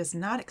when he does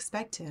not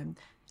expect him,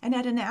 and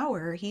at an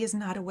hour he is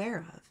not aware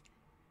of.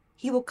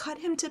 He will cut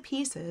him to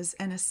pieces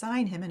and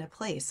assign him in a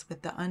place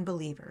with the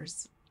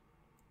unbelievers.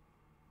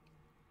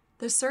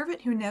 The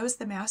servant who knows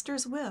the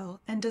master's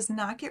will and does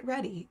not get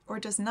ready or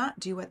does not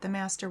do what the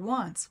master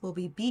wants will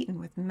be beaten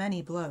with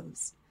many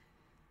blows.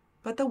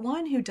 But the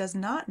one who does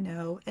not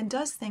know and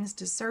does things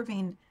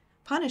deserving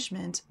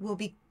punishment will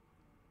be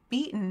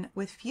beaten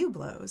with few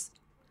blows.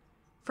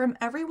 From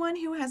everyone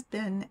who has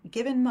been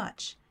given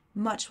much,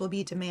 much will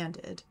be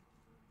demanded.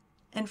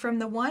 And from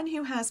the one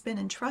who has been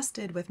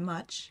entrusted with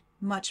much,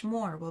 much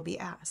more will be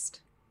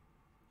asked.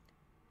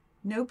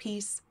 No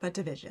peace but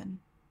division.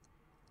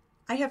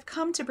 I have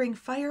come to bring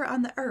fire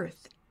on the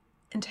earth,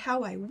 and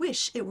how I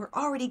wish it were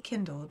already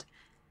kindled.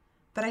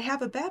 But I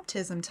have a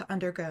baptism to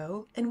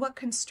undergo, and what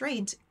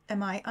constraint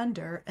am I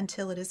under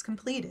until it is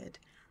completed?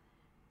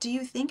 Do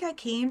you think I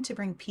came to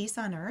bring peace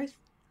on earth?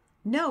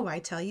 No, I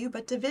tell you,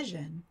 but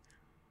division.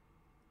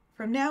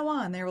 From now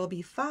on there will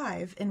be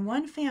 5 in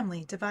one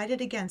family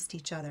divided against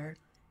each other,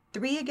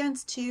 3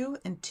 against 2,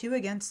 and 2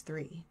 against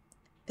 3.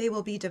 They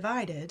will be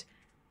divided,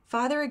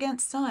 father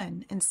against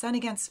son, and son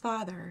against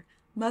father,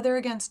 mother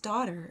against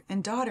daughter,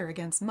 and daughter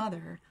against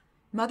mother,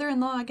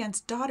 mother-in-law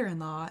against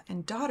daughter-in-law,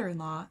 and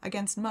daughter-in-law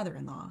against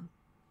mother-in-law.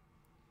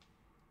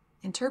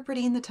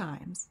 Interpreting the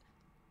times.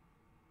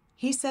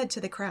 He said to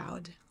the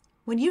crowd,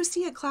 "When you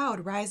see a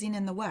cloud rising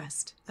in the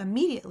west,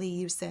 immediately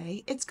you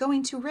say, 'It's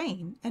going to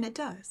rain,' and it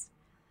does.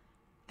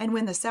 And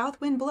when the south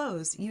wind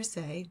blows, you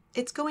say,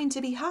 'It's going to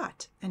be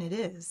hot,' and it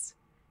is.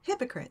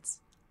 Hypocrites!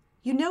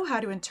 You know how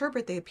to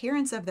interpret the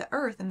appearance of the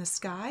earth and the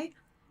sky.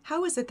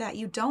 How is it that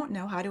you don't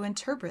know how to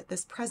interpret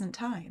this present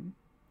time?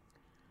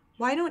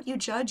 Why don't you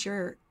judge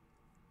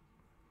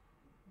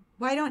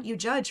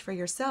for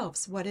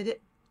yourselves what is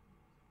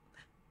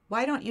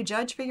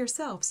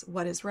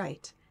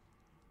right?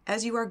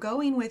 As you are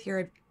going with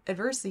your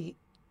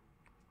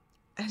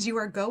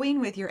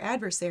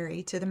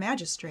adversary to the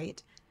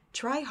magistrate,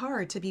 try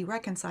hard to be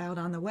reconciled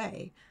on the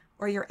way,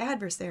 or your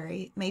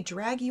adversary may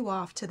drag you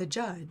off to the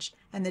judge,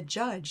 and the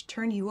judge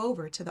turn you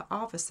over to the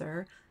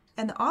officer,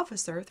 and the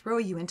officer throw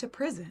you into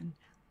prison.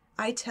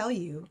 I tell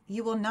you,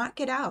 you will not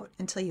get out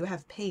until you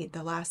have paid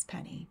the last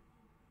penny."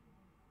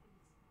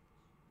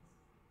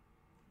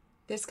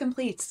 This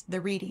completes the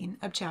reading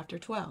of chapter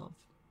 12.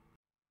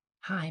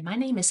 Hi, my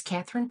name is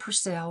Catherine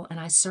Purcell, and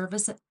I serve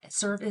as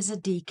a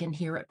deacon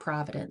here at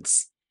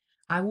Providence.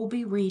 I will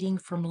be reading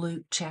from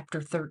Luke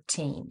chapter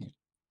 13.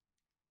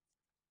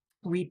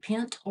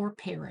 Repent or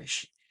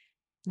perish.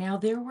 Now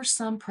there were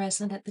some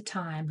present at the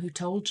time who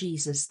told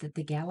Jesus that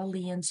the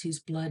Galileans whose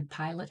blood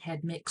Pilate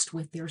had mixed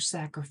with their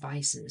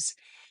sacrifices.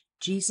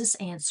 Jesus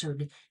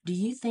answered, "Do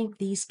you think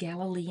these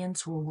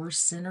Galileans were worse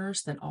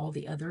sinners than all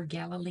the other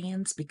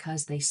Galileans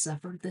because they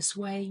suffered this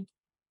way?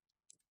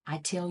 I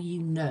tell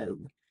you,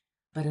 no.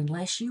 But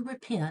unless you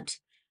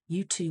repent,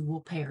 you too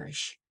will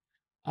perish.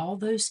 All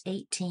those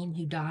 18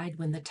 who died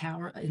when the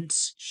tower in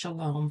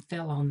Siloam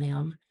fell on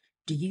them,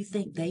 do you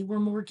think they were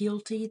more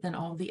guilty than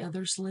all the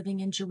others living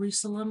in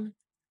Jerusalem?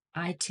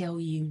 I tell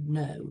you,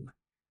 no.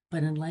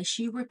 But unless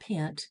you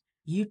repent,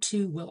 you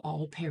too will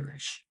all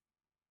perish."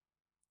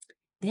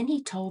 Then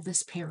he told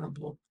this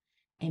parable.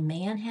 A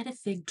man had a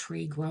fig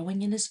tree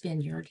growing in his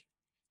vineyard,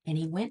 and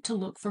he went to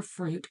look for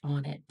fruit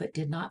on it, but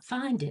did not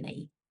find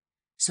any.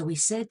 So he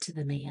said to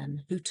the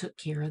man who took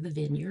care of the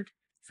vineyard,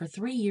 "For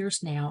 3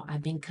 years now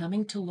I've been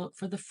coming to look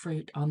for the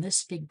fruit on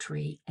this fig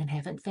tree and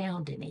haven't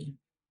found any.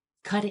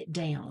 Cut it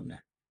down.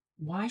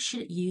 Why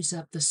should it use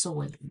up the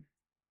soil?"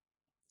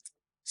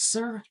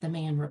 "Sir," the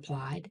man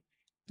replied,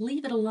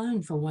 "leave it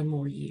alone for 1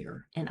 more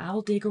year, and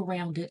I'll dig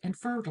around it and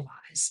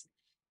fertilize.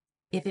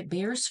 If it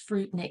bears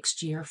fruit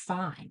next year,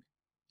 fine.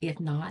 If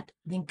not,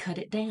 then cut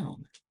it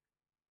down."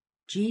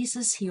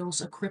 Jesus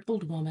heals a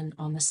crippled woman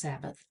on the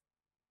Sabbath.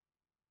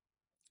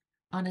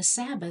 On a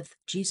Sabbath,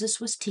 Jesus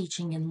was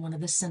teaching in one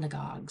of the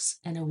synagogues,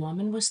 and a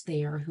woman was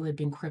there who had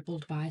been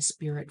crippled by a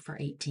spirit for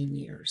 18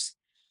 years.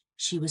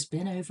 She was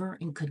bent over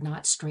and could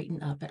not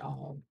straighten up at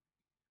all.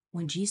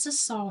 When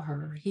Jesus saw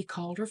her, he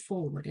called her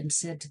forward and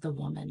said to the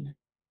woman,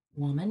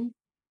 "Woman,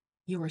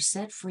 you are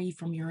set free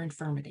from your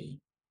infirmity."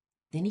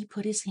 Then he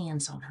put his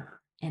hands on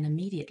her, and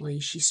immediately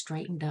she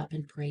straightened up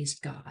and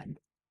praised God.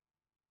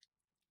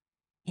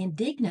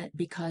 Indignant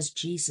because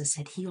Jesus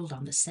had healed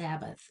on the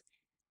Sabbath,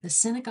 the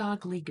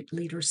synagogue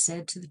leader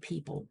said to the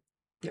people,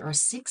 "There are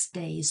 6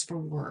 days for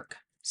work,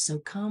 so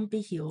come be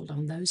healed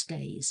on those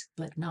days,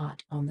 but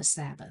not on the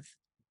Sabbath."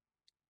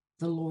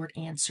 The Lord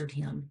answered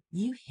him,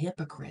 "You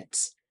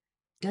hypocrites!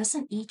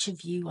 Doesn't each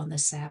of you on the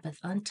Sabbath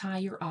untie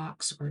your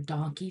ox or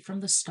donkey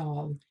from the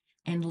stall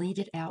and lead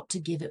it out to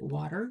give it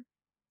water?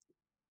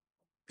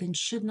 Then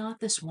should not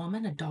this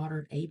woman, a daughter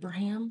of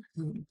Abraham,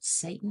 whom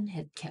Satan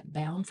had kept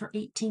bound for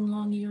 18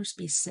 long years,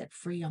 be set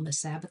free on the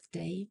Sabbath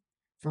day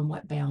from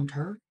what bound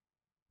her?"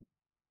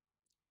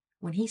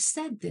 When he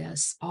said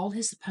this, all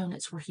his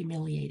opponents were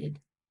humiliated,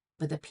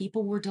 but the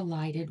people were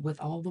delighted with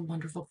all the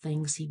wonderful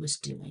things he was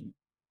doing.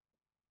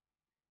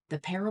 The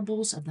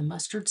parables of the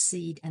mustard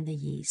seed and the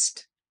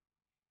yeast.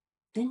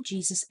 Then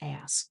Jesus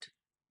asked,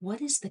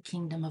 "What is the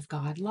kingdom of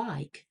God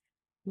like?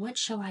 What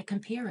shall I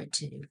compare it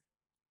to?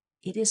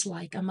 It is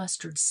like a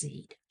mustard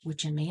seed,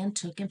 which a man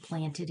took and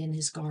planted in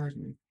his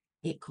garden.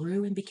 It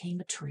grew and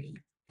became a tree,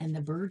 and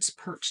the birds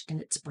perched in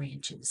its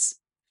branches."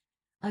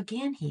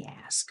 Again he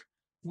asked,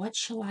 "What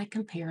shall I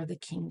compare the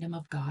kingdom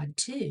of God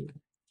to?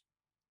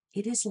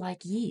 It is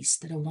like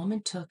yeast that a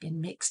woman took and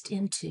mixed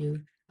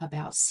into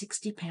about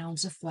 60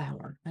 pounds of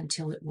flour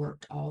until it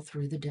worked all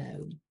through the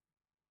dough."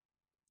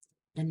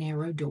 The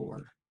narrow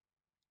door.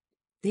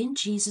 Then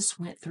Jesus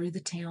went through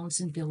the towns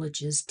and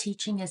villages,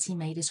 teaching as he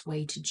made his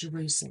way to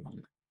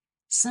Jerusalem.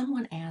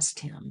 Someone asked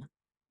him,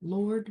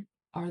 "Lord,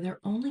 are there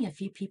only a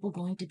few people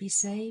going to be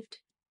saved?"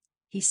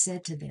 He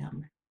said to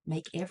them,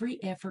 "Make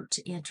every effort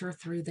to enter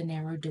through the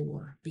narrow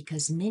door,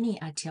 because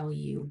many, I tell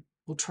you,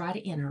 will try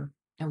to enter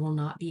and will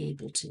not be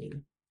able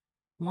to.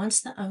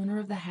 Once the owner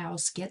of the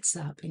house gets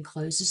up and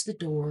closes the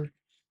door,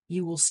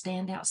 you will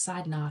stand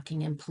outside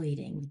knocking and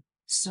pleading,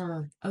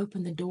 'Sir,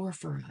 open the door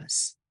for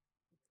us.'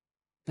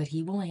 But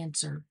he will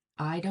answer,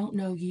 'I don't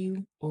know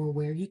you or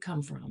where you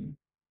come from.'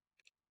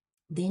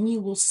 Then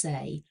you will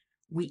say,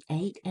 'We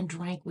ate and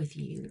drank with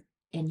you,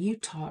 and you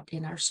taught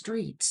in our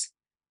streets.'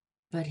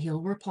 But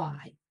he'll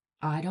reply,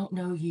 'I don't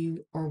know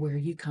you or where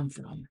you come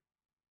from.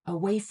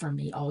 Away from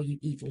me, all you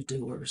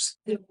evildoers.'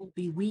 There will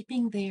be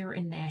weeping there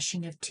and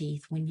gnashing of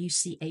teeth when you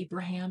see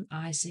Abraham,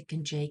 Isaac,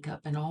 and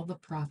Jacob and all the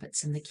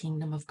prophets in the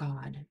kingdom of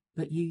God,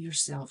 but you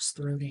yourselves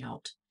thrown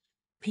out.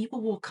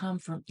 People will come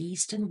from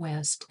east and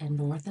west and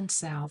north and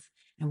south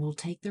and will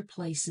take their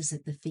places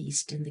at the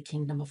feast in the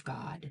kingdom of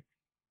God.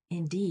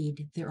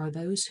 Indeed, there are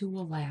those who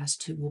will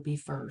last who will be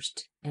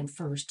first, and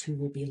first who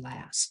will be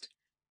last."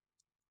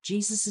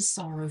 Jesus'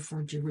 sorrow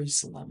for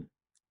Jerusalem.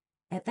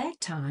 At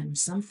that time,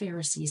 some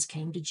Pharisees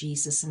came to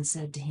Jesus and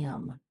said to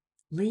him,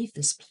 "Leave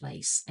this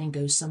place and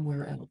go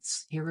somewhere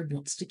else. Herod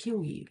wants to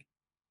kill you."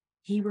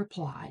 He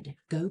replied,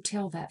 "Go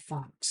tell that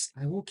fox,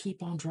 I will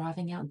keep on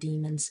driving out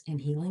demons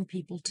and healing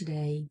people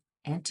today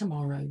and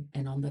tomorrow,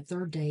 and on the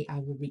third day I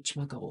will reach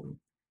my goal.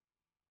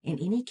 In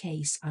any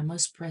case, I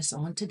must press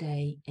on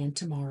today and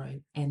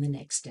tomorrow and the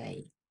next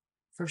day,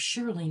 for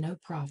surely no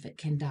prophet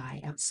can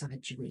die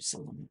outside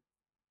Jerusalem.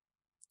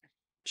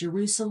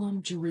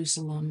 Jerusalem,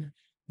 Jerusalem,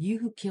 you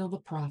who kill the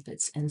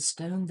prophets and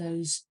stone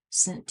those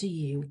sent to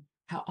you,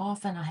 how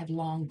often I have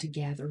longed to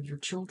gather your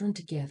children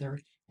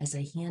together as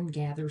a hen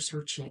gathers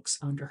her chicks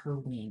under her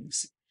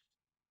wings.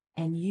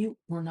 And you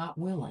were not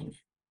willing.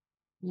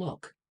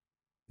 Look,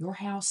 your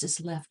house is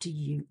left to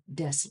you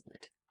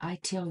desolate. I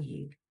tell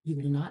you, you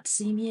will not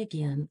see me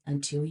again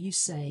until you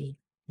say,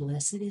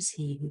 'Blessed is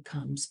he who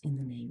comes in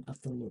the name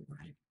of the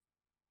Lord.'"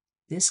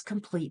 This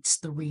completes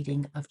the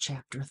reading of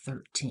chapter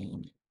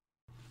 13.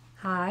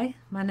 Hi,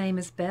 my name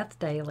is Beth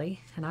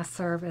Daly, and I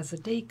serve as a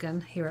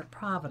deacon here at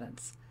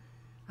Providence.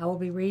 I will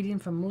be reading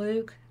from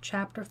Luke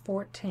chapter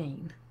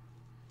 14.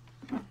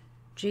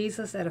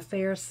 Jesus at a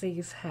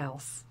Pharisee's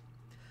house.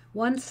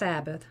 One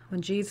Sabbath,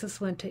 when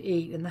Jesus went to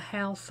eat in the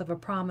house of a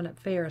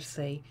prominent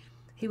Pharisee,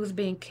 he was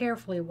being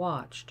carefully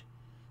watched.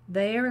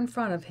 There in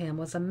front of him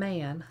was a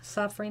man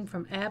suffering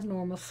from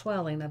abnormal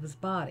swelling of his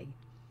body.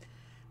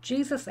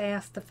 Jesus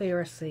asked the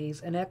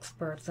Pharisees and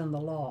experts in the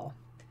law,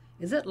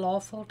 "Is it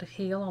lawful to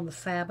heal on the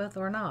Sabbath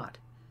or not?"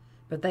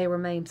 But they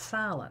remained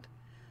silent.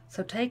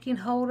 So taking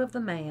hold of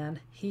the man,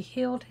 he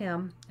healed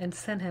him and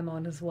sent him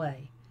on his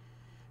way.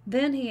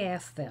 Then he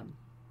asked them,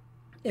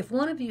 "If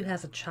one of you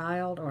has a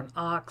child or an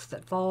ox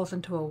that falls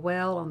into a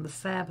well on the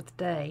Sabbath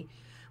day,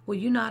 will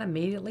you not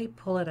immediately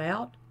pull it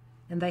out?"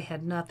 And they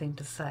had nothing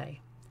to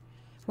say.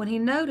 When he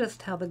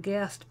noticed how the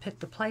guests picked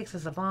the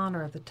places of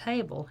honor at the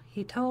table,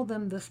 he told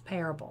them this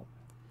parable.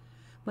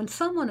 When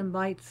someone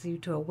invites you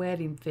to a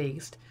wedding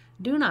feast,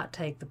 do not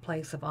take the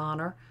place of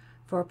honor,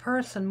 for a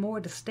person more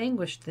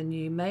distinguished than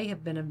you may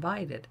have been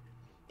invited.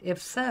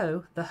 If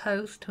so, the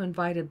host who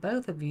invited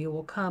both of you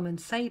will come and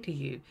say to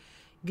you,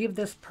 "Give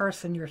this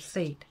person your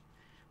seat."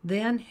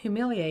 Then,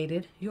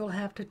 humiliated, you'll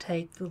have to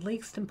take the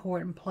least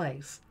important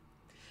place.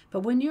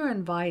 But when you're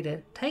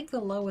invited, take the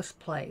lowest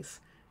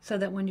place, so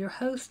that when your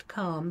host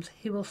comes,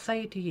 he will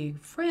say to you,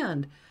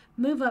 "Friend,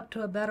 move up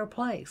to a better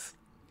place."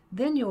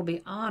 Then you will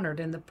be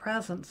honored in the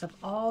presence of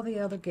all the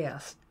other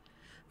guests.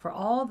 For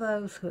all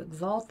those who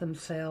exalt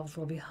themselves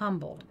will be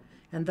humbled,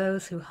 and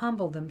those who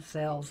humble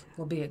themselves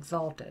will be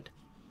exalted.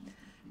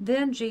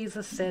 Then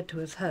Jesus said to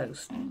his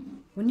host,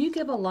 "When you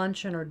give a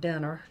luncheon or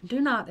dinner,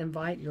 do not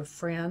invite your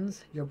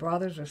friends, your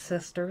brothers or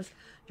sisters,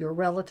 your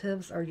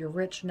relatives, or your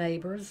rich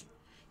neighbors.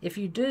 If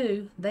you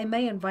do, they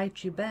may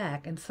invite you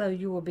back, and so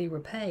you will be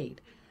repaid.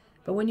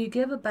 But when you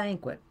give a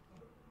banquet,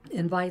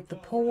 invite the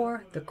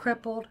poor, the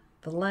crippled,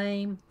 the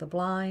lame, the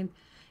blind,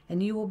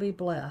 and you will be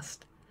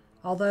blessed.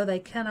 Although they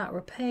cannot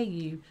repay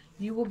you,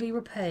 you will be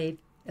repaid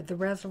at the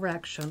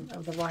resurrection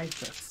of the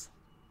righteous."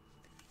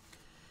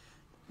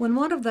 When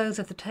one of those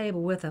at the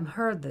table with him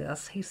heard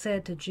this, he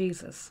said to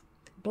Jesus,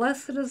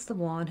 "Blessed is the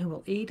one who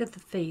will eat at the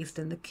feast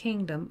in the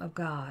kingdom of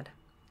God."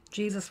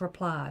 Jesus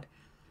replied,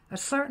 "A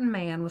certain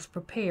man was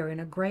preparing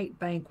a great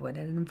banquet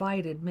and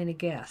invited many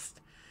guests.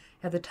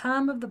 At the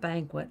time of the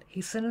banquet, he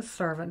sent his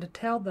servant to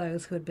tell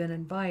those who had been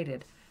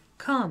invited,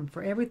 'Come,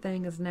 for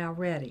everything is now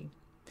ready.'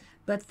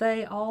 But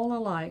they all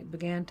alike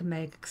began to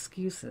make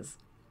excuses.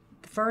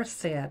 The first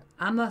said,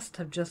 'I must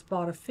have just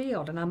bought a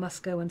field and I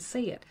must go and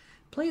see it.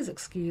 Please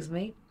excuse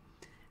me.'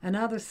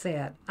 Another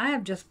said, 'I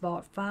have just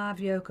bought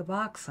 5 yoke of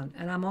oxen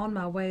and I'm on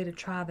my way to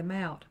try them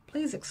out.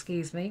 Please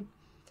excuse me.'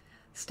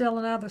 Still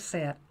another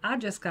said, 'I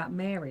just got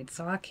married,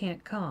 so I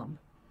can't come.'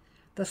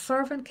 The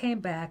servant came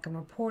back and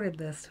reported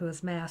this to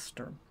his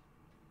master.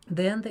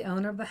 Then the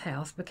owner of the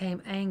house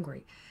became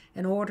angry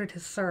and ordered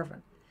his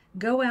servant,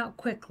 'Go out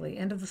quickly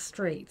into the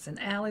streets and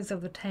alleys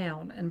of the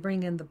town and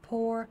bring in the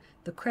poor,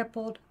 the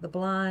crippled, the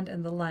blind,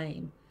 and the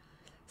lame.'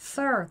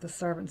 'Sir,' the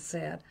servant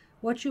said,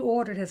 'what you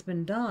ordered has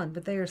been done,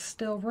 but there is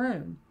still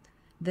room.'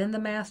 Then the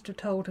master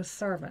told his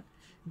servant,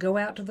 'Go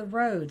out to the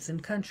roads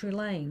and country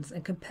lanes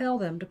and compel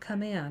them to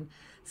come in,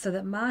 so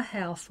that my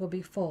house will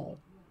be full.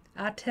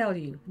 I tell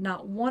you,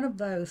 not one of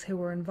those who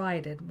were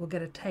invited will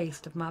get a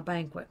taste of my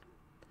banquet.'"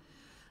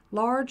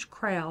 Large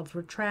crowds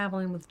were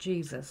traveling with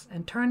Jesus,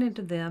 and turning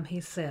to them he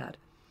said,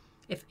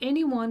 If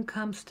anyone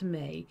comes to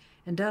me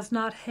and does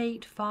not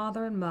hate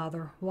father and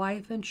mother,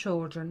 wife and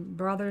children,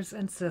 brothers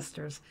and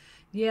sisters,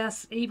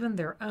 yes, even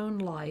their own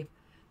life,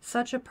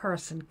 such a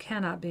person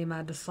cannot be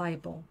my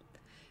disciple.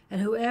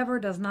 And whoever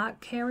does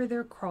not carry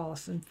their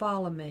cross and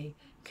follow me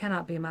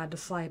cannot be my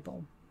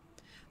disciple.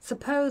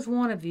 Suppose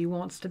one of you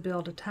wants to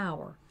build a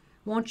tower.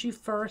 Won't you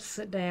first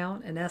sit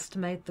down and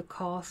estimate the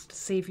cost to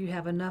see if you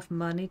have enough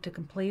money to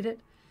complete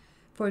it?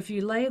 For if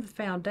you lay the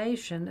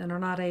foundation and are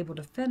not able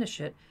to finish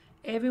it,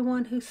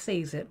 everyone who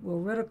sees it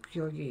will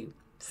ridicule you,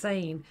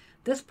 saying,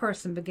 "This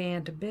person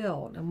began to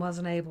build and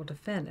wasn't able to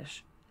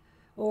finish."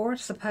 Or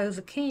suppose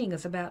a king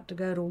is about to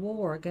go to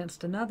war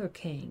against another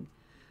king.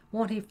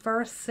 Won't he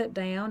first sit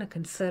down and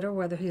consider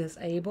whether he is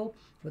able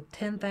with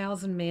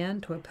 10,000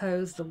 men to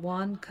oppose the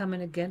one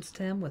coming against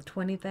him with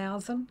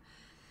 20,000?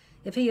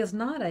 If he is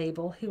not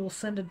able, he will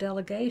send a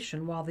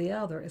delegation while the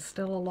other is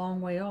still a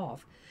long way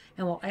off,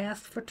 and will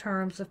ask for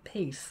terms of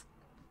peace.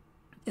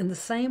 In the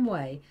same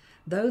way,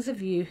 those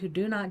of you who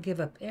do not give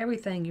up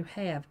everything you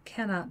have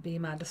cannot be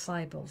my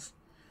disciples.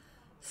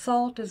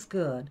 Salt is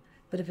good,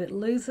 but if it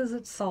loses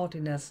its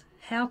saltiness,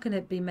 how can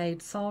it be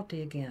made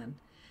salty again?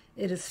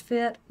 It is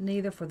fit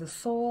neither for the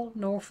soil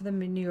nor for the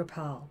manure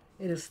pile.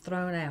 It is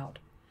thrown out.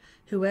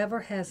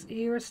 Whoever has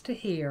ears to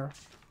hear,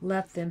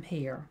 let them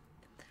hear.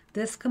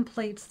 This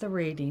completes the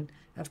reading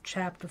of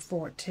chapter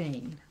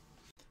 14.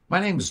 My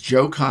name is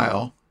Joe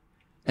Kyle,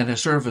 and I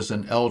serve as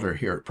an elder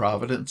here at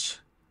Providence.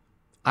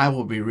 I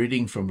will be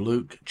reading from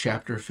Luke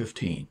chapter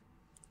 15.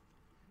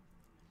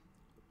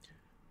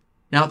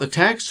 Now the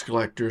tax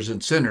collectors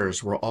and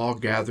sinners were all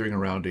gathering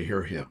around to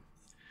hear him.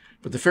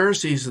 But the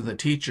Pharisees and the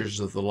teachers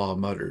of the law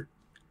muttered,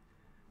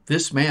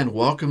 "This man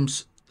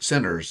welcomes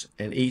sinners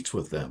and eats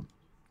with them."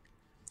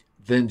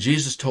 Then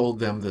Jesus told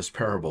them this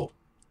parable.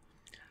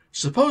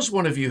 Suppose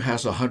one of you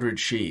has 100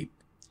 sheep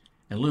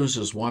and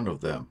loses one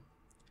of them.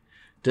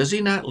 Does he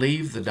not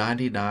leave the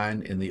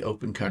 99 in the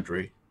open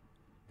country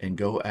and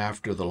go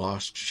after the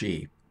lost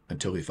sheep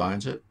until he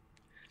finds it?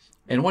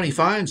 And when he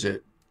finds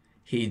it,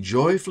 he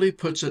joyfully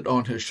puts it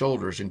on his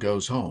shoulders and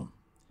goes home.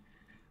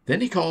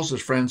 Then he calls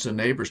his friends and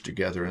neighbors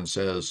together and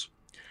says,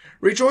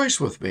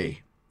 "Rejoice with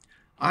me.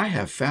 I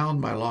have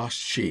found my lost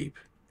sheep."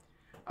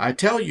 I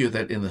tell you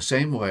that in the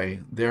same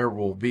way, there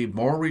will be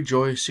more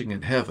rejoicing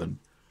in heaven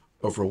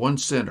over one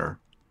sinner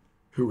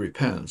who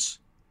repents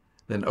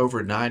than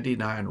over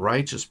 99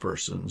 righteous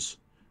persons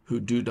who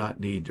do not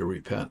need to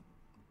repent.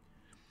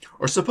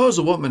 Or suppose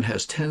a woman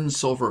has 10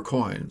 silver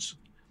coins,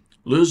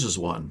 loses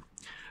one.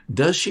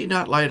 Does she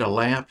not light a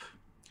lamp,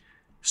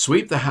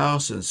 sweep the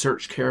house, and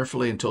search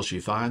carefully until she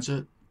finds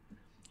it?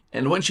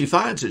 And when she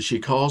finds it, she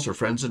calls her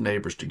friends and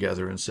neighbors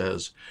together and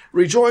says,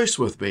 "Rejoice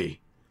with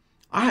me.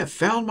 I have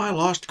found my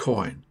lost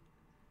coin."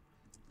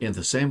 In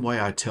the same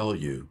way, I tell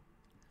you,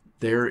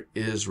 there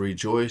is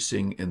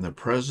rejoicing in the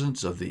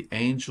presence of the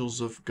angels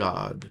of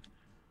God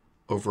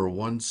over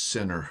one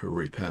sinner who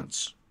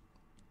repents.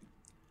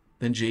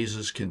 Then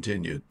Jesus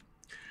continued,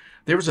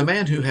 There was a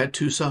man who had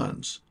 2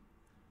 sons.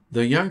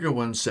 The younger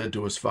one said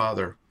to his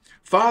father,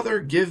 "Father,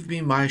 give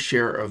me my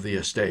share of the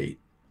estate."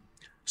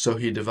 So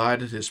he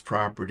divided his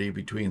property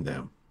between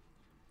them.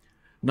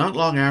 Not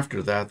long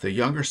after that, the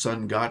younger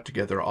son got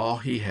together all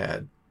he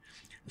had,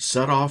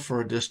 set off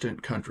for a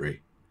distant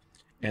country,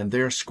 and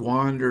there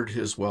squandered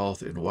his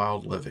wealth in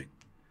wild living.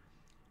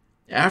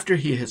 After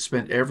he had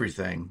spent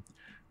everything,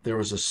 there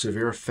was a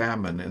severe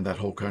famine in that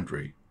whole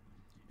country,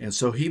 and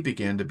so he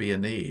began to be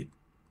in need.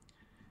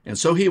 And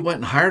so he went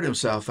and hired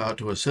himself out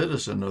to a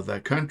citizen of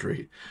that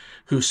country,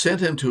 who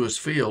sent him to his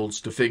fields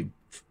to feed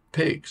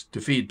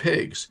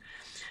pigs.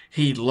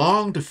 He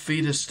longed to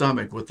feed his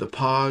stomach with the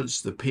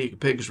pods the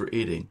pigs were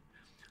eating,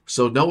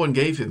 so no one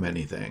gave him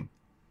anything.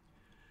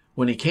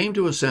 When he came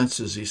to his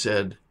senses, he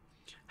said,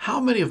 "How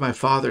many of my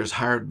father's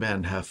hired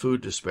men have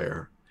food to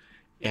spare?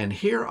 And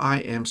here I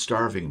am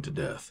starving to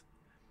death.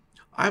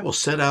 I will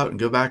set out and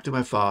go back to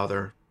my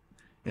father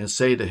and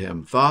say to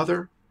him,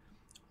 'Father,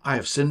 I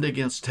have sinned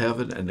against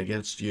heaven and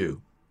against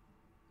you.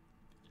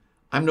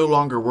 I'm no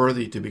longer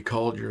worthy to be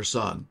called your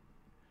son.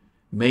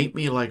 Make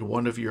me like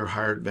one of your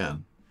hired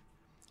men.'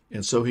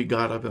 And so he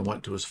got up and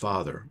went to his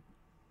father.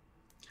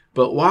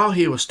 But while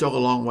he was still a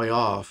long way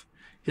off,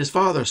 his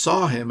father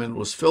saw him and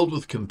was filled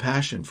with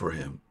compassion for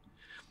him.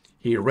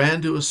 He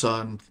ran to his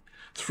son,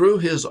 threw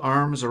his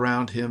arms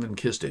around him, and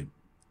kissed him.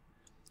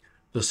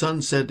 The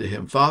son said to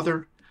him,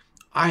 'Father,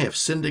 I have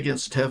sinned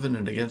against heaven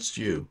and against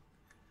you.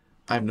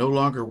 I am no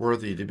longer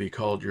worthy to be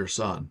called your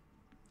son.'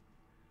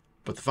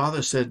 But the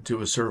father said to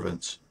his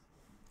servants,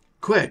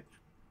 'Quick,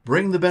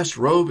 bring the best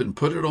robe and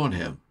put it on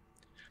him.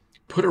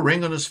 Put a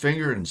ring on his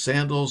finger and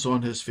sandals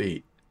on his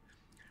feet.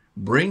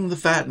 Bring the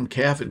fattened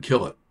calf and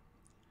kill it.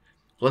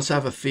 Let's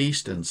have a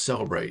feast and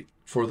celebrate,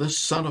 for this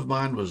son of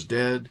mine was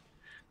dead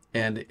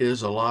and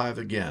is alive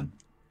again.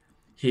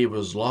 He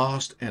was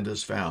lost and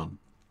is found.'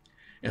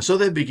 And so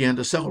they began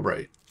to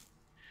celebrate.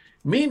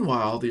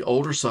 Meanwhile, the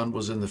older son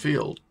was in the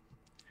field.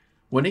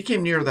 When he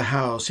came near the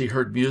house, he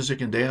heard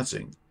music and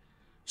dancing.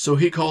 So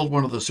he called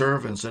one of the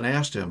servants and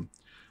asked him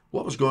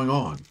what was going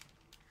on.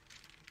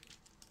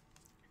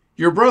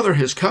 "Your brother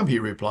has come," he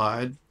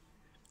replied,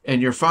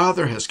 "and your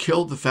father has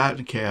killed the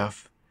fattened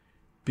calf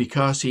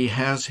because he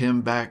has him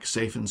back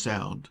safe and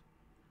sound."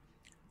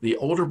 The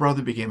older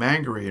brother became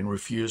angry and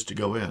refused to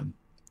go in.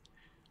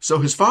 So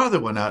his father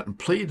went out and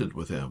pleaded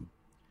with him.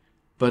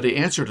 But he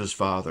answered his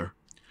father,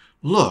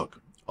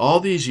 "Look, all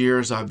these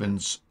years I've been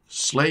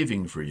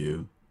slaving for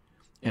you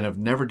and have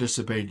never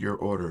disobeyed your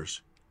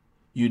orders.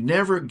 You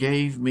never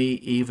gave me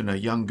even a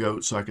young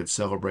goat so I could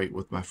celebrate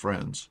with my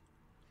friends.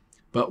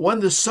 But when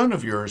this son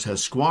of yours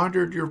has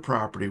squandered your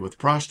property with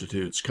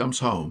prostitutes comes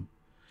home,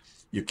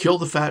 you kill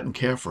the fattened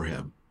calf for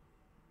him."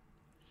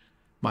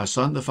 "My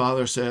son," the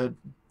father said,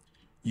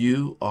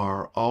 "you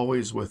are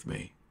always with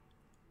me,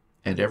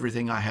 and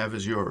everything I have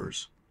is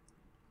yours.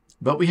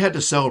 But we had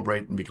to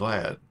celebrate and be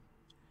glad,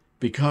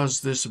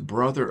 because this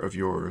brother of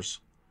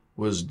yours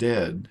was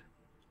dead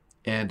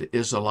and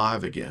is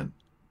alive again.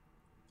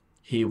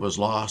 He was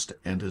lost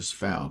and is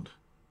found."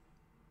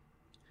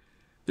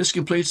 This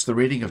completes the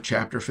reading of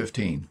chapter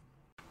 15.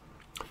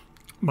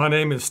 My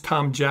name is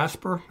Tom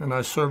Jasper, and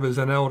I serve as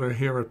an elder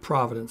here at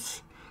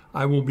Providence.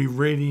 I will be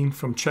reading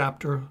from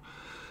chapter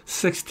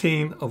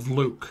 16 of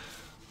Luke,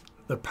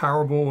 the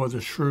parable of the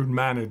shrewd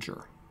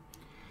manager.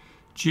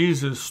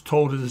 Jesus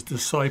told his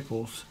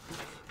disciples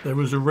there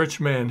was a rich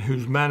man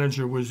whose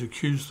manager was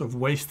accused of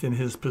wasting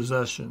his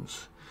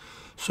possessions.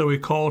 So he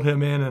called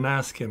him in and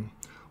asked him,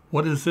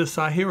 "What is this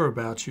I hear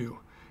about you?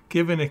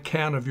 Give an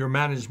account of your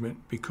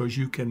management, because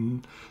you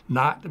can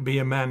not be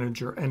a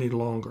manager any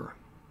longer."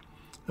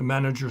 The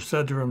manager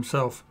said to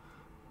himself,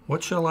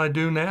 "What shall I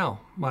do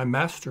now? My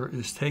master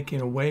is taking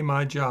away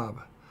my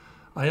job.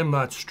 I am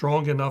not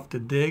strong enough to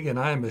dig, and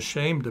I am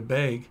ashamed to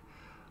beg.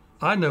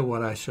 I know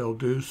what I shall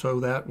do, so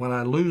that when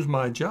I lose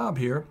my job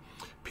here,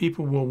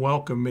 people will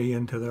welcome me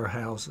into their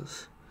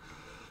houses."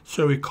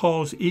 So he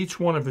calls each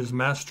one of his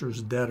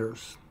master's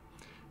debtors.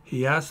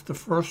 He asked the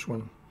first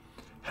one,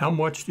 "How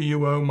much do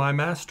you owe my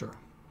master?"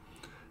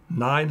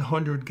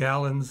 900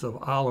 gallons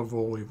of olive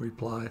oil, he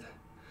replied.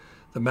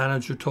 The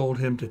manager told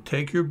him to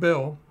take your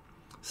bill,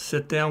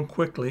 sit down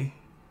quickly,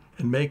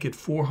 and make it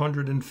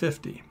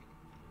 450.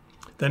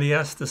 Then he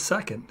asked the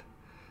second,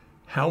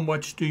 "How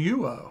much do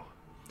you owe?"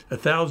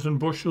 1,000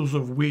 bushels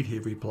of wheat, he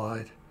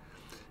replied.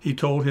 He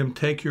told him,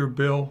 "Take your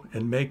bill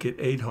and make it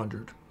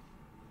 800.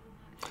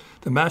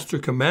 The master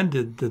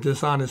commended the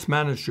dishonest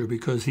manager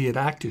because he had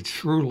acted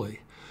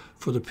shrewdly.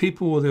 For the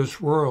people of this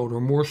world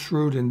are more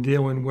shrewd in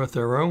dealing with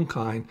their own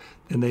kind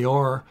than they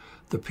are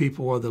the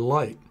people of the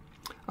light.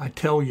 I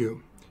tell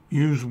you,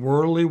 use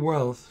worldly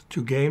wealth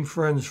to gain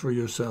friends for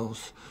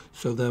yourselves,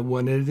 so that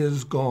when it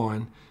is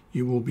gone,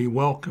 you will be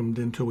welcomed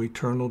into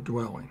eternal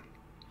dwelling.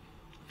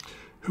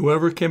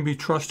 Whoever can be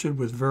trusted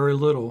with very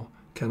little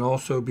can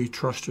also be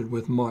trusted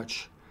with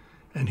much,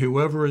 and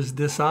whoever is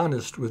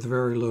dishonest with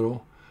very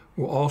little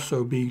will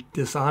also be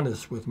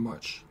dishonest with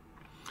much.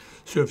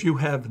 So if you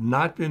have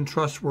not been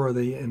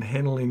trustworthy in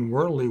handling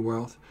worldly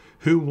wealth,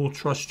 who will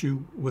trust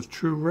you with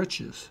true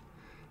riches?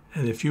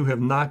 And if you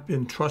have not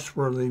been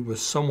trustworthy with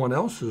someone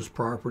else's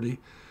property,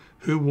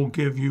 who will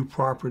give you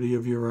property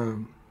of your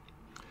own?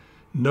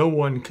 No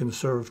one can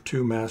serve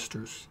two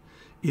masters.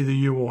 Either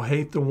you will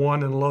hate the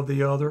one and love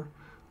the other,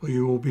 or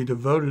you will be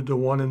devoted to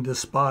one and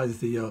despise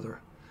the other.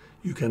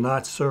 You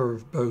cannot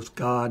serve both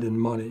God and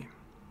money.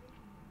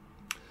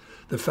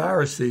 The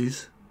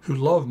Pharisees, who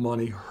loved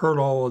money, heard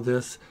all of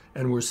this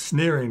and were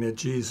sneering at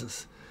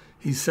Jesus.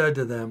 He said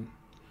to them,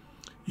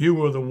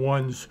 "You are the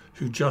ones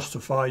who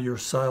justify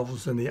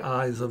yourselves in the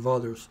eyes of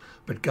others,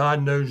 but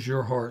God knows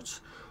your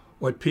hearts.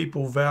 What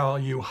people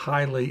value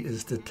highly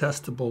is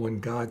detestable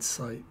in God's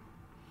sight."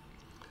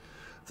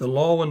 The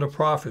law and the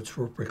prophets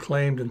were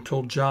proclaimed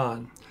until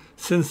John.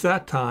 Since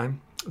that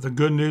time, the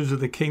good news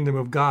of the kingdom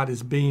of God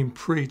is being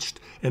preached,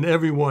 and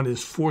everyone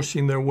is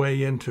forcing their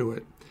way into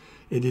it.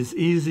 It is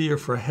easier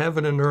for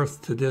heaven and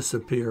earth to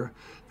disappear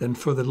than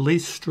for the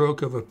least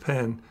stroke of a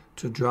pen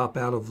to drop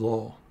out of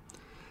law.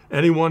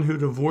 Anyone who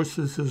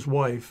divorces his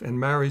wife and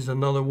marries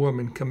another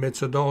woman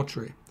commits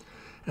adultery,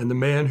 and the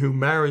man who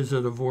marries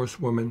a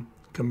divorced woman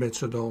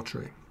commits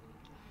adultery.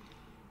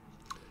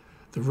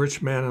 The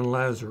rich man and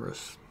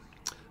Lazarus.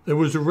 There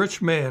was a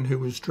rich man who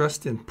was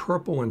dressed in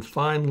purple and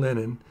fine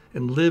linen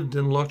and lived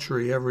in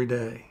luxury every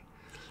day.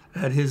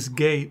 At his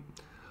gate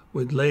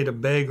was laid a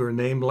beggar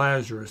named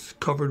Lazarus,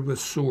 covered with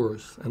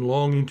sores and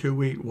longing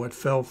to eat what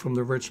fell from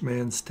the rich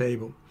man's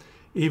table.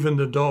 Even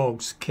the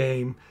dogs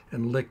came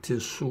and licked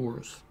his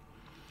sores.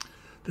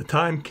 The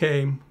time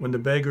came when the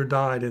beggar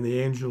died, and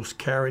the angels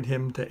carried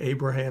him to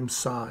Abraham's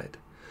side.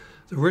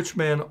 The rich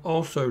man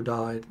also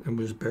died and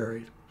was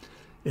buried.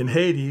 In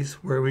Hades,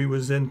 where he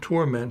was in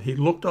torment, he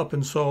looked up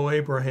and saw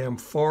Abraham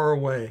far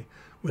away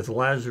with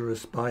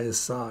Lazarus by his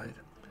side.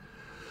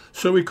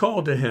 So he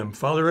called to him,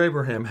 "Father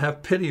Abraham,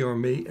 have pity on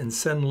me and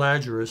send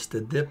Lazarus to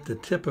dip the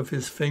tip of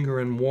his finger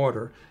in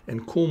water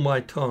and cool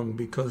my tongue,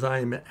 because I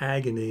am in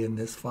agony in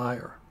this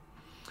fire."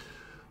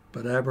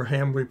 But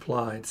Abraham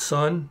replied,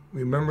 "Son,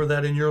 remember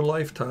that in your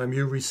lifetime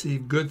you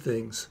received good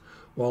things,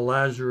 while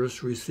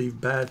Lazarus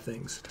received bad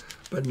things.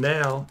 but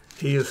now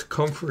he is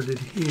comforted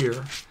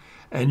here,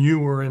 and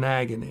you are in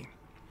agony.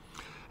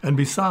 And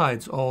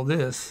besides all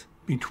this,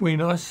 between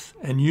us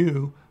and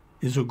you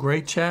is a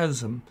great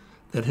chasm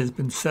that has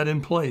been set in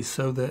place,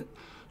 so that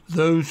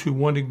those who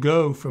want to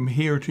go from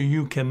here to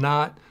you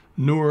cannot,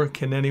 nor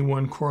can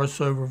anyone cross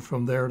over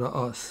from there to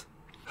us."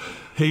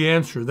 He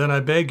answered, "Then I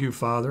beg you,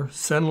 Father,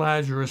 send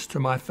Lazarus to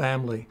my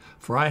family,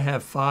 for I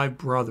have 5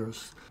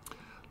 brothers.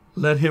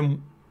 Let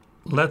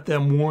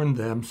them warn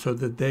them, so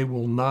that they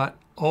will not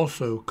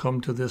also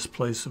come to this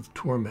place of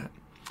torment."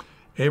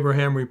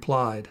 Abraham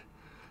replied,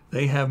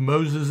 "They have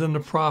Moses and the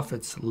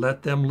prophets.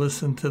 Let them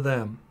listen to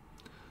them."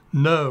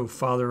 "No,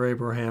 Father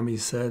Abraham," he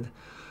said,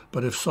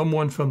 "but if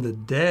someone from the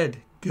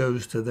dead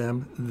goes to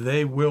them,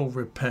 they will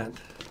repent."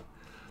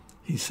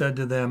 He said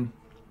to them,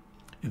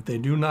 "If they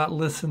do not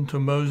listen to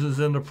Moses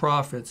and the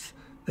prophets,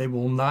 they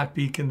will not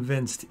be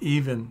convinced,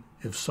 even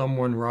if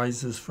someone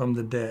rises from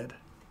the dead."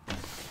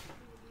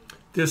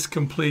 This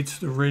completes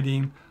the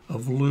reading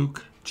of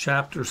Luke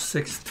chapter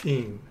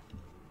 16.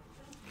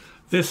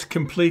 This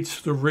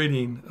completes the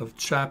reading of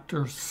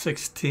chapter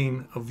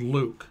 16 of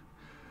Luke.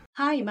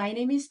 Hi, my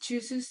name is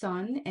Jusu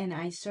Son, and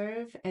I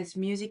serve as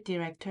music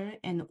director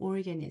and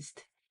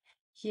organist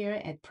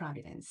here at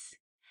Providence.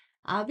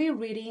 I'll be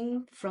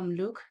reading from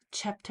Luke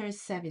chapter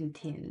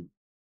 17.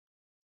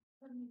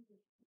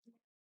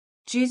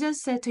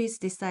 Jesus said to his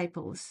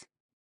disciples,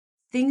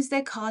 "Things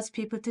that cause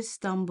people to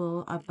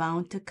stumble are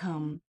bound to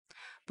come,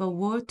 but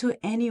woe to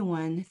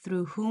anyone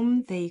through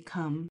whom they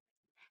come.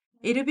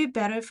 It'll be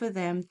better for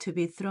them to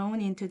be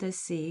thrown into the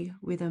sea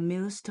with a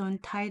millstone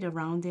tied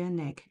around their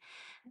neck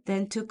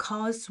than to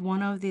cause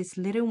one of these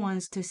little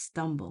ones to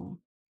stumble.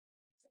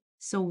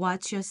 So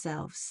watch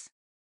yourselves.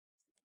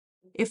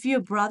 If your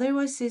brother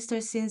or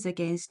sister sins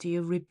against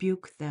you,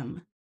 rebuke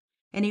them.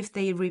 And if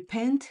they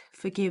repent,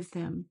 forgive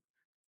them.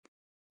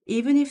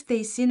 Even if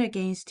they sin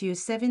against you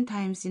 7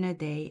 times in a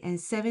day and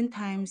 7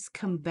 times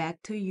come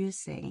back to you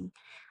saying,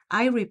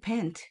 'I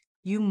repent,'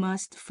 you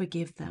must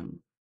forgive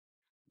them."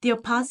 The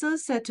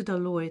apostles said to the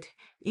Lord,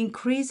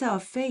 "Increase our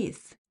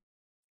faith."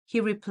 He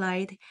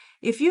replied,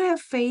 "If you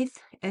have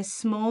faith as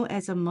small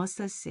as a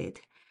mustard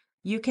seed,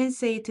 you can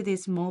say to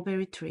this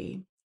mulberry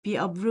tree, 'Be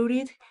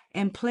uprooted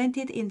and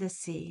planted in the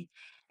sea,'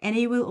 and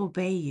it will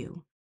obey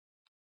you.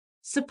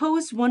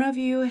 Suppose one of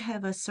you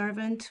have a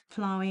servant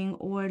plowing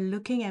or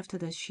looking after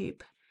the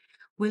sheep.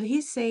 Will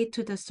he say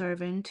to the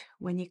servant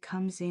when he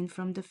comes in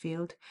from the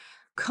field,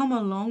 'Come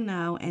along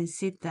now and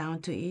sit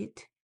down to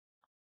eat'?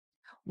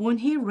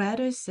 Won't he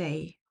rather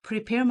say,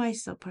 'Prepare my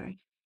supper,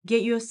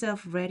 get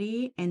yourself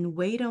ready, and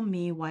wait on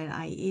me while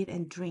I eat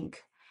and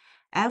drink.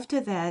 After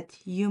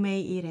that, you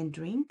may eat and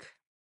drink'?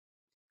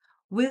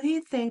 Will he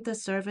thank the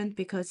servant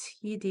because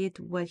he did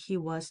what he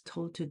was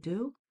told to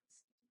do?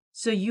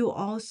 So you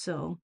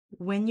also,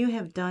 when you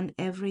have done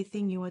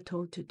everything you were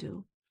told to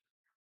do,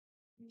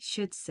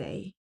 should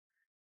say,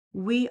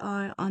 'We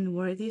are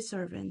unworthy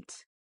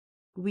servants.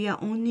 We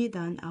are only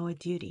done our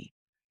duty.'"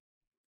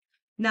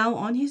 Now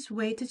on his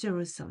way to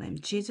Jerusalem,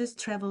 Jesus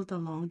traveled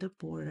along the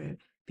border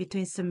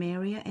between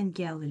Samaria and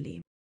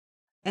Galilee.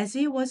 As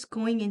he was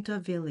going into a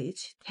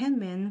village, 10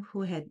 men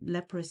who had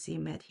leprosy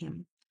met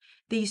him.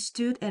 They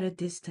stood at a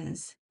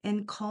distance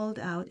and called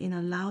out in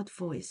a loud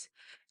voice,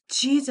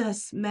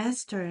 "Jesus,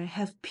 Master,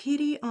 have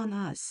pity on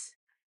us."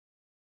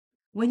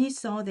 When he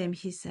saw them,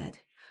 he said,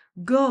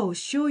 "Go,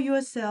 show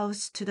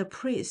yourselves to the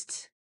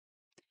priests."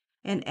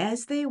 And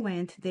as they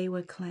went, they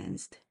were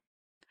cleansed.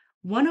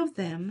 One of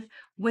them,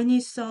 when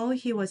he saw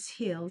he was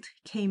healed,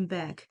 came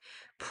back,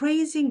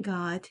 praising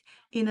God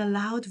in a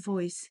loud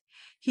voice.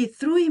 He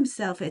threw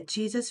himself at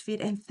Jesus'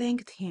 feet and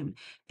thanked him,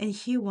 and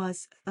he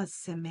was a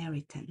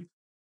Samaritan.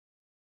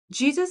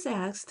 Jesus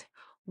asked,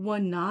 "Were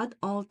not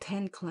all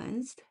 10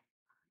 cleansed?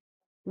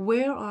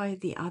 Where are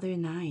the other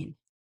 9?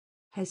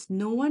 Has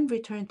no one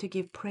returned to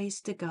give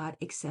praise to God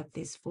except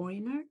this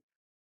foreigner?"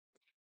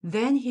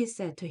 Then he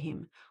said to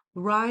him,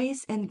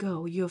 "Rise and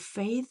go, your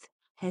faith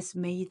has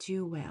made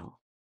you well."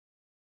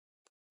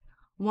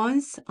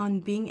 Once,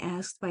 on being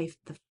asked by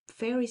the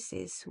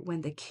Pharisees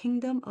when the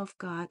kingdom of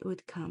God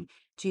would come,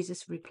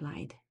 Jesus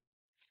replied,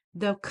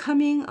 "The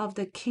coming of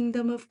the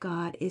kingdom of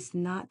God is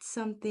not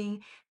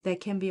something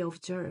that can be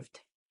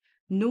observed,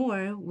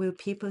 nor will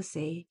people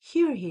say,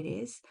 'Here it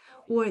is,'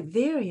 or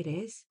 'There it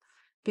is,'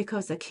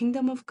 because the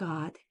kingdom of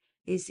God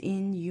is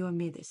in your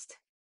midst."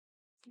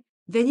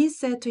 Then he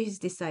said to his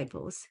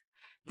disciples,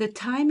 "The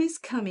time is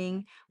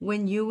coming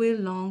when you will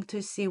long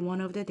to see one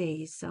of the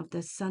days of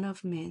the Son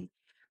of Man,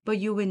 but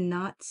you will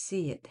not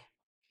see it.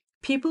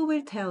 People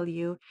will tell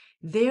you,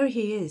 'There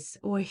he is,'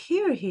 or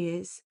 'Here he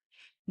is.'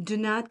 Do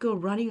not go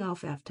running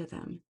off after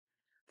them.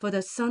 For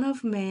the Son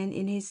of Man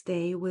in his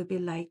day will be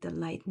like the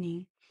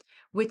lightning,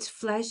 which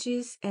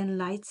flashes and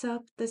lights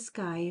up the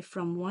sky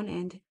from one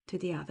end to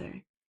the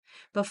other.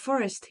 But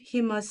first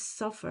he must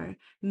suffer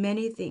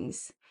many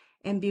things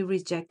and be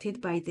rejected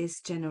by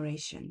this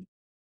generation.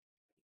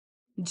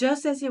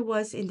 Just as it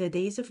was in the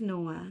days of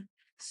Noah,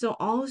 so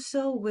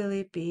also will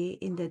it be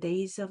in the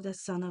days of the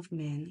Son of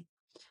Man.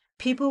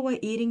 People were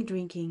eating,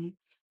 drinking,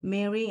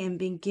 marrying and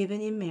being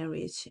given in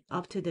marriage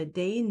up to the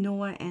day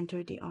Noah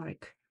entered the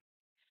ark.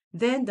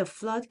 Then the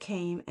flood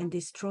came and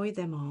destroyed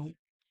them all.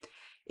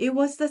 It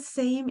was the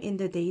same in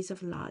the days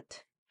of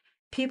Lot.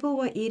 People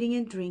were eating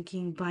and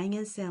drinking, buying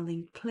and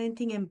selling,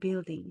 planting and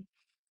building.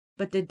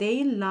 But the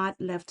day Lot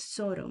left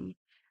Sodom,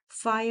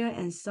 fire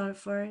and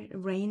sulfur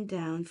rained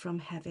down from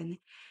heaven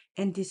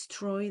and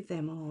destroyed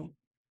them all.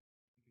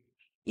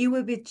 It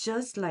will be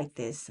just like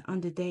this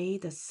on the day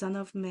the Son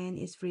of Man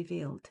is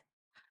revealed.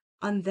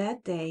 On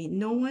that day,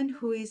 no one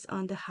who is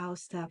on the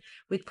housetop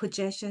with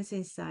possessions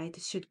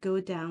inside should go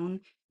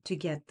down to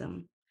get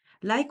them.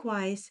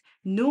 Likewise,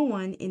 no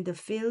one in the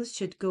fields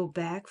should go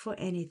back for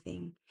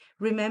anything.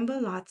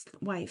 Remember Lot's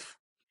wife.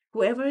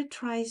 Whoever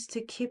tries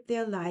to keep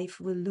their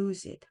life will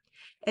lose it,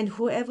 and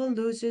whoever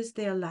loses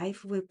their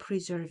life will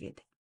preserve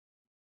it.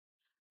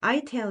 I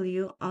tell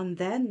you, on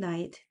that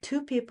night,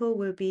 2 people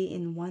will be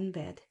in one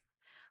bed.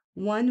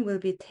 One will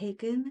be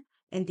taken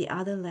and the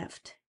other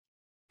left.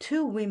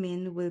 2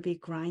 women will be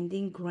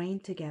grinding grain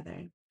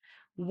together.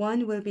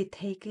 One will be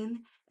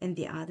taken and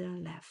the other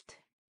left.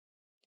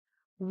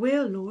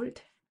 Where,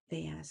 Lord?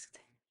 They asked.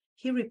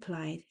 He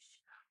replied,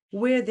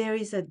 Where there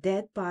is a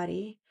dead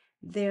body,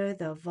 there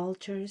the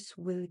vultures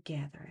will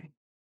gather.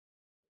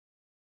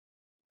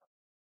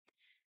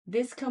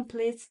 This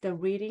completes the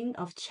reading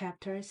of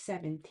chapter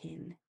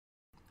 17.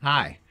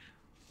 Hi,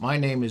 my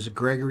name is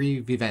Gregory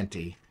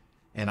Viventi,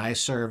 and I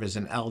serve as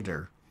an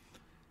elder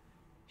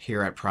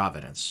here at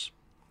Providence.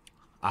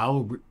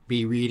 I'll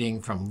be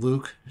reading from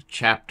Luke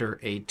chapter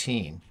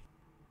 18.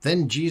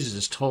 Then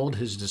Jesus told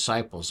his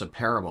disciples a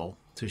parable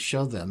to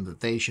show them that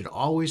they should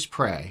always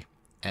pray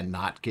and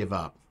not give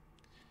up.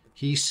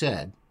 He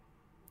said,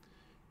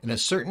 In a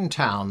certain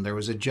town there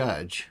was a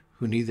judge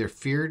who neither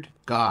feared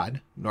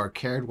God nor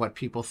cared what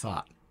people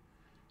thought.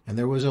 And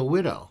there was a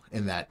widow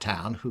in that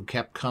town who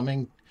kept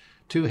coming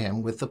to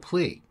him with the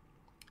plea,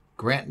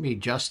 Grant me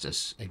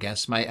justice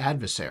against my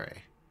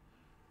adversary.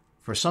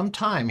 For some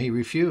time he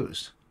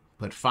refused,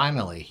 but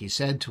finally he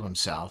said to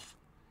himself,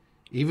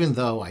 Even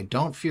though I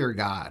don't fear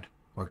God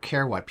or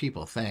care what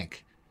people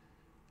think,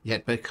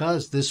 yet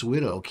because this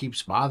widow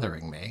keeps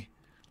bothering me,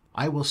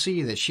 I will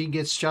see that she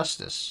gets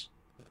justice,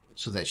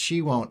 so that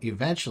she won't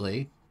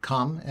eventually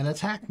come and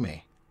attack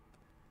me.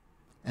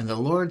 And the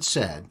Lord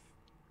said,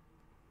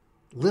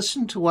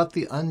 Listen to what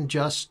the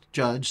unjust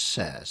judge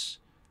says.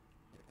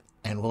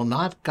 And will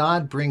not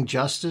God bring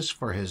justice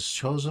for his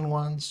chosen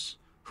ones,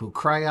 who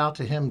cry out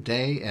to him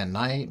day and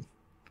night?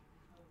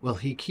 Will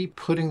he keep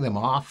putting them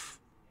off?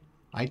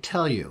 I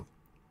tell you,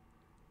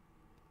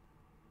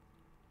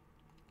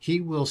 he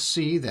will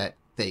see that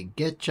they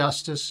get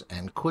justice,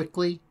 and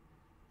quickly.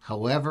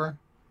 However,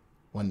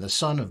 when the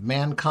Son of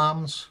Man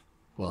comes,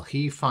 will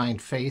he find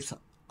faith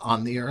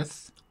on the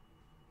earth?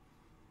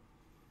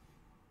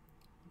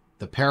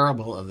 The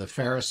parable of the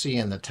Pharisee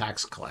and the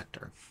tax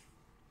collector.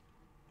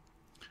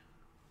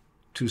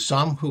 To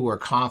some who were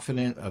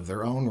confident of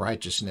their own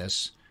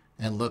righteousness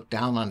and looked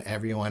down on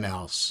everyone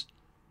else,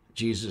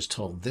 Jesus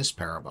told this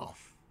parable.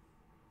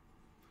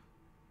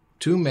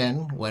 2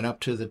 men went up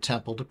to the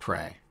temple to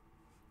pray,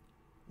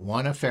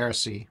 one a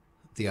Pharisee,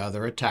 the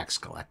other a tax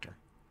collector.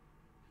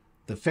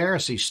 The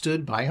Pharisee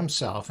stood by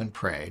himself and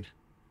prayed,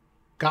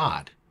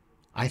 God,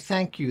 I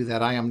thank you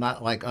that I am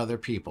not like other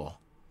people,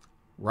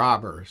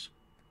 robbers,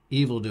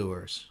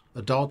 evildoers,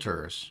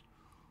 adulterers,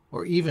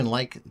 or even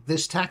like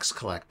this tax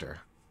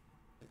collector.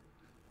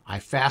 I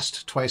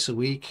fast twice a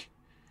week,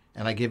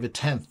 and I give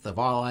 1/10 of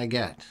all I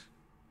get.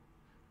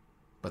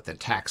 But the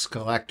tax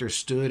collector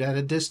stood at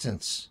a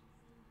distance.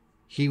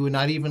 He would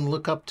not even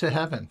look up to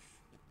heaven,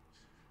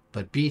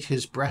 but beat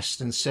his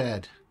breast and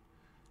said,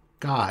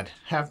 God,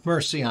 have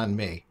mercy on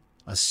me,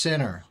 a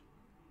sinner.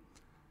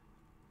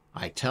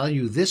 I tell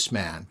you, this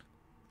man,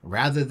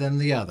 rather than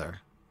the other,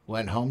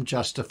 went home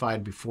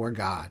justified before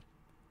God.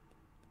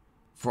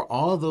 For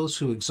all those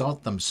who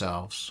exalt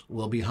themselves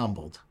will be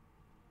humbled,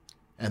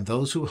 and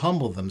those who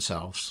humble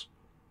themselves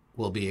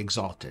will be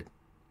exalted.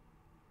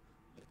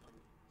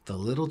 The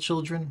little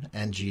children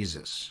and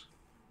Jesus.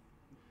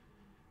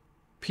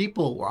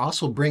 People were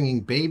also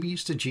bringing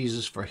babies to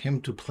Jesus for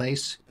him to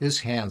place his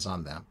hands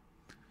on them.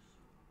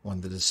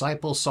 When the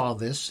disciples saw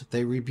this,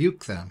 they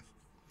rebuked them.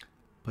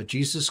 But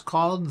Jesus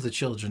called the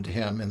children to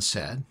him and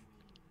said,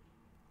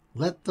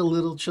 Let the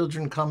little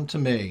children come to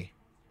me,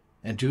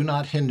 and do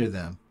not hinder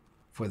them,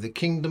 for the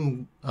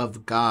kingdom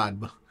of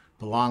God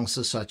belongs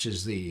to such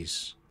as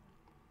these.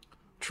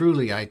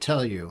 Truly, I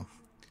tell you,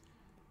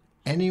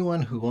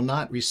 anyone who will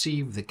not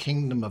receive the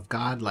kingdom of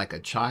God like a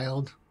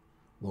child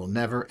will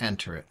never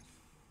enter it.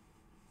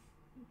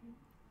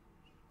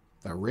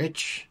 The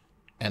rich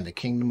and the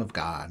kingdom of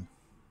God.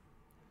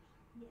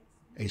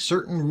 A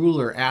certain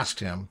ruler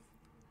asked him,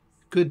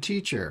 Good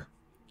teacher,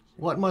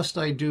 what must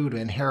I do to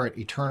inherit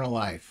eternal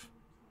life?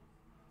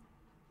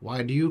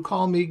 Why do you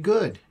call me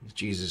good?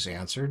 Jesus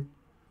answered.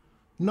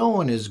 No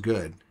one is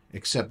good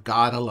except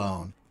God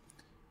alone.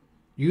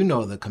 You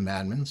know the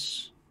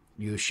commandments.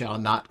 You shall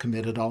not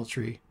commit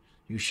adultery.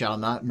 You shall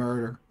not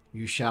murder.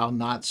 You shall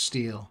not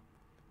steal.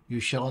 You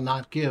shall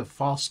not give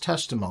false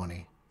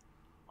testimony.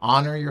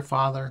 Honor your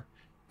father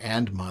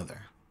and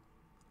mother.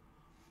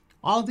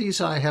 All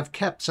these I have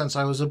kept since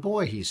I was a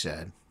boy, he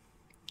said.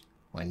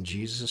 When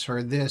Jesus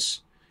heard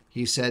this,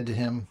 he said to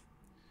him,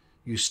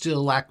 You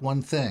still lack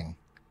one thing.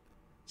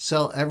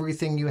 Sell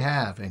everything you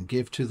have and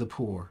give to the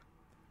poor,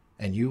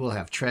 and you will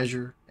have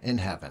treasure in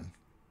heaven.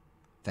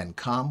 Then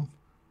come,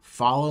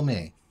 follow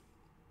me.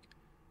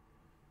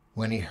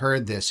 When he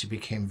heard this, he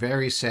became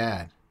very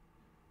sad,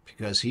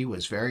 because he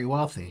was very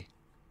wealthy.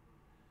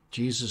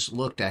 Jesus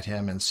looked at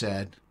him and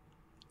said,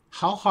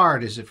 How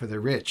hard is it for the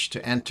rich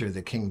to enter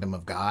the kingdom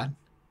of God?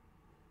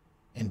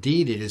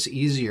 Indeed, it is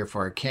easier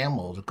for a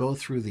camel to go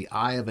through the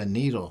eye of a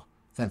needle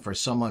than for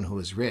someone who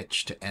is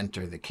rich to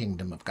enter the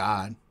kingdom of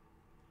God.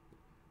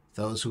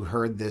 Those who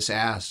heard this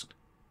asked,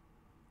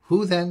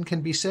 Who then can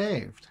be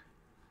saved?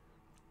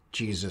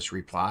 Jesus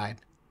replied,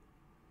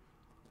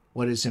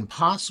 What is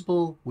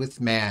impossible with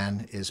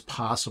man is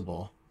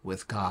possible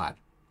with God.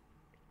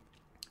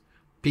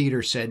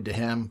 Peter said to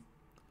him,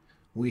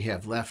 We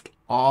have left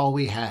all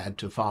we had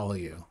to follow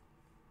you.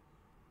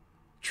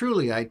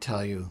 Truly, I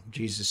tell you,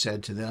 Jesus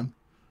said to them,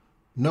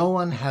 no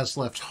one has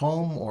left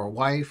home or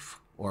wife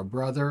or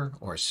brother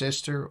or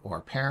sister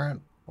or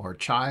parent or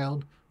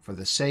child for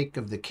the sake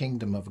of the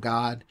kingdom of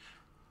God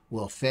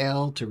will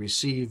fail to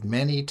receive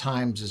many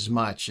times as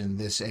much in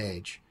this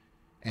age,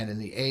 and in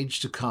the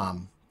age to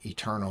come,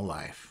 eternal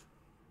life.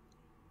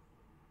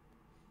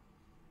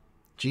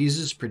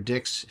 Jesus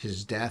predicts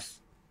his death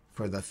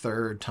for the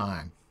third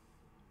time.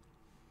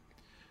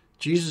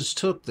 Jesus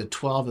took the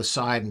 12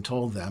 aside and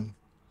told them,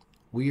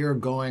 We are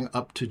going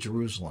up to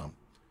Jerusalem,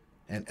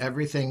 and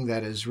everything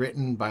that is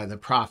written by the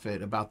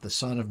prophet about the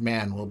Son of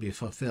Man will be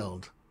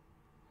fulfilled.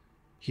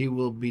 He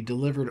will be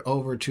delivered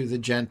over to the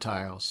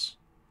Gentiles.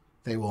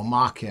 They will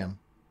mock him,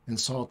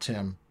 insult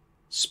him,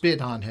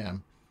 spit on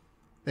him.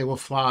 They will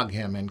flog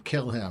him and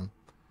kill him,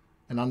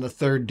 and on the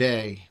third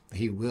day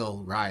he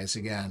will rise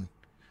again.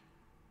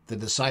 The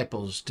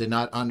disciples did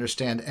not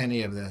understand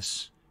any of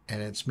this,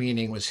 and its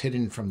meaning was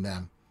hidden from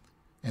them,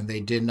 and they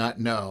did not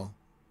know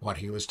what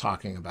he was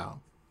talking about.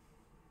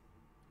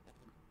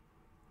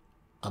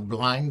 A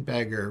blind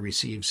beggar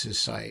receives his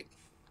sight.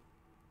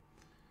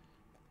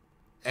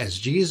 As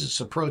Jesus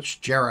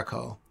approached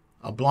Jericho,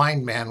 a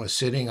blind man was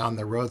sitting on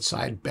the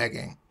roadside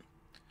begging.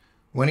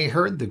 When he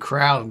heard the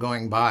crowd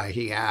going by,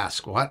 he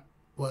asked what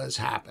was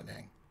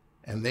happening,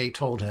 and they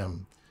told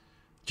him,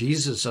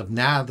 Jesus of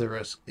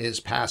Nazareth is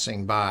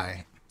passing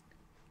by.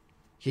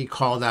 He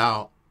called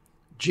out,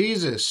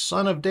 Jesus,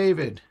 Son of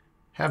David,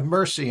 have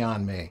mercy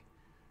on me.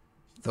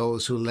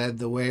 Those who led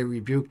the way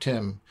rebuked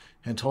him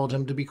and told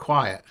him to be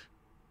quiet.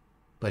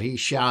 But he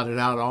shouted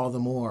out all the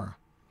more,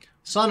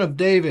 Son of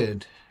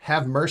David,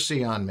 have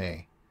mercy on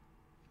me.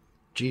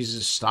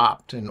 Jesus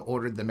stopped and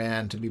ordered the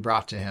man to be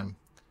brought to him.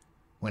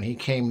 When he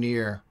came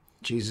near,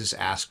 Jesus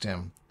asked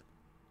him,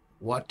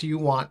 What do you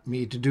want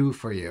me to do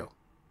for you?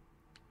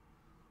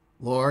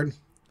 Lord,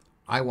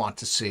 I want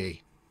to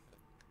see.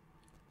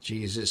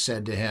 Jesus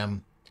said to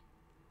him,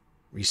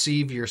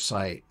 Receive your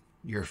sight.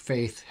 Your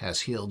faith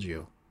has healed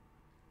you.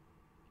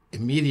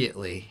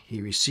 Immediately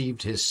he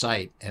received his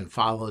sight and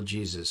followed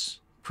Jesus,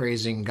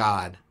 praising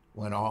God.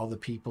 When all the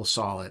people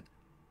saw it,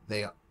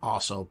 they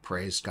also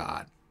praised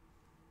God.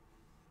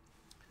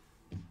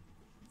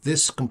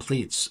 This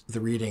completes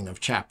the reading of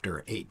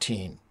chapter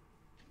 18.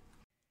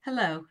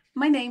 Hello,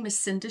 my name is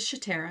Cinda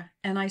Shatera,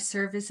 and I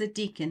serve as a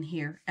deacon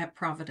here at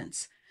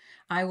Providence.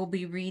 I will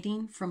be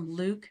reading from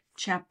Luke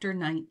chapter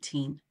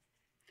 19.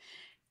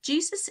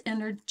 Jesus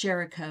entered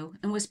Jericho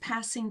and was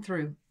passing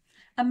through.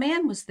 A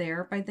man was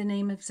there by the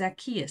name of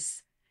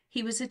Zacchaeus.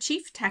 He was a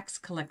chief tax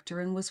collector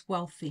and was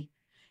wealthy.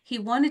 He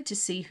wanted to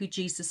see who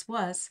Jesus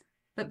was,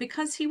 but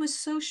because he was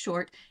so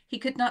short, he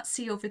could not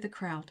see over the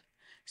crowd.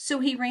 So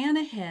he ran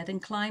ahead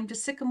and climbed a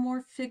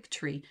sycamore fig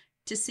tree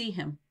to see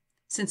him,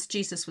 since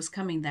Jesus was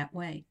coming that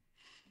way.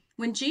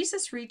 When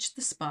Jesus reached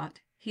the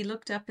spot, he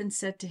looked up and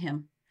said to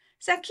him,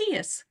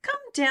 Zacchaeus, come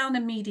down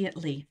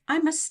immediately. I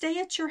must stay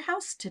at your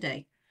house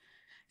today.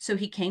 So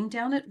he came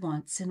down at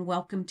once and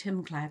welcomed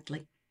him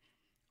gladly.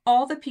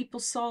 All the people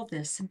saw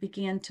this and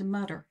began to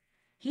mutter,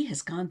 He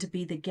has gone to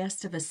be the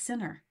guest of a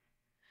sinner.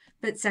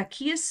 But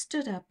Zacchaeus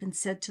stood up and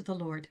said to the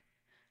Lord,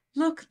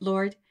 Look,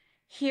 Lord,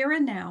 here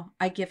and now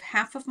I give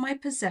half of my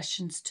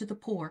possessions to the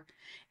poor,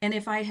 and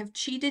if I have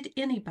cheated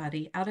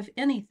anybody out of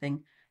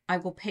anything, I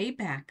will pay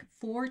back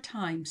 4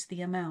 times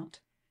the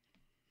amount.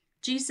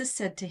 Jesus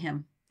said to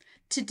him,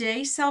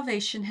 Today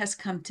salvation has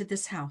come to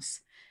this house,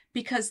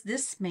 because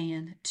this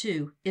man,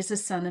 too, is a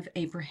son of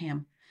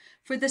Abraham.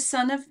 For the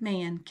Son of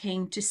Man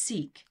came to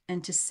seek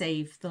and to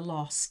save the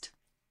lost.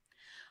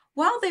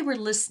 While they were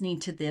listening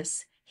to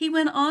this, he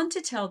went on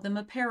to tell them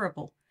a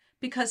parable,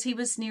 because he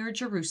was near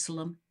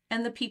Jerusalem,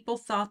 and the people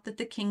thought that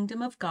the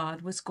kingdom of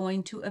God was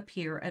going to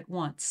appear at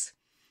once.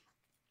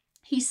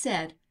 He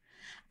said,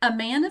 A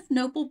man of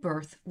noble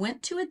birth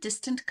went to a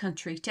distant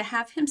country to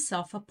have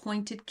himself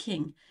appointed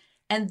king,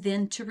 and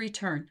then to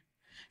return.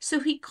 So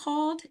he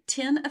called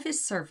 10 of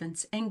his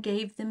servants and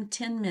gave them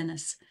 10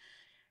 minas.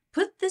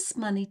 "Put this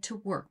money to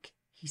work,"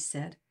 he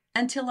said,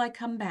 "until I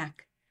come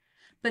back."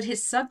 But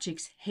his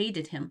subjects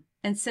hated him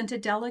and sent a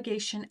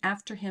delegation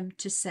after him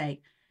to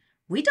say,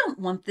 "We don't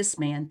want this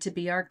man to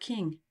be our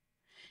king."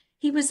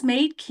 He was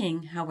made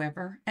king,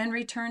 however, and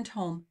returned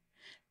home.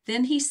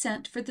 Then he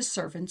sent for the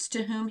servants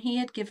to whom he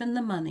had given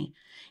the money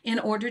in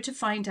order to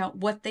find out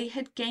what they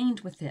had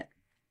gained with it.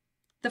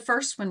 The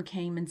first one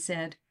came and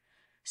said,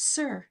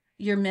 "Sir,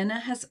 your mina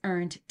has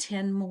earned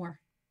 10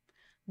 more."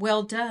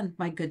 "Well done,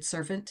 my good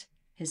servant,"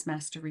 his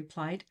master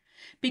replied.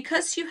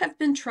 "Because you have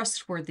been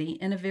trustworthy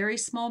in a very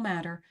small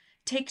matter,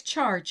 take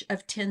charge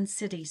of 10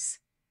 cities."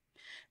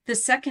 The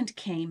second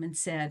came and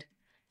said,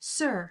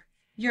 "Sir,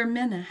 your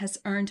mina has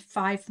earned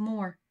 5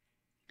 more."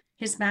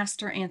 His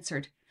master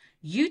answered,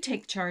 "You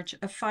take charge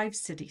of 5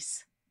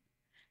 cities."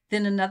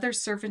 Then another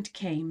servant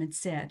came and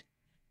said,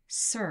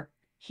 "Sir,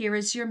 here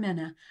is your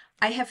mina.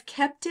 I have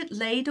kept it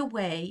laid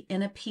away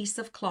in a piece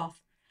of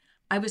cloth.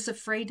 I was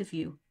afraid of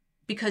you,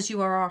 because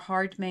you are a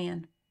hard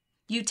man.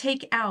 You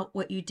take out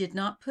what you did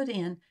not put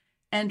in,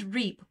 and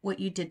reap what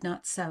you did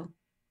not sow."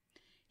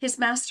 His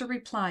master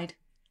replied,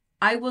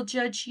 "I will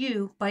judge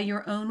you by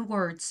your own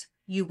words,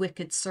 you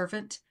wicked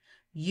servant.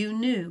 You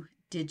knew,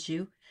 did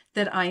you,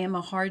 that I am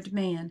a hard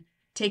man,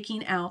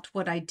 taking out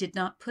what I did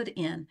not put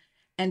in,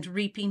 and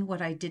reaping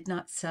what I did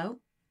not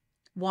sow?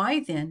 Why,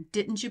 then,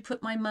 didn't you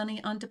put my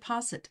money on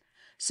deposit,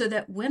 so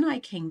that when I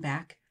came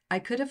back, I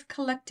could have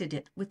collected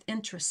it with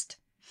interest?"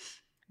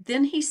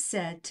 Then he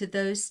said to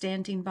those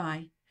standing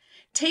by,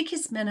 "Take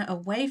his mina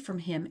away from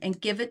him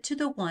and give it to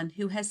the one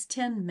who has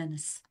 10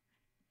 minas."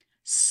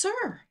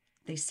 "Sir,"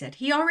 they said,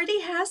 "he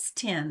already has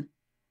 10.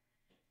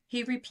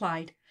 He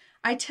replied,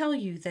 "I tell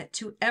you that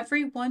to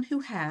every one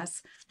who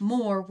has,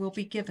 more will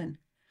be given.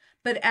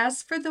 But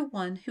as for the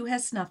one who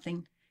has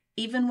nothing,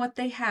 even what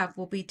they have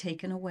will be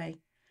taken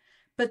away.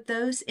 But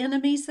those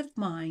enemies of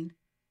mine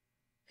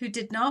who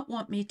did not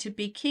want me to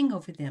be king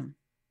over them,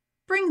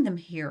 bring them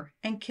here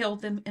and kill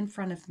them in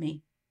front of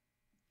me."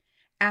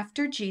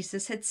 After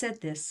Jesus had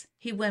said this,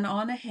 he went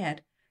on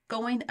ahead,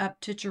 going up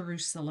to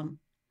Jerusalem.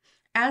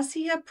 As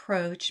he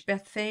approached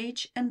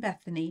Bethphage and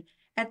Bethany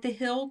at the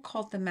hill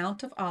called the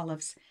Mount of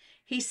Olives,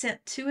 he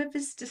sent 2 of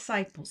his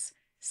disciples,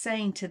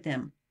 saying to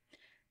them,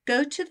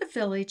 "Go to the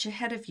village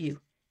ahead of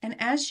you, and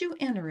as you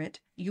enter it,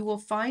 you will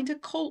find a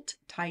colt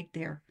tied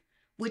there,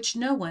 which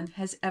no one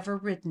has ever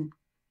ridden.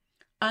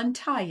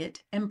 Untie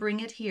it and bring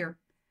it here.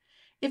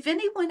 If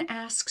anyone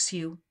asks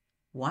you,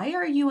 'Why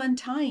are you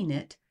untying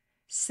it?'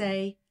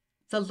 say,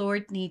 'The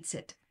Lord needs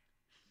it.'"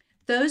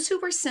 Those who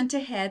were sent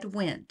ahead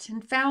went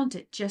and found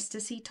it just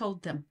as he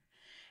told them.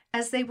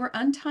 As they were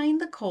untying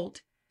the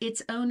colt,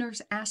 its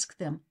owners asked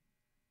them,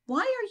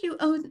 "Why are you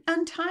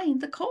untying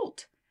the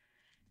colt?"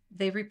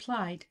 They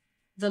replied,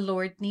 "The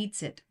Lord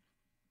needs it."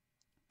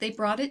 They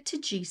brought it to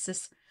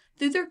Jesus,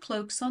 threw their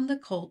cloaks on the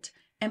colt,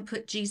 and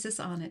put Jesus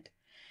on it.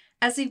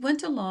 As he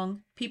went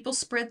along, people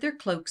spread their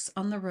cloaks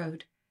on the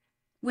road.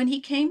 When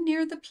he came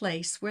near the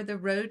place where the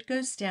road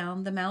goes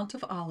down the Mount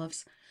of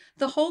Olives,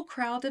 the whole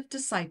crowd of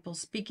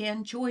disciples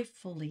began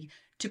joyfully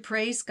to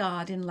praise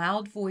God in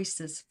loud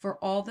voices for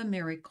all the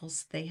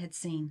miracles they had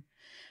seen.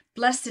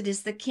 "Blessed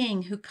is the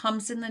King who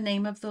comes in the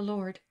name of the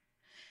Lord.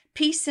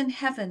 Peace in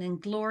heaven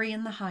and glory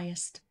in the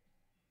highest."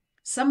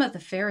 Some of the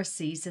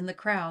Pharisees in the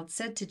crowd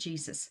said to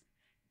Jesus,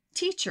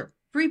 "Teacher,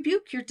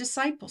 rebuke your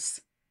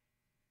disciples."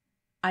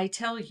 "I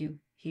tell you,"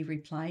 he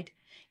replied,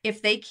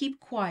 "if they keep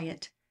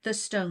quiet, the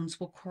stones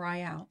will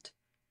cry out."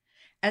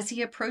 As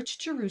he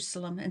approached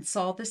Jerusalem and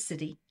saw the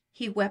city,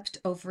 he wept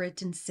over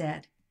it and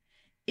said,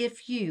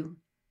 "If you,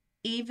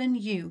 even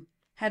you,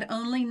 had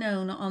only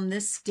known on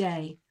this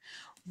day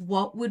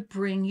what would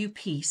bring you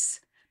peace,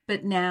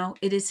 but now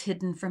it is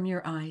hidden from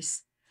your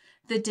eyes.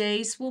 The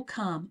days will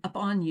come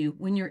upon you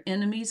when your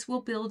enemies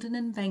will build an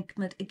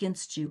embankment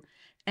against you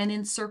and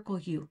encircle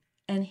you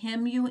and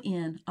hem you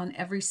in on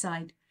every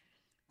side.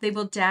 They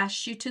will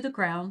dash you to the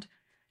ground,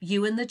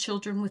 you and the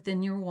children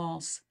within your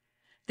walls.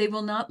 They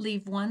will not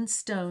leave one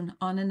stone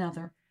on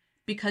another,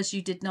 because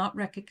you did not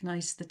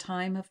recognize the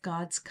time of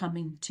God's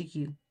coming to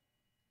you."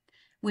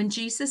 When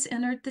Jesus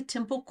entered the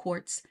temple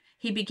courts,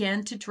 he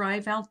began to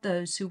drive out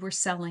those who were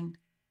selling.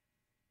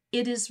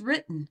 "It is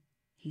written,"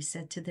 he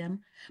said to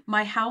them,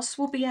 "My house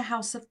will be a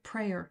house of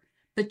prayer,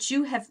 but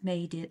you have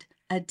made it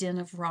a den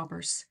of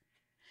robbers."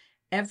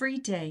 Every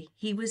day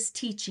he was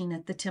teaching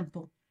at the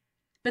temple,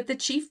 but the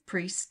chief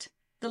priests,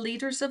 the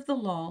leaders of the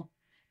law,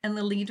 and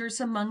the leaders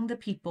among the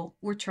people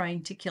were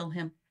trying to kill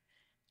him.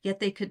 Yet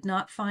they could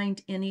not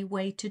find any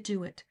way to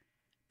do it,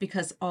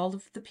 because all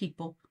of the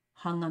people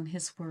hung on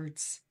his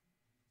words.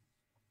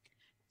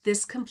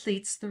 This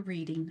completes the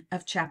reading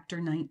of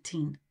chapter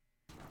 19.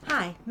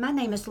 Hi, my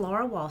name is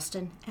Laura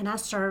Walston, and I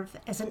serve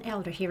as an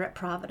elder here at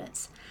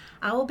Providence.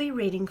 I will be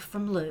reading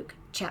from Luke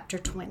chapter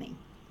 20.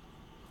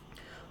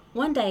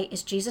 One day,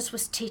 as Jesus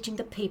was teaching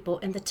the people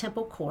in the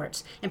temple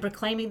courts and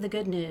proclaiming the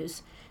good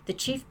news, the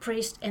chief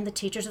priests and the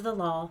teachers of the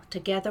law,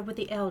 together with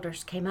the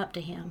elders, came up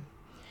to him.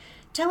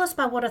 "Tell us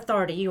by what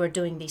authority you are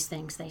doing these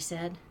things," they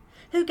said.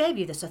 "Who gave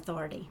you this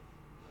authority?"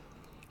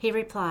 He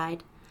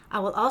replied, I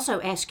will also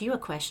ask you a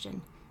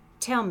question.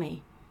 Tell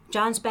me,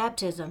 John's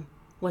baptism,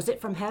 was it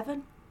from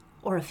heaven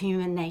or of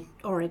human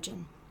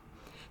origin?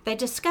 They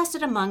discussed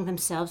it among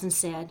themselves and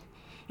said,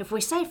 if we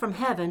say from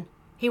heaven,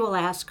 he will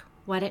ask,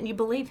 why didn't you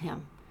believe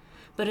him?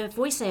 But if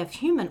we say of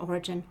human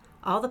origin,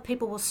 all the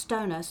people will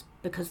stone us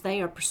because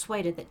they are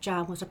persuaded that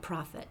John was a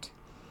prophet.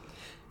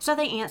 So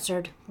they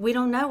answered, we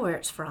don't know where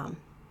it's from.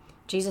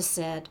 Jesus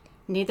said,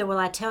 neither will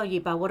I tell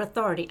you by what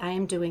authority I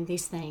am doing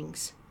these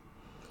things.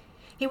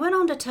 He went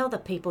on to tell the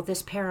people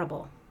this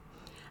parable.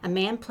 A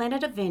man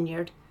planted a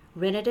vineyard,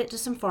 rented it to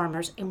some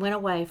farmers, and went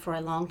away for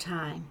a long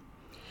time.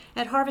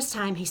 At harvest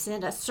time, he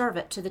sent a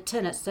servant to the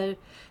tenants so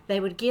they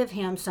would give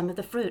him some of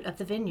the fruit of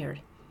the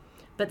vineyard.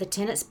 But the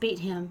tenants beat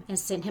him and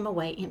sent him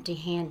away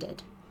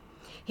empty-handed.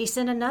 He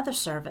sent another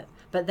servant,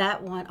 but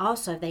that one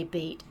also they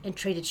beat and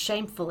treated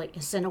shamefully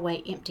and sent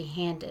away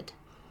empty-handed.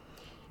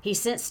 He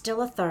sent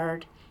still a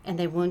third, and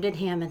they wounded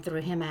him and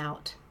threw him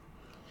out.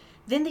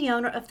 Then the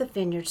owner of the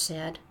vineyard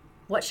said,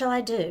 what shall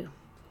I do?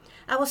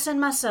 I will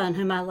send my son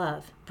whom I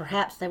love.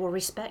 Perhaps they will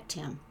respect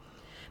him.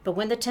 But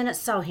when the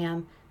tenants saw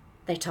him,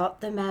 they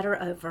talked the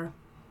matter over.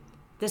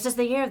 This is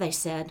the year, they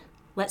said.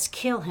 Let's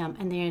kill him,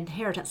 and the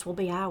inheritance will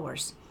be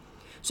ours.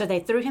 So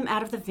they threw him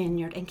out of the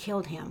vineyard and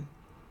killed him.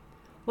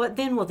 What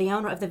then will the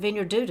owner of the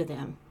vineyard do to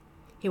them?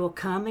 He will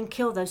come and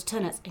kill those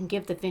tenants and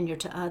give the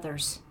vineyard to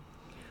others.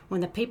 When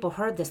the people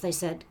heard this, they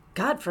said,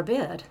 God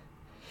forbid.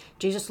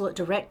 Jesus looked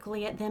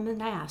directly at them and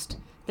asked,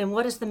 then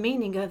what is the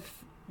meaning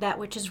of that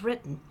which is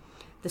written?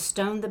 The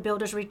stone the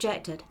builders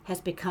rejected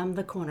has become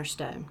the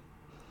cornerstone.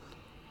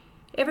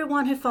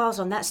 Everyone who falls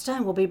on that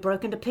stone will be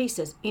broken to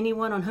pieces.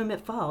 Anyone on whom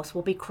it falls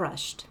will be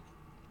crushed.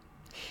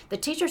 The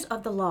teachers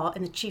of the law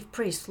and the chief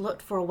priests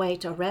looked for a way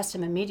to arrest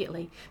him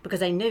immediately because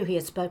they knew he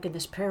had spoken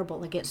this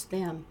parable against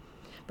them,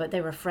 but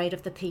they were afraid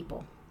of the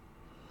people.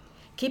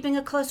 Keeping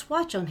a close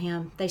watch on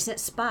him, they sent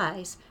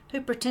spies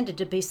who pretended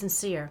to be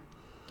sincere.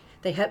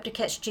 They hoped to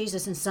catch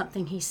Jesus in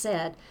something he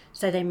said,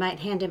 so they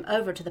might hand him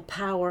over to the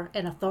power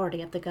and authority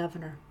of the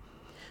governor.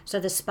 So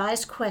the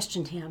spies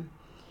questioned him.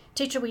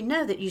 Teacher, we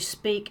know that you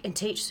speak and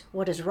teach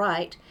what is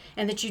right,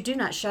 and that you do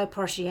not show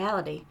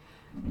partiality,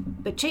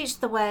 but teach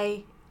the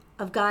way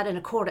of God in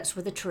accordance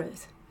with the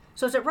truth.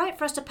 So is it right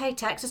for us to pay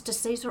taxes to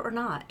Caesar or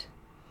not?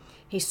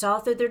 He saw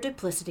through their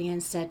duplicity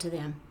and said to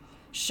them,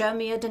 show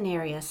me a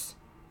denarius.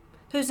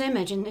 Whose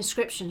image and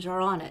inscriptions are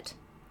on it?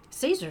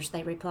 Caesar's,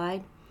 they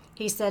replied.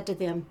 He said to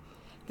them,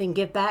 then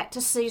give back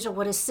to Caesar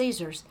what is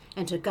Caesar's,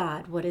 and to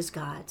God what is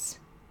God's.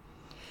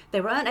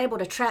 They were unable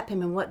to trap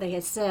him in what they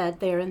had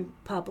said there in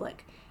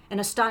public, and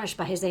astonished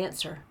by his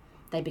answer,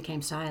 they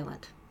became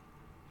silent.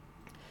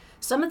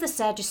 Some of the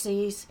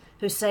Sadducees,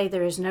 who say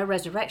there is no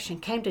resurrection,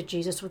 came to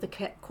Jesus with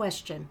a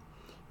question.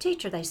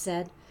 Teacher, they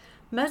said,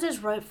 Moses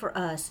wrote for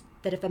us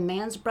that if a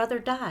man's brother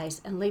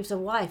dies and leaves a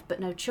wife but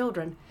no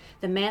children,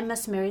 the man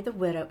must marry the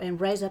widow and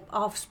raise up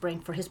offspring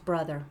for his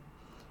brother.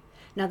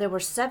 Now there were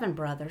 7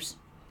 brothers.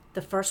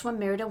 The first one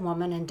married a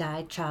woman and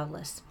died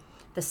childless.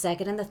 The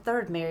second and the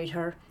third married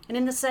her, and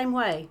in the same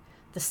way,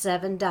 the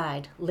 7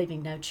 died,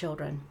 leaving no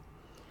children.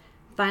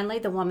 Finally,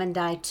 the woman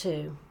died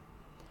too.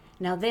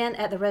 Now then,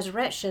 at the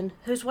resurrection,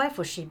 whose wife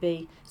will she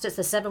be, since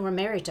the 7 were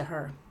married to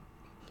her?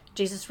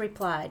 Jesus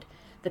replied,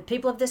 the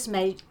people of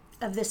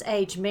this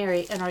age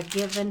marry and are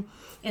given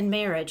in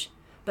marriage,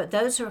 but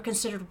those who are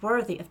considered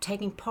worthy of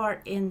taking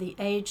part in the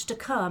age to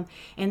come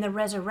and the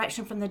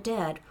resurrection from the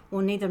dead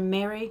will neither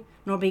marry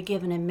nor be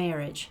given in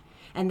marriage,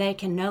 and they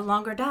can no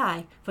longer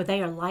die, for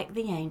they are like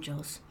the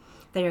angels.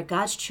 They are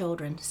God's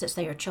children, since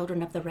they are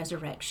children of the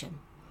resurrection.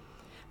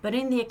 But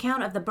in the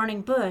account of the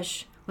burning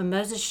bush, when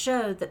Moses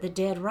showed that the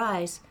dead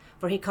rise,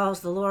 for he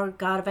calls the Lord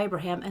God of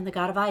Abraham and the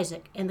God of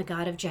Isaac and the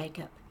God of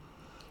Jacob.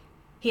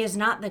 He is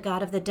not the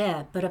God of the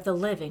dead, but of the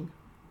living.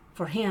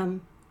 For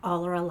him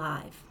all are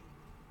alive.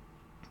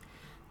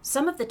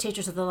 Some of the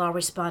teachers of the law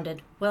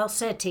responded, well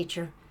said,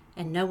 teacher,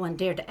 and no one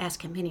dared to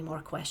ask him any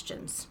more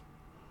questions.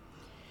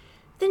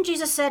 Then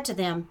Jesus said to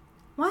them,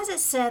 why is it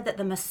said that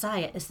the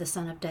Messiah is the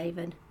son of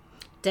David?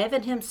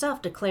 David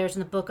himself declares in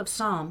the book of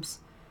Psalms,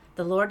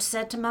 the Lord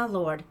said to my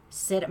Lord,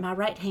 sit at my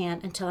right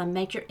hand until I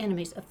make your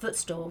enemies a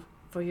footstool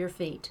for your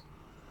feet.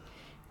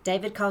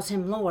 David calls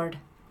him Lord.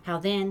 How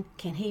then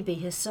can he be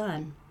his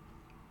son?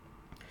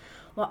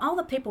 While all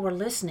the people were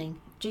listening,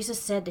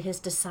 Jesus said to his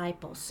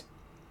disciples,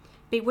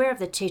 beware of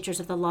the teachers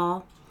of the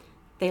law.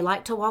 They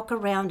like to walk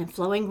around in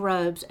flowing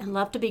robes and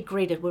love to be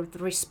greeted with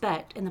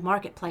respect in the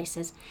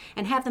marketplaces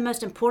and have the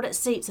most important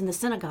seats in the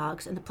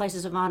synagogues and the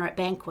places of honor at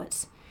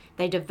banquets.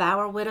 They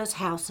devour widows'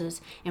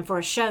 houses and for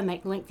a show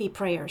make lengthy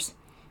prayers.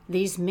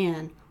 These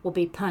men will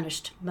be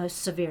punished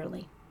most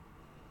severely.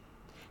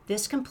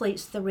 This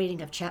completes the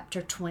reading of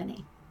chapter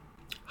 20.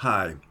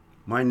 Hi,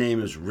 my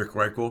name is Rick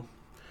Reichel,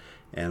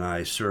 and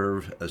I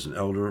serve as an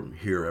elder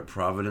here at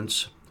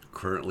Providence,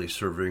 currently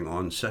serving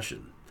on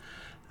session.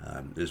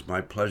 It is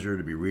my pleasure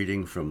to be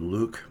reading from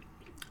Luke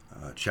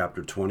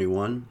chapter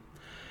 21,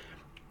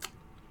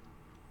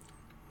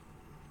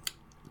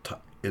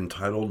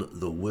 entitled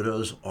The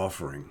Widow's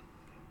Offering.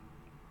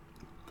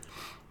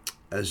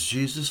 As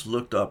Jesus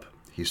looked up,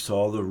 he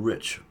saw the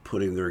rich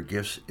putting their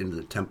gifts into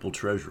the temple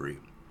treasury.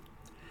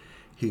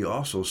 He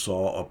also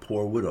saw a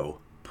poor widow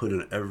put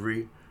in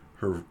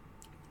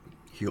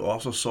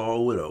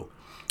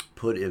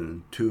put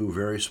in 2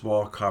 very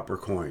small copper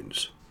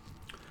coins.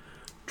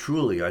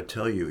 Truly, I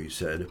tell you, he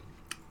said,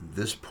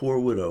 this poor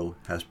widow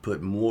has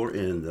put more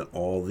in than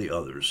all the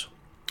others.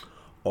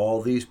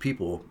 All these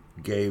people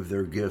gave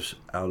their gifts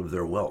out of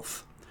their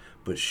wealth,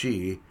 but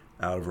she,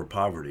 out of her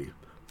poverty,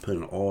 put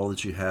in all that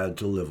she had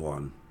to live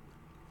on.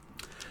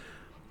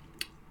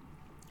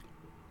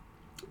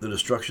 The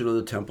destruction of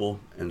the temple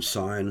and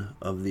sign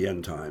of the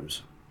end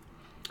times.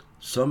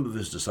 Some of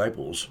his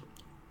disciples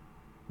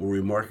were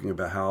remarking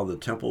about how the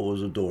temple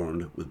was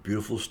adorned with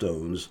beautiful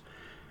stones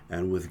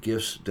and with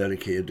gifts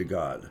dedicated to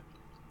God.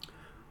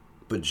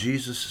 But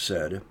Jesus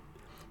said,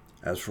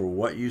 as for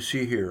what you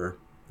see here,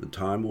 the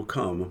time will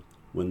come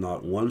when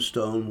not one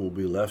stone will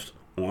be left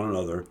on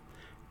another,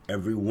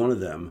 every one of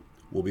them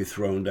will be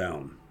thrown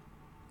down.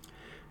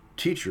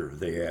 Teacher,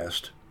 they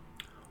asked,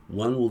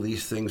 when will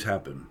these things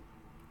happen?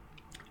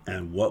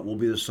 And what will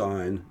be the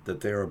sign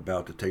that they are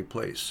about to take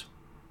place?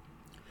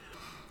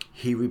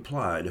 He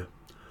replied,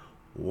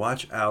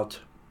 watch out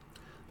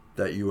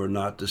that you are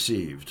not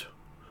deceived,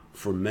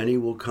 for many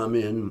will come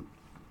in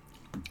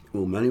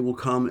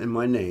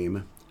my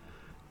name,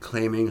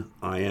 claiming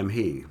I am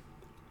he,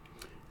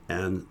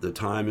 and the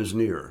time is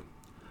near.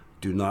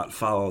 Do not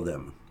follow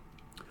them.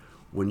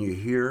 When you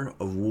hear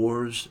of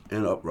wars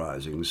and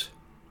uprisings,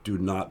 do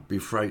not be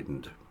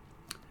frightened.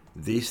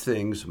 These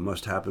things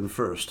must happen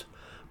first,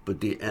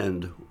 but the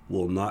end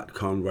will not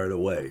come right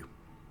away.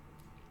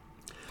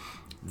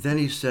 Then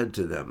he said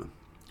to them,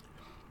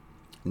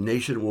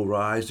 nation will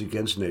rise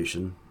against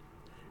nation,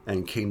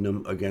 and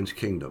kingdom against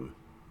kingdom.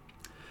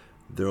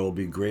 There will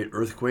be great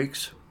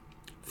earthquakes,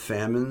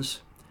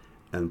 famines,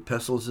 and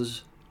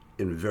pestilences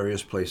in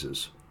various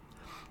places,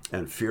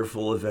 and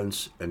fearful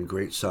events and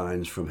great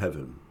signs from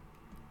heaven.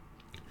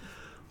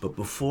 But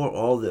before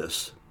all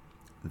this,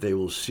 they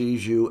will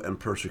seize you and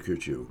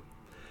persecute you.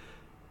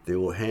 They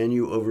will hand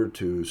you over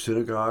to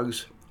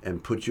synagogues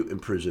and put you in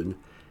prison,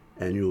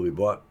 and you will be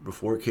brought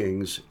before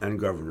kings and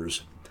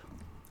governors,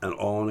 and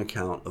all on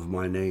account of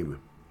my name.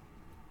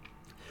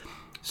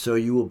 So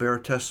you will bear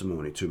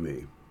testimony to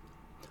me.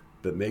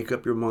 But make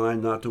up your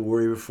mind not to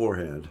worry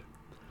beforehand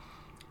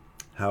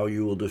how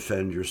you will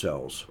defend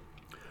yourselves.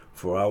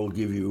 For I will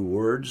give you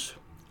words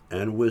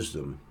and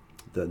wisdom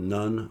that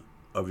none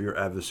of your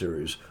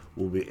adversaries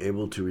will be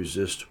able to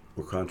resist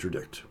or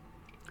contradict.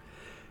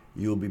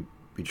 You will be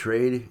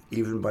betrayed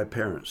even by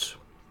parents,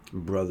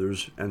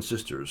 brothers and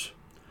sisters,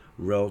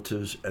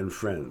 relatives and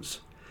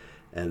friends,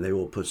 and they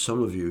will put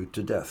some of you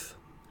to death.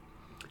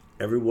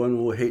 Everyone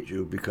will hate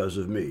you because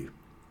of me,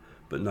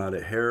 but not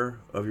a hair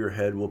of your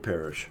head will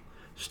perish.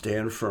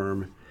 Stand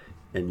firm,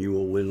 and you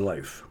will win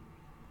life.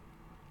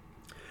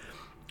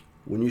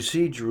 When you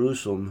see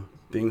Jerusalem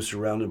being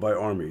surrounded by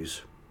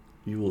armies,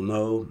 you will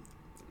know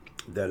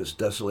that its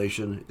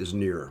desolation is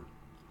near.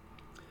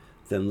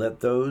 Then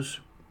let those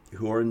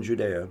who are in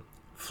Judea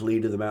flee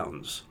to the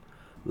mountains.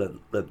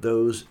 Let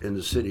those in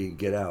the city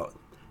get out,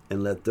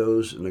 and let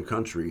those in the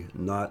country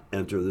not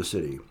enter the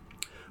city.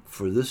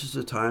 For this is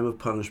the time of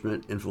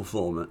punishment in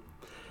fulfillment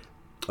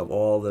of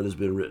all that has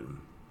been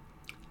written.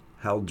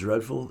 How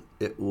dreadful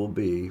it will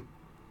be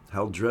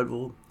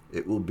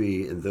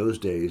in those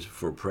days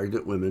for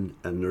pregnant women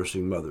and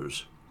nursing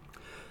mothers.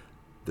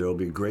 There will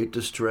be great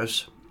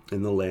distress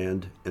in the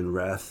land and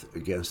wrath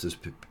against this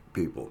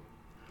people.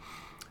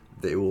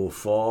 They will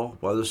fall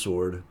by the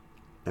sword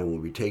and will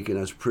be taken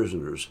as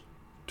prisoners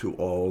to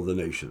all the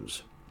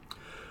nations.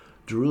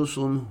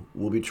 Jerusalem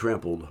will be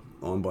trampled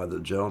on by the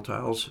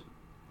Gentiles.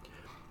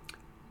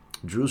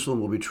 Jerusalem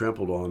will be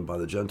trampled on by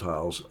the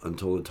Gentiles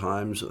until the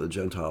times of the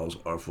Gentiles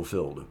are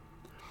fulfilled.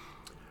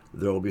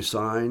 There will be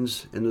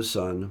signs in the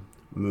sun,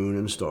 moon,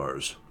 and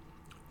stars.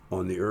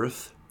 On the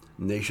earth,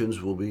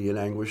 nations will be in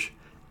anguish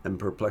and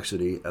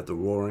perplexity at the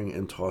roaring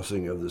and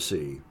tossing of the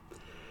sea.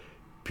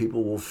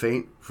 People will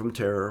faint from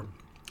terror,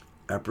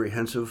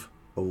 apprehensive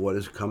of what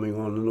is coming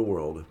on in the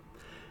world,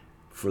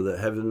 for the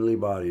heavenly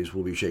bodies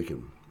will be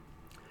shaken.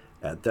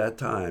 At that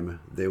time,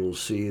 they will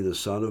see the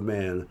Son of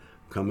Man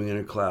coming in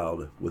a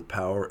cloud with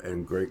power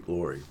and great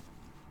glory.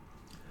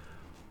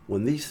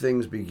 When these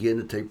things begin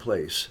to take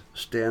place,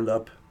 stand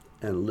up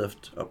and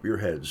lift up your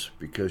heads,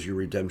 because your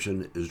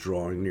redemption is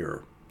drawing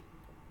near.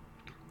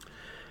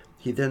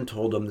 He then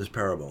told them this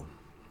parable.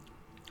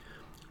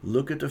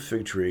 Look at the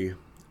fig tree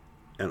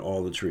and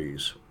all the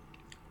trees.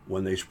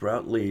 When they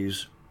sprout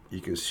leaves, you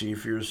can see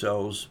for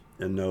yourselves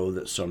and know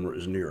that summer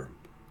is near.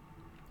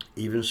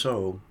 Even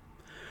so,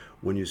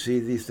 when you see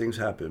these things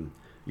happen,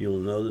 you will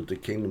know that the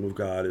kingdom of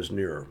God is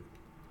near.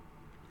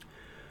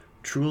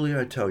 Truly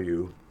I tell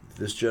you,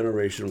 this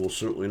generation will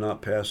certainly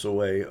not pass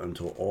away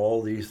until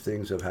all these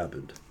things have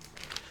happened.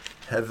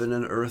 Heaven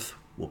and earth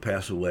will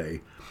pass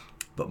away,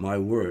 but my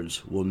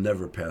words will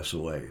never pass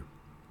away.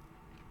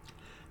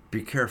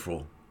 Be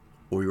careful,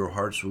 or your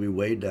hearts will be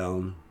weighed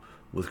down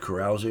with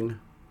carousing,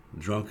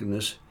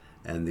 drunkenness,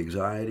 and the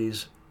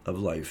anxieties of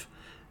life,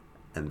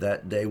 and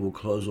that day will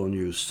close on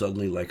you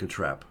suddenly like a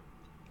trap.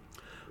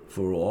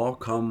 For it will all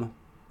come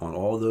on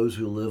all those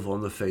who live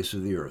on the face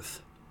of the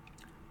earth.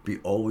 Be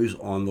always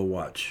on the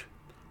watch,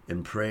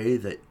 and pray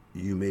that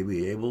you may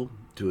be able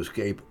to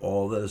escape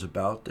all that is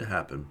about to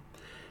happen,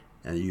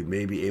 and you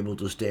may be able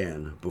to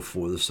stand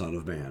before the Son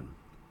of Man.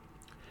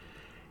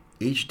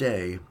 Each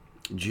day,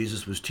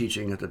 Jesus was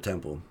teaching at the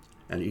temple,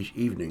 and each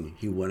evening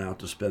he went out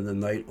to spend the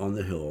night on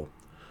the hill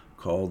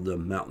called the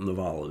Mountain of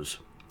Olives,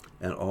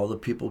 and all the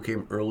people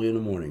came early in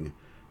the morning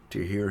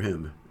to hear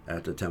him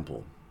at the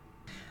temple.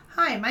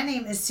 Hi, my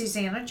name is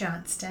Susanna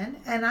Johnston,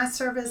 and I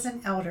serve as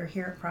an elder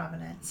here at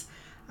Providence.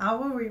 I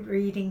will be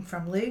reading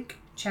from Luke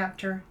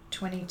chapter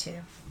 22.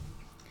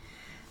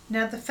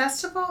 Now the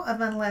festival of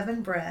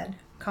unleavened bread,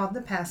 called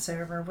the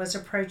Passover, was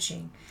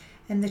approaching,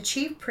 and the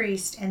chief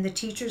priests and the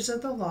teachers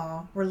of the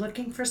law were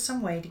looking for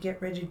some way to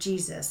get rid of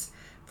Jesus,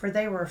 for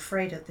they were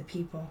afraid of the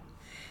people.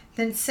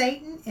 Then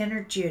Satan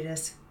entered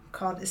Judas,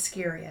 called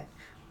Iscariot,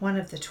 one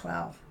of the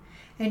 12.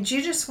 And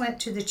Judas went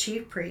to the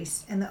chief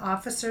priests and the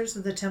officers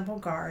of the temple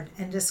guard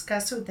and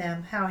discussed with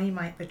them how he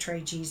might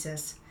betray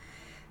Jesus.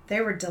 They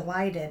were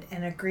delighted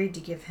and agreed to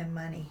give him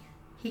money.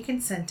 He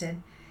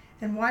consented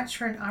and watched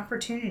for an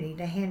opportunity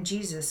to hand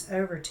Jesus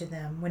over to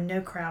them when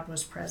no crowd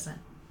was present.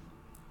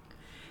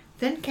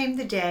 Then came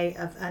the day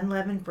of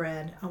unleavened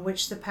bread on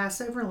which the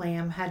Passover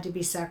lamb had to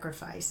be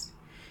sacrificed.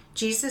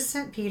 Jesus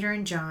sent Peter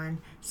and John,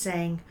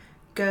 saying,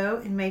 "Go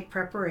and make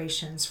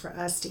preparations for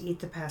us to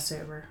eat the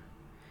Passover."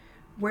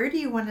 "Where do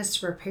you want us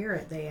to prepare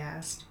it?" they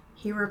asked.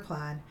 He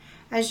replied,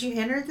 "As you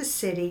enter the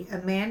city, a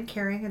man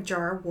carrying a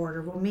jar of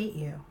water will meet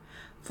you.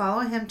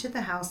 Follow him to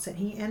the house that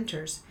he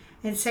enters,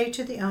 and say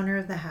to the owner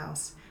of the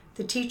house,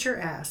 'The teacher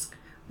asks,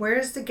 where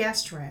is the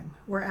guest room,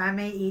 where I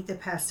may eat the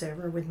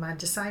Passover with my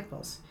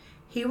disciples?'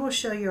 He will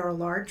show you a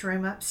large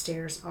room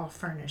upstairs, all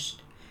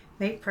furnished.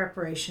 Make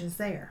preparations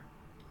there."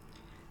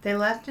 They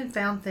left and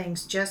found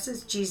things just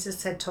as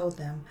Jesus had told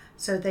them,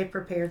 so they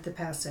prepared the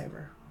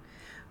Passover.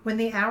 When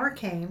the hour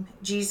came,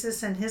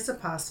 Jesus and his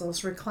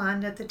apostles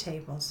reclined at the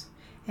tables,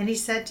 and he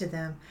said to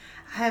them,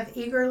 "I have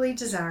eagerly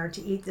desired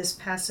to eat this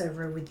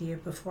Passover with you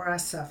before I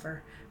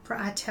suffer, for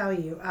I tell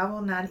you, I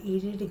will not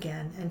eat it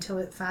again until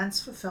it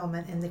finds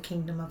fulfillment in the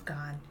kingdom of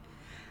God."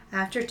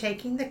 After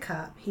taking the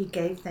cup, he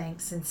gave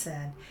thanks and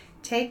said,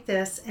 "Take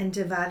this and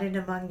divide it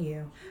among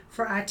you,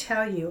 for I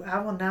tell you, I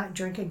will not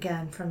drink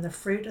again from the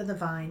fruit of the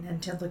vine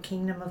until the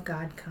kingdom of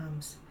God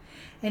comes."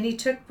 And he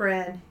took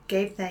bread,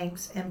 gave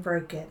thanks, and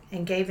broke it,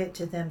 and gave it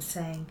to them,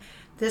 saying,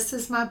 "This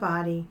is my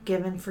body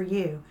given for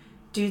you.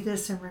 Do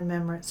this in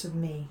remembrance of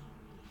me."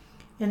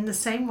 In the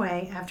same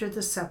way, after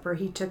the supper,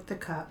 he took the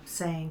cup,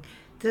 saying,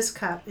 "This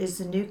cup is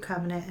the new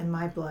covenant in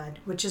my blood,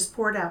 which is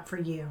poured out for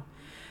you.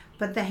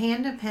 But the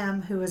hand of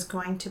him who is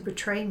going to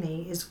betray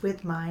me is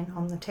with mine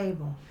on the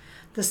table.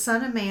 The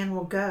Son of Man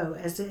will go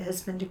as it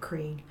has been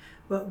decreed,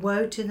 but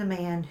woe to the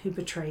man who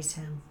betrays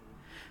him."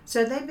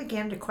 So they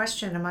began to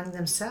question among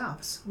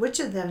themselves which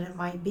of them it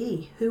might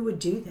be who would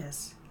do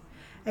this.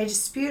 A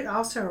dispute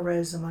also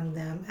arose among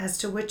them as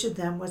to which of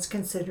them was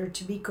considered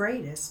to be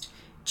greatest.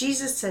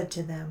 Jesus said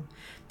to them,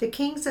 "The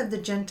kings of the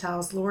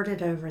Gentiles lord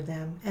it over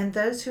them, and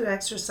those who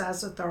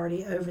exercise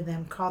authority over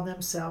them call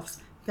themselves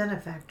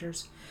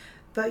benefactors.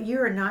 But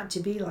you are not to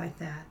be like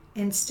that.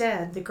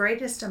 Instead, the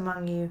greatest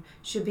among you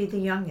should be the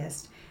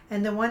youngest,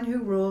 and the one who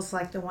rules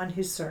like the one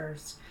who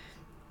serves.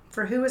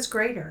 For who is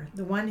greater,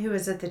 the one who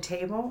is at the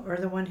table or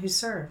the one who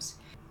serves?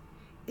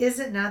 Is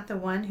it not the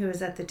one who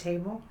is at the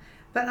table?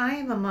 But I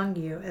am among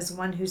you as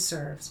one who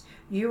serves.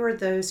 You are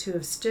those who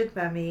have stood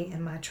by me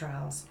in my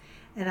trials,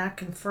 and I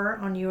confer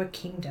on you a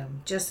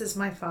kingdom, just as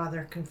my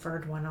Father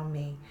conferred one on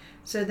me,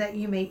 so that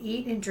you may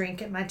eat and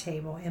drink at my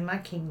table in my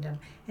kingdom,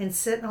 and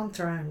sit on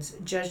thrones,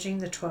 judging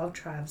the 12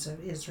 tribes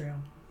of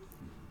Israel.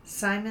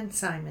 Simon,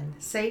 Simon,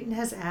 Satan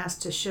has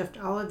asked to shift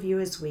all of you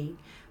as wheat,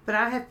 but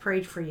I have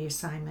prayed for you,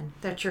 Simon,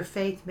 that your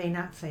faith may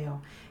not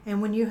fail,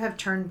 and when you have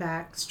turned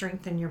back,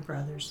 strengthen your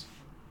brothers."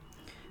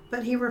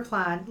 But he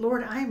replied,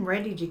 "Lord, I am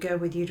ready to go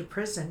with you to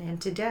prison and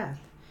to death."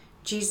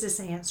 Jesus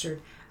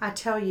answered, "I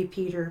tell you,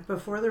 Peter,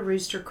 before the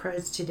rooster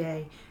crows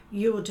today,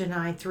 you will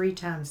deny 3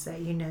 times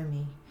that you know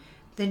me."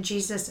 Then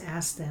Jesus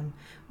asked them,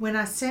 "When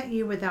I sent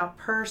you without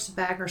purse,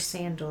 bag, or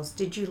sandals,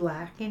 did you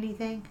lack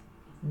anything?"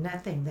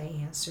 "Nothing," they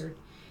answered.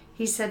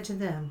 He said to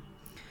them,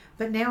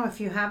 "But now if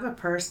you have a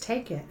purse,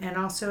 take it, and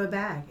also a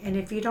bag. And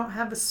if you don't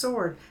have a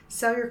sword,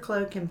 sell your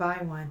cloak and buy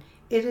one.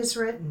 It is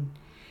written,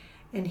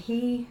 and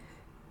he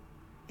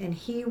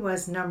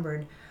was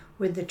numbered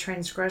with the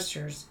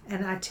transgressors.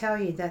 And I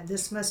tell you that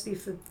this must be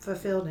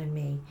fulfilled in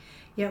me.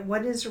 Yet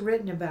what is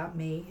written about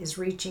me is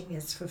reaching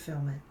its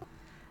fulfillment."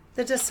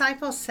 The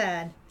disciples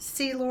said,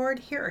 "See, Lord,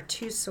 here are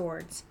 2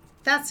 swords."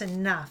 "That's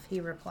enough,"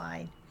 he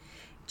replied.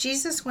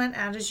 Jesus went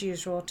out as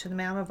usual to the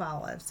Mount of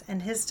Olives,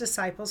 and his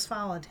disciples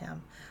followed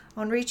him.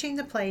 On reaching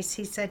the place,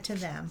 he said to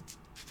them,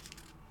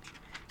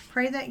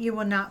 "Pray that you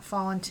will not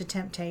fall into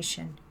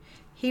temptation."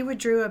 He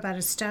withdrew about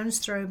a stone's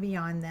throw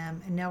beyond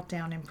them and knelt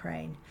down and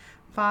prayed,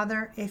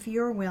 Father, if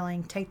you are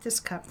willing, take this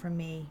cup from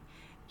me,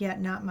 yet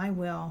not my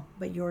will,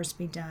 but yours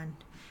be done.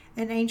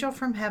 An angel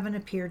from heaven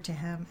appeared to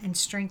him and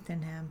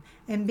strengthened him,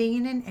 and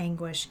being in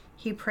anguish,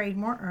 he prayed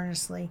more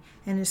earnestly,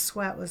 and his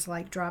sweat was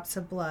like drops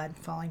of blood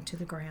falling to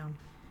the ground.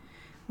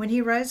 When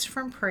he rose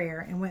from prayer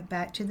and went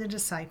back to the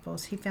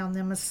disciples, he found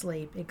them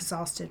asleep,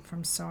 exhausted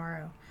from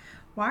sorrow.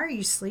 Why are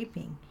you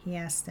sleeping? He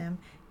asked them.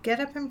 Get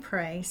up and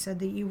pray, so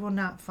that you will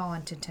not fall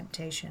into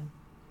temptation.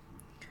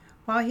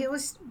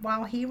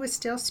 While he was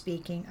still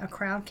speaking, a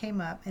crowd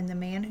came up, and the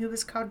man who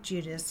was called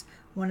Judas,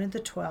 one of the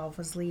 12,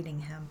 was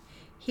leading him.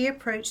 He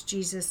approached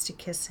Jesus to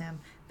kiss him,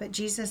 but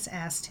Jesus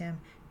asked him,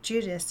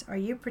 Judas, are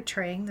you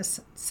betraying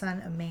the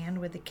Son of Man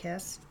with a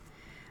kiss?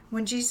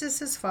 When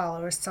Jesus'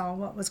 followers saw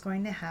what was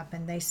going to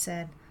happen, they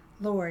said,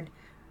 Lord,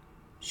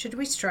 should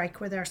we strike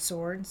with our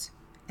swords?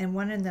 And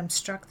one of them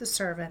struck the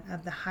servant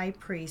of the high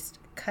priest,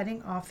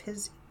 cutting off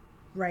his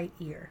right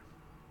ear.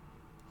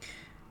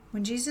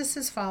 When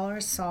Jesus'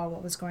 followers saw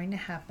what was going to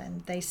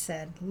happen, they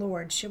said,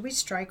 Lord, should we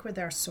strike with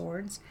our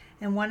swords?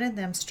 And one of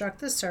them struck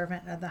the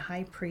servant of the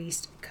high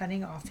priest,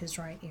 cutting off his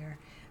right ear.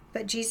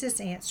 But Jesus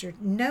answered,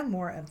 No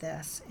more of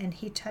this. And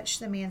he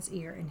touched the man's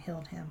ear and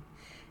healed him.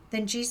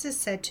 Then Jesus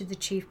said to the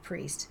chief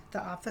priests,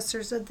 the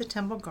officers of the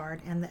temple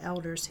guard, and the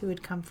elders who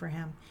had come for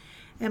him,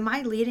 Am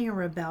I leading a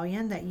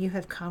rebellion that you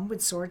have come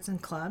with swords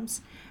and clubs?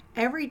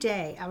 Every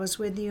day I was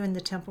with you in the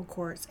temple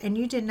courts, and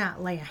you did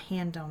not lay a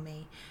hand on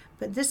me.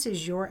 But this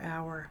is your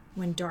hour,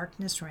 when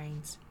darkness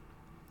reigns.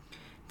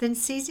 Then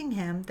seizing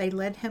him, they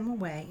led him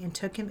away and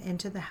took him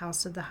into the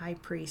house of the high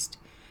priest.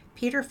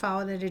 Peter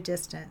followed at a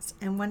distance,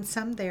 and when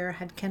some there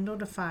had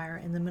kindled a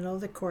fire in the middle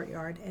of the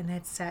courtyard and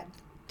had sat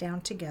down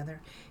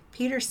together,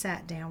 Peter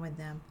sat down with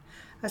them.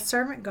 A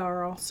servant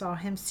girl saw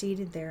him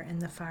seated there in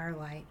the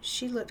firelight.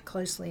 She looked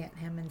closely at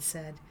him and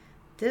said,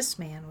 This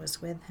man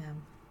was with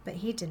him. But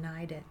he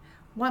denied it.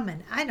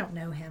 Woman, I don't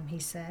know him, he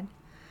said.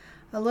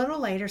 A little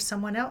later,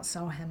 someone else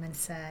saw him and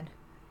said,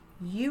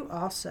 You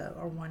also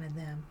are one of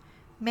them.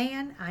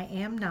 Man, I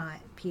am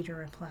not, Peter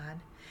replied.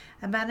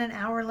 About an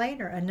hour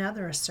later,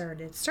 another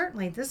asserted,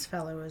 Certainly this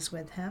fellow is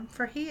with him,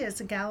 for he is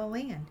a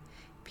Galilean.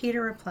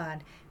 Peter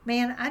replied,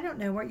 Man, I don't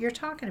know what you're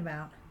talking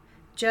about.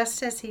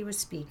 Just as he was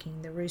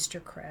speaking, the rooster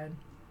crowed.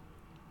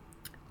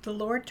 The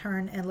Lord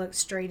turned and looked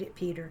straight at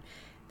Peter.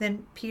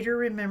 Then Peter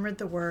remembered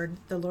the word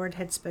the Lord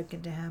had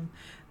spoken to him.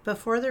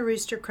 Before the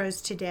rooster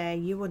crows today,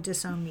 you will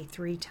disown me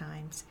 3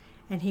 times.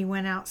 And he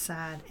went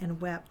outside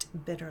and wept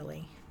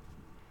bitterly.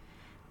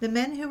 The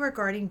men who were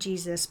guarding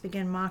Jesus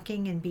began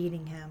mocking and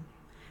beating him.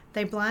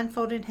 They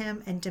blindfolded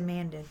him and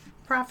demanded,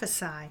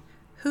 Prophesy,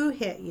 who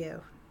hit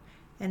you?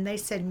 And they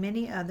said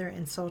many other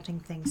insulting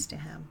things to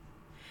him.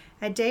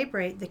 At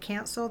daybreak, the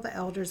council of the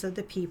elders of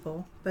the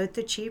people, both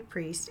the chief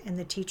priests and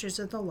the teachers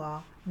of the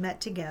law,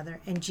 met together,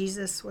 and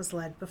Jesus was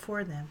led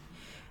before them.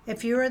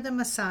 If you are the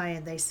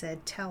Messiah, they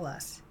said, tell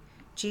us.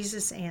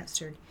 Jesus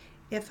answered,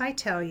 If I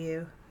tell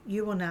you,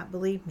 you will not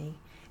believe me,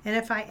 and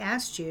if I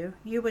asked you,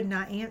 you would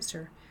not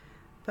answer.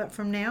 But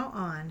from now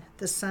on,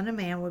 the Son of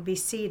Man will be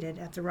seated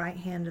at the right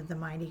hand of the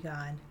mighty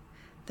God.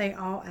 They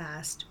all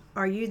asked,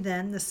 Are you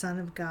then the Son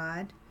of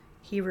God?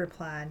 He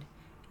replied,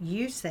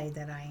 You say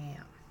that I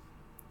am.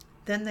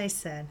 Then they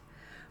said,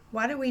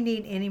 Why do we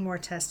need any more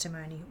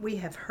testimony? We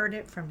have heard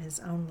it from his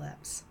own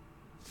lips.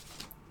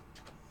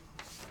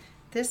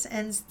 This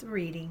ends the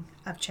reading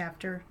of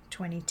chapter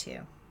 22.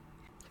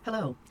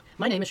 Hello,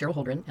 my name is Cheryl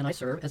Holdren, and I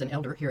serve as an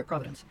elder here at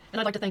Providence, and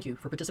I'd like to thank you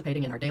for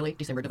participating in our daily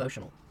December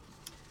devotional.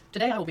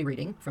 Today I will be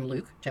reading from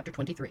Luke chapter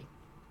 23.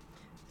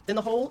 Then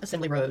the whole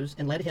assembly rose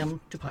and led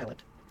him to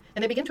Pilate.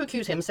 And they began to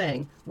accuse him,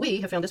 saying, We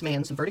have found this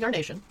man subverting our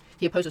nation.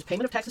 He opposes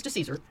payment of taxes to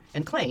Caesar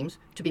and claims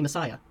to be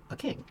Messiah, a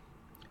king.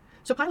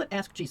 So Pilate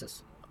asked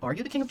Jesus, Are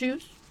you the king of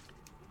Jews?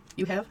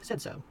 You have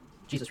said so,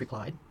 Jesus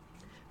replied.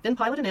 Then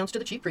Pilate announced to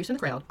the chief priests and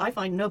the crowd, I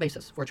find no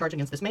basis for a charge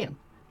against this man.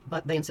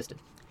 But they insisted.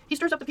 He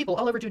stirs up the people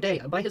all over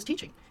Judea by his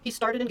teaching. He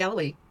started in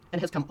Galilee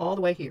and has come all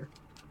the way here.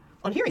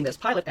 On hearing this,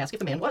 Pilate asked if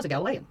the man was a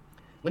Galilean.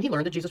 When he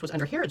learned that Jesus was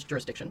under Herod's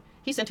jurisdiction,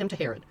 he sent him to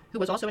Herod, who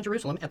was also in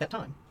Jerusalem at that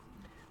time.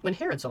 When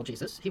Herod saw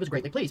Jesus, he was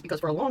greatly pleased,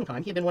 because for a long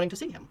time he had been wanting to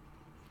see him.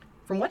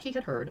 From what he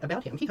had heard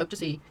about him, he hoped to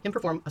see him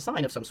perform a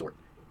sign of some sort.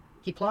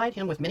 He plied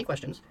him with many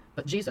questions,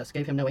 but Jesus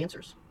gave him no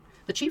answers.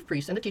 The chief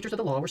priests and the teachers of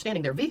the law were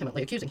standing there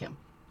vehemently accusing him.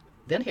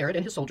 Then Herod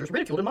and his soldiers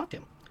ridiculed and mocked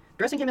him.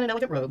 Dressing him in an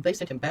elegant robe, they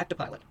sent him back to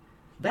Pilate.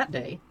 That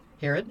day,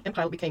 Herod and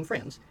Pilate became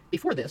friends.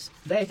 Before this,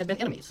 they had been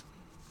enemies.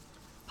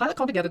 Pilate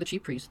called together the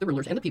chief priests, the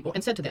rulers, and the people,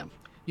 and said to them,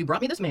 You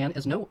brought me this man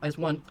as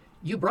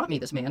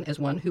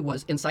one who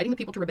was inciting the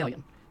people to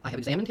rebellion. I have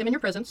examined him in your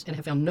presence and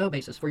have found no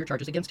basis for your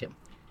charges against him.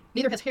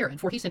 Neither has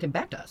Herod, for he sent him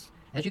back to us.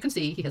 As you can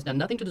see, he has done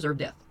nothing to deserve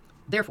death.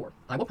 Therefore,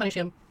 I will punish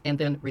him and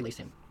then release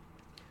him.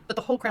 But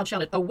the whole crowd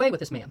shouted, Away with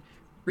this man!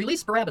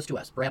 Release Barabbas to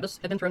us. Barabbas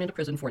had been thrown into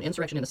prison for an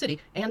insurrection in the city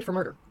and for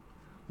murder.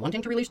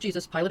 Wanting to release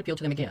Jesus, Pilate appealed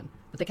to them again,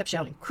 but they kept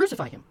shouting,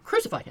 Crucify him!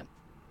 Crucify him!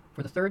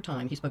 For the third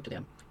time he spoke to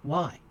them.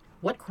 Why?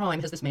 What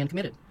crime has this man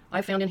committed?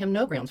 I found in him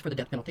no grounds for the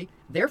death penalty.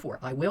 Therefore,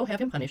 I will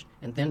have him punished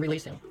and then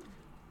release him.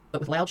 But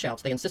with loud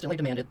shouts, they insistently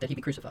demanded that he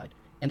be crucified,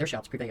 and their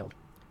shouts prevailed.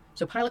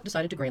 So Pilate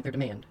decided to grant their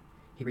demand.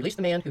 He released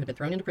the man who had been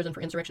thrown into prison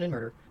for insurrection and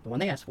murder, the one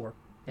they asked for,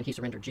 and he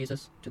surrendered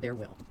Jesus to their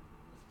will.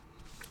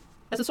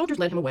 As the soldiers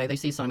led him away, they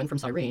seized Simon from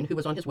Cyrene, who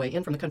was on his way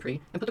in from the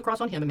country, and put the cross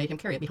on him and made him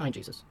carry it behind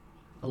Jesus.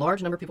 A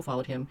large number of people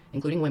followed him,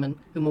 including women,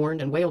 who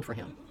mourned and wailed for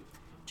him.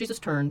 Jesus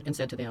turned and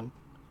said to them,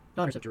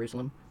 "Daughters of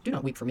Jerusalem, do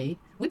not weep for me.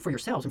 Weep for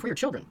yourselves and for your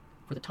children.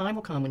 For the time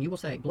will come when you will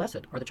say,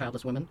 'Blessed are the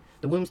childless women,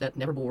 the wombs that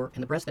never bore,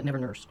 and the breasts that never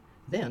nursed.'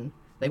 Then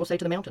they will say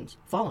to the mountains,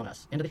 'Fall on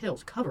us,' and to the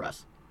hills, 'Cover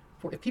us.'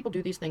 For if people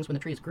do these things when the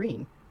tree is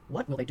green,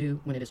 what will they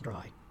do when it is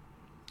dry?"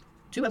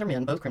 2 other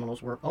men, both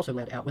criminals, were also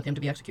led out with him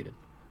to be executed.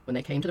 When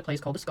they came to the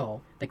place called the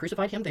Skull, they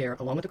crucified him there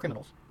along with the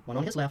criminals, one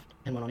on his left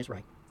and one on his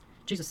right.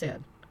 Jesus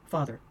said,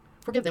 "Father,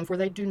 forgive them, for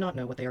they do not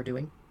know what they are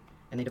doing."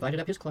 And they divided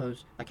up his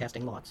clothes by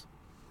casting lots.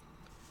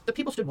 The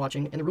people stood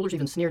watching, and the rulers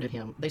even sneered at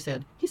him. They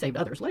said, "He saved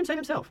others. Let him save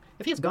himself,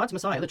 if he is God's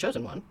Messiah, the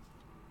chosen one."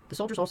 The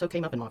soldiers also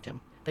came up and mocked him.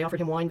 They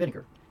offered him wine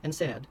vinegar and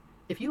said,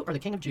 "If you are the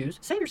king of Jews,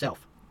 save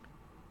yourself."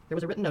 There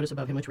was a written notice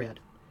above him which read,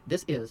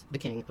 "This is the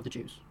King of the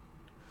Jews."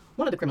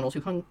 One of the criminals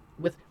who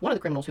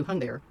hung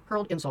there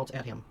hurled insults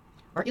at him.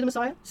 "Aren't you the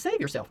Messiah? Save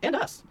yourself and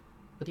us."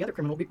 But the other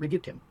criminal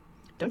rebuked him.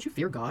 "Don't you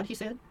fear God?" he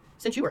said.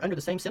 "Since you are under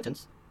the same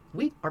sentence,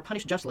 we are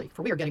punished justly,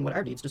 for we are getting what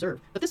our deeds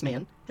deserve. But this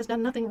man has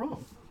done nothing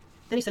wrong."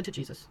 Then he said to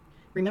Jesus,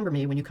 "Remember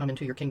me when you come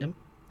into your kingdom."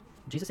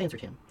 Jesus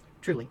answered him,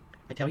 "Truly,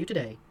 I tell you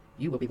today,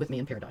 you will be with me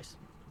in paradise."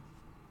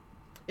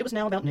 It was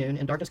now about noon,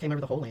 and darkness came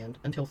over the whole land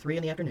until 3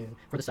 p.m,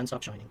 for the sun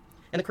stopped shining,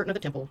 and the curtain of the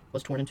temple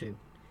was torn in two.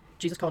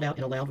 Jesus called out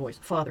in a loud voice,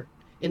 "Father,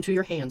 into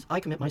your hands I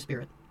commit my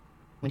spirit."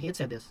 When he had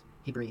said this,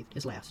 he breathed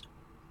his last.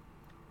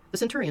 The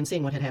centurion,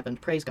 seeing what had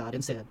happened, praised God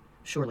and said,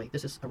 "Surely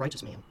this is a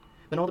righteous man."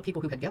 When all the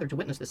people who had gathered to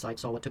witness this sight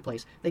saw what took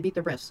place, they beat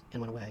their breasts and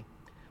went away.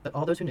 But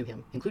all those who knew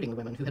him, including the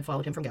women who had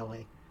followed him from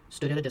Galilee,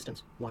 stood at a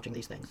distance watching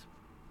these things.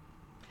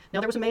 Now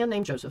there was a man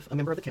named Joseph, a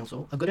member of the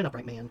council, a good and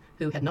upright man,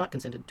 who had not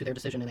consented to their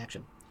decision and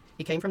action.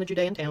 He came from the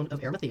Judean town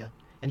of Arimathea,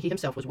 and he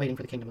himself was waiting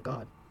for the kingdom of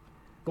God.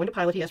 Going to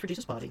Pilate, he asked for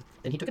Jesus' body.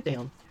 Then he took it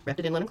down,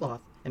 wrapped it in linen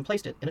cloth, and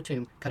placed it in a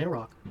tomb cut in a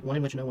rock, one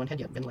in which no one had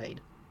yet been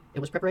laid.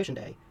 It was preparation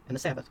day, and the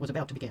Sabbath was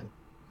about to begin.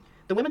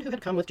 The women who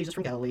had come with Jesus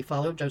from Galilee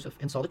followed Joseph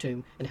and saw the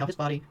tomb and how his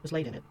body was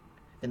laid in it.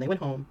 Then they went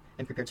home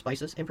and prepared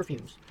spices and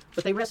perfumes,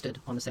 but they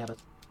rested on the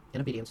Sabbath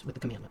in obedience with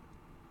the commandment.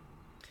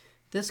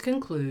 This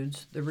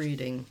concludes the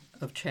reading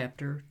of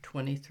chapter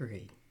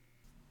 23.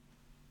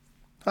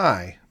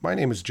 Hi, my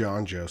name is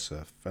John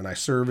Joseph, and I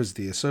serve as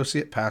the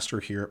associate pastor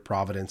here at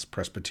Providence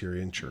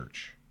Presbyterian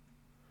Church.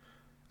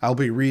 I'll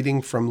be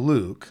reading from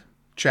Luke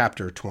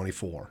chapter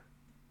 24.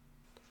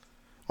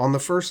 On the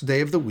first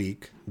day of the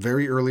week,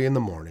 very early in the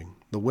morning,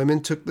 the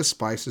women took the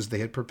spices they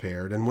had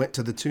prepared and went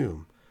to the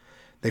tomb.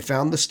 They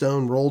found the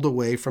stone rolled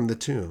away from the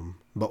tomb,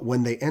 but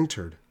when they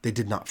entered, they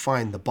did not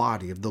find the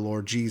body of the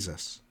Lord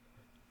Jesus.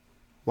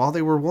 While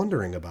they were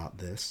wondering about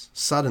this,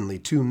 suddenly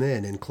 2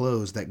 men in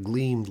clothes that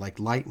gleamed like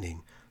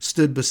lightning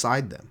stood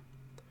beside them.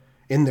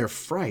 In their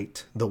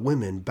fright, the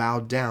women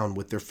bowed down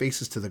with their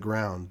faces to the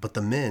ground, but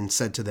the men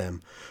said to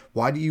them,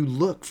 "Why do you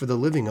look for the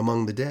living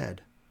among the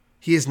dead?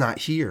 He is not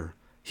here.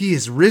 He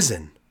is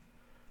risen.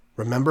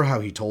 Remember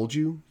how he told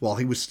you, while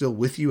he was still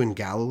with you in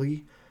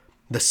Galilee?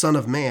 The Son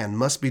of Man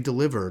must be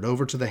delivered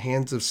over to the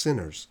hands of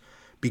sinners,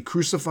 be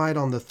crucified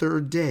on the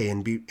 3rd day,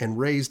 and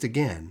raised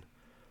again."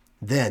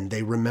 Then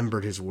they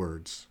remembered his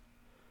words.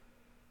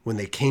 When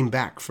they came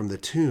back from the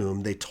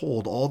tomb, they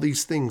told all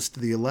these things to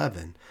the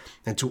 11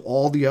 and to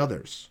all the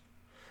others.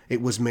 It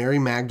was Mary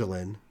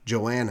Magdalene,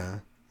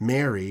 Joanna,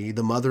 Mary,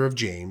 the mother of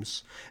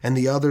James, and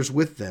the others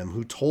with them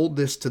who told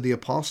this to the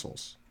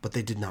apostles. But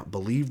they did not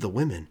believe the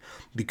women,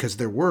 because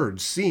their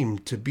words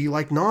seemed to be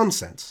like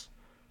nonsense.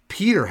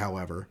 Peter,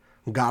 however,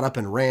 got up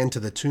and ran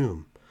to the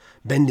tomb.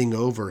 Bending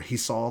over, he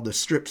saw the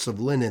strips of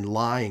linen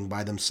lying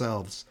by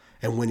themselves,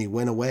 and when he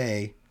went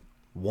away,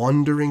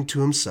 wondering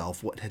to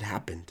himself what had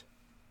happened.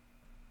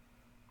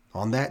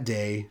 On that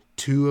day,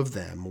 2 of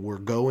them were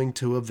going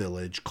to a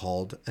village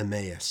called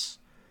Emmaus,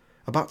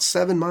 about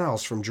 7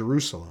 miles from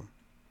Jerusalem.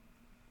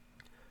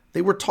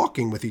 They were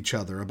talking with each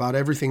other about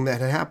everything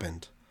that had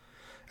happened.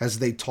 As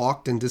they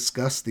talked and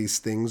discussed these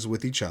things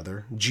with each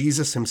other,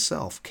 Jesus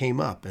himself came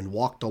up and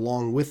walked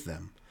along with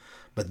them,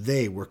 but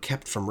they were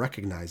kept from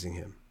recognizing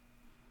him.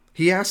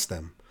 He asked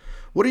them,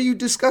 "What are you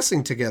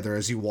discussing together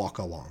as you walk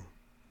along?"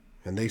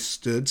 And they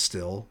stood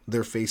still,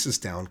 their faces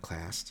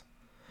downcast.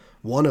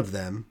 One of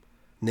them,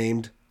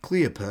 named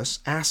Cleopas,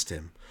 asked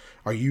him,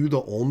 "Are you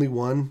the only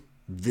one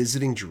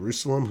visiting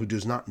Jerusalem who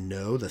does not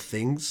know the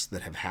things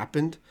that have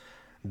happened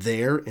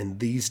there in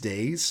these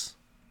days?"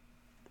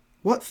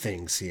 "What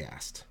things?" he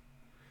asked.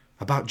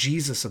 "About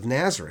Jesus of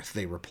Nazareth,"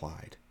 they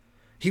replied.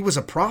 "He was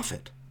a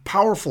prophet,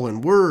 powerful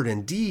in word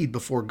and deed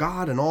before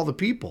God and all the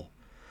people.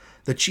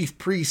 The chief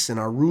priests and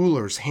our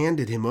rulers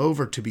handed him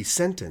over to be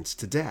sentenced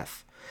to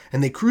death,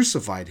 and they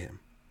crucified him.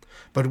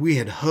 But we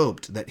had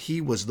hoped that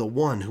he was the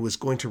one who was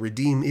going to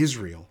redeem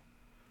Israel.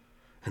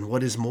 And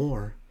what is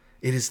more,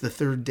 it is the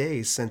 3rd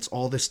day since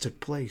all this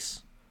took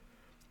place.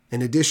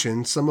 In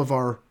addition, some of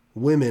our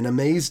women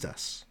amazed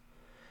us.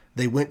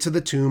 They went to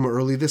the tomb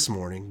early this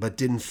morning, but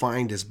didn't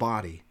find his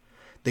body.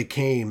 They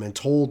came and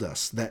told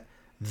us that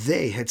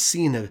they had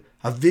seen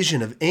a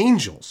vision of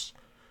angels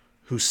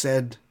who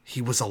said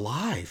he was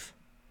alive.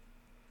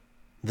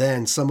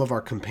 Then some of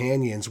our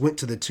companions went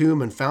to the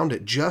tomb and found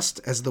it just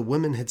as the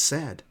women had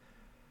said,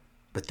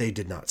 but they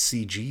did not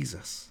see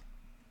Jesus."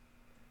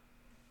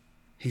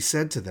 He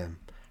said to them,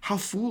 "How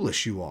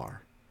foolish you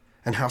are,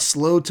 and how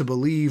slow to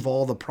believe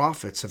all the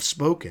prophets have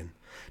spoken.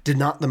 Did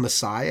not the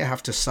Messiah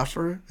have to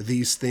suffer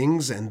these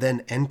things and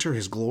then enter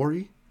his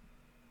glory?"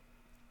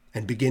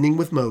 And beginning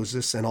with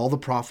Moses and all the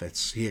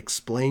prophets, he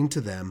explained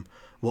to them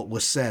what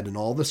was said in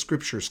all the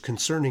scriptures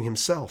concerning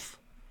himself.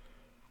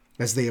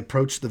 As they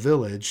approached the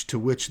village to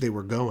which they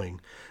were going,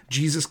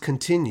 Jesus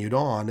continued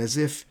on as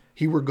if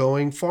he were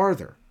going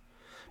farther.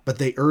 But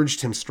they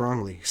urged him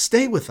strongly,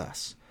 "Stay with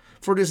us,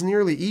 for it is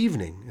nearly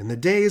evening, and the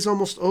day is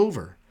almost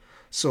over."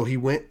 So he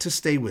went to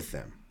stay with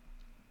them.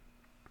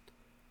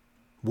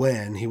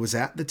 When he was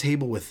at the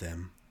table with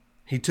them,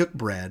 he took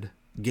bread,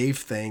 gave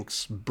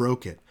thanks,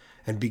 broke it,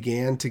 and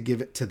began to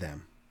give it to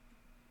them.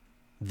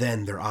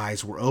 Then their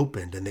eyes were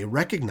opened, and they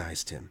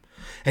recognized him,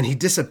 and he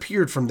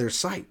disappeared from their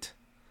sight.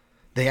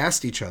 They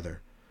asked each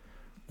other,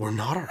 "Were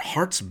not our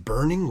hearts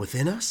burning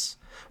within us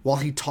while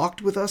he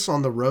talked with us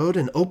on the road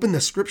and opened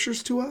the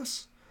scriptures to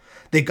us?"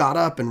 They got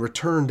up and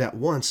returned at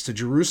once to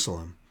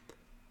Jerusalem.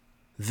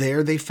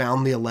 There they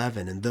found the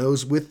 11 and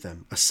those with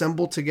them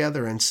assembled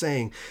together and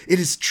saying, "It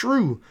is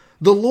true,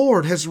 the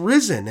Lord has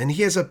risen and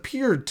he has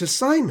appeared to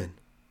Simon."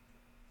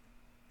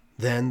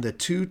 Then the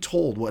two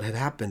told what had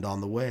happened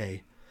on the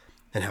way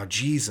and how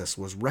Jesus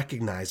was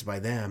recognized by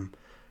them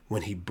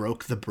when he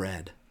broke the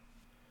bread.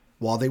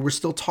 While they were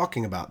still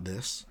talking about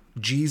this,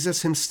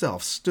 Jesus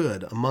himself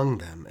stood among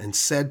them and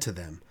said to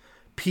them,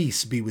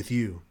 "Peace be with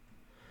you."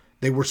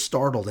 They were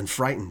startled and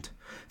frightened.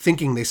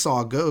 Thinking they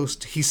saw a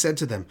ghost, he said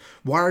to them,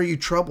 "Why are you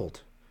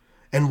troubled?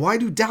 And why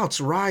do doubts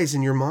rise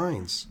in your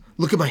minds?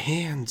 Look at my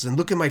hands and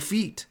look at my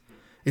feet.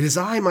 It is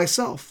I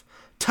myself.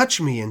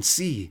 Touch me and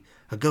see.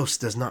 A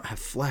ghost does not have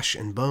flesh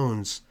and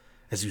bones,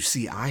 as you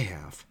see I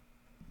have."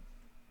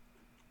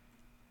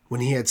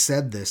 When he had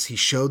said this, he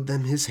showed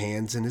them his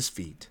hands and his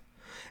feet.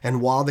 And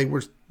while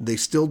they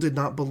still did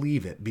not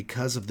believe it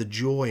because of the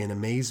joy and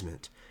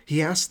amazement,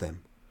 he asked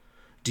them,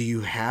 "Do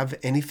you have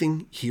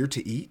anything here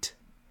to eat?"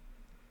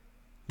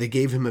 They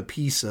gave him a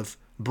piece of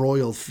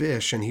broiled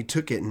fish, and he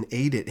took it and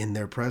ate it in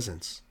their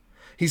presence.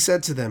 He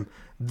said to them,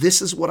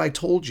 "This is what I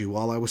told you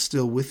while I was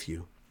still with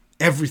you.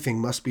 Everything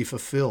must be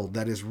fulfilled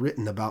that is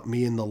written about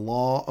me in the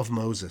law of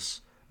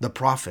Moses, the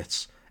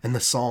prophets, and the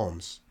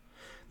Psalms."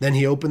 Then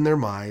he opened their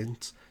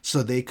minds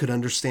so they could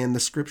understand the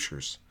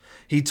scriptures.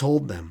 He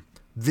told them,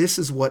 "This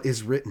is what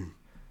is written.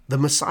 The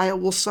Messiah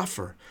will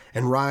suffer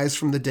and rise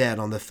from the dead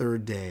on the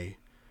third day.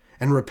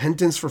 And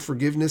repentance for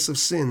forgiveness of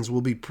sins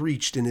will be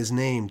preached in his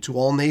name to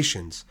all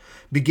nations,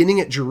 beginning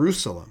at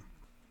Jerusalem.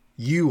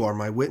 You are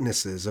my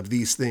witnesses of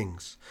these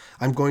things.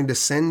 I'm going to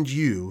send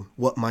you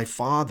what my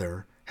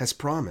Father has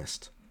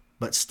promised,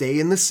 but stay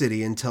in the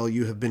city until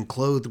you have been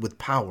clothed with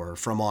power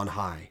from on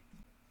high."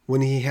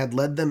 When he had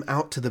led them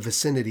out to the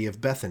vicinity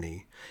of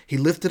Bethany, he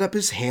lifted up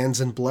his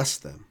hands and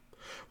blessed them.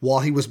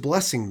 While he was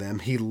blessing them,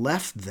 he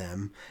left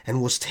them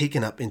and was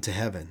taken up into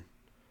heaven.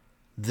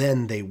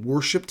 Then they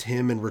worshipped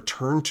him and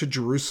returned to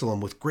Jerusalem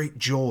with great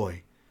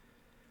joy,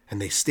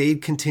 and they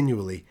stayed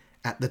continually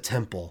at the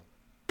temple,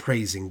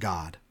 praising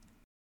God.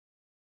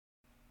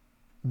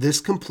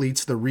 This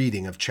completes the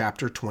reading of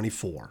chapter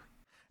 24.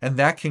 And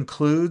that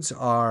concludes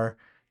our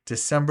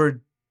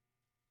December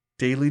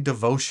daily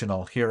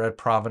devotional here at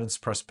Providence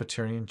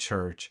Presbyterian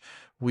Church.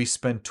 We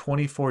spend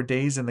 24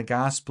 days in the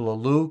Gospel of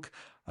Luke,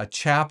 a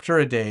chapter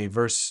a day,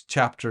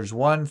 chapters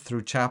 1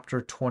 through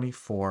chapter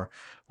 24.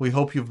 We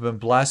hope you've been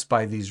blessed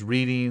by these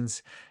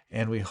readings,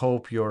 and we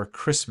hope your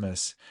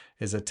Christmas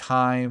is a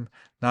time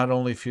not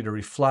only for you to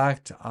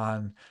reflect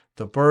on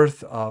the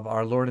birth of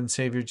our Lord and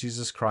Savior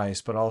Jesus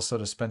Christ, but also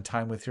to spend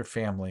time with your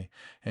family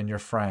and your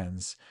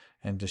friends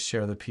and to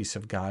share the peace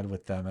of God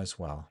with them as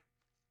well.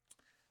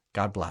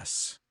 God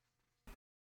bless.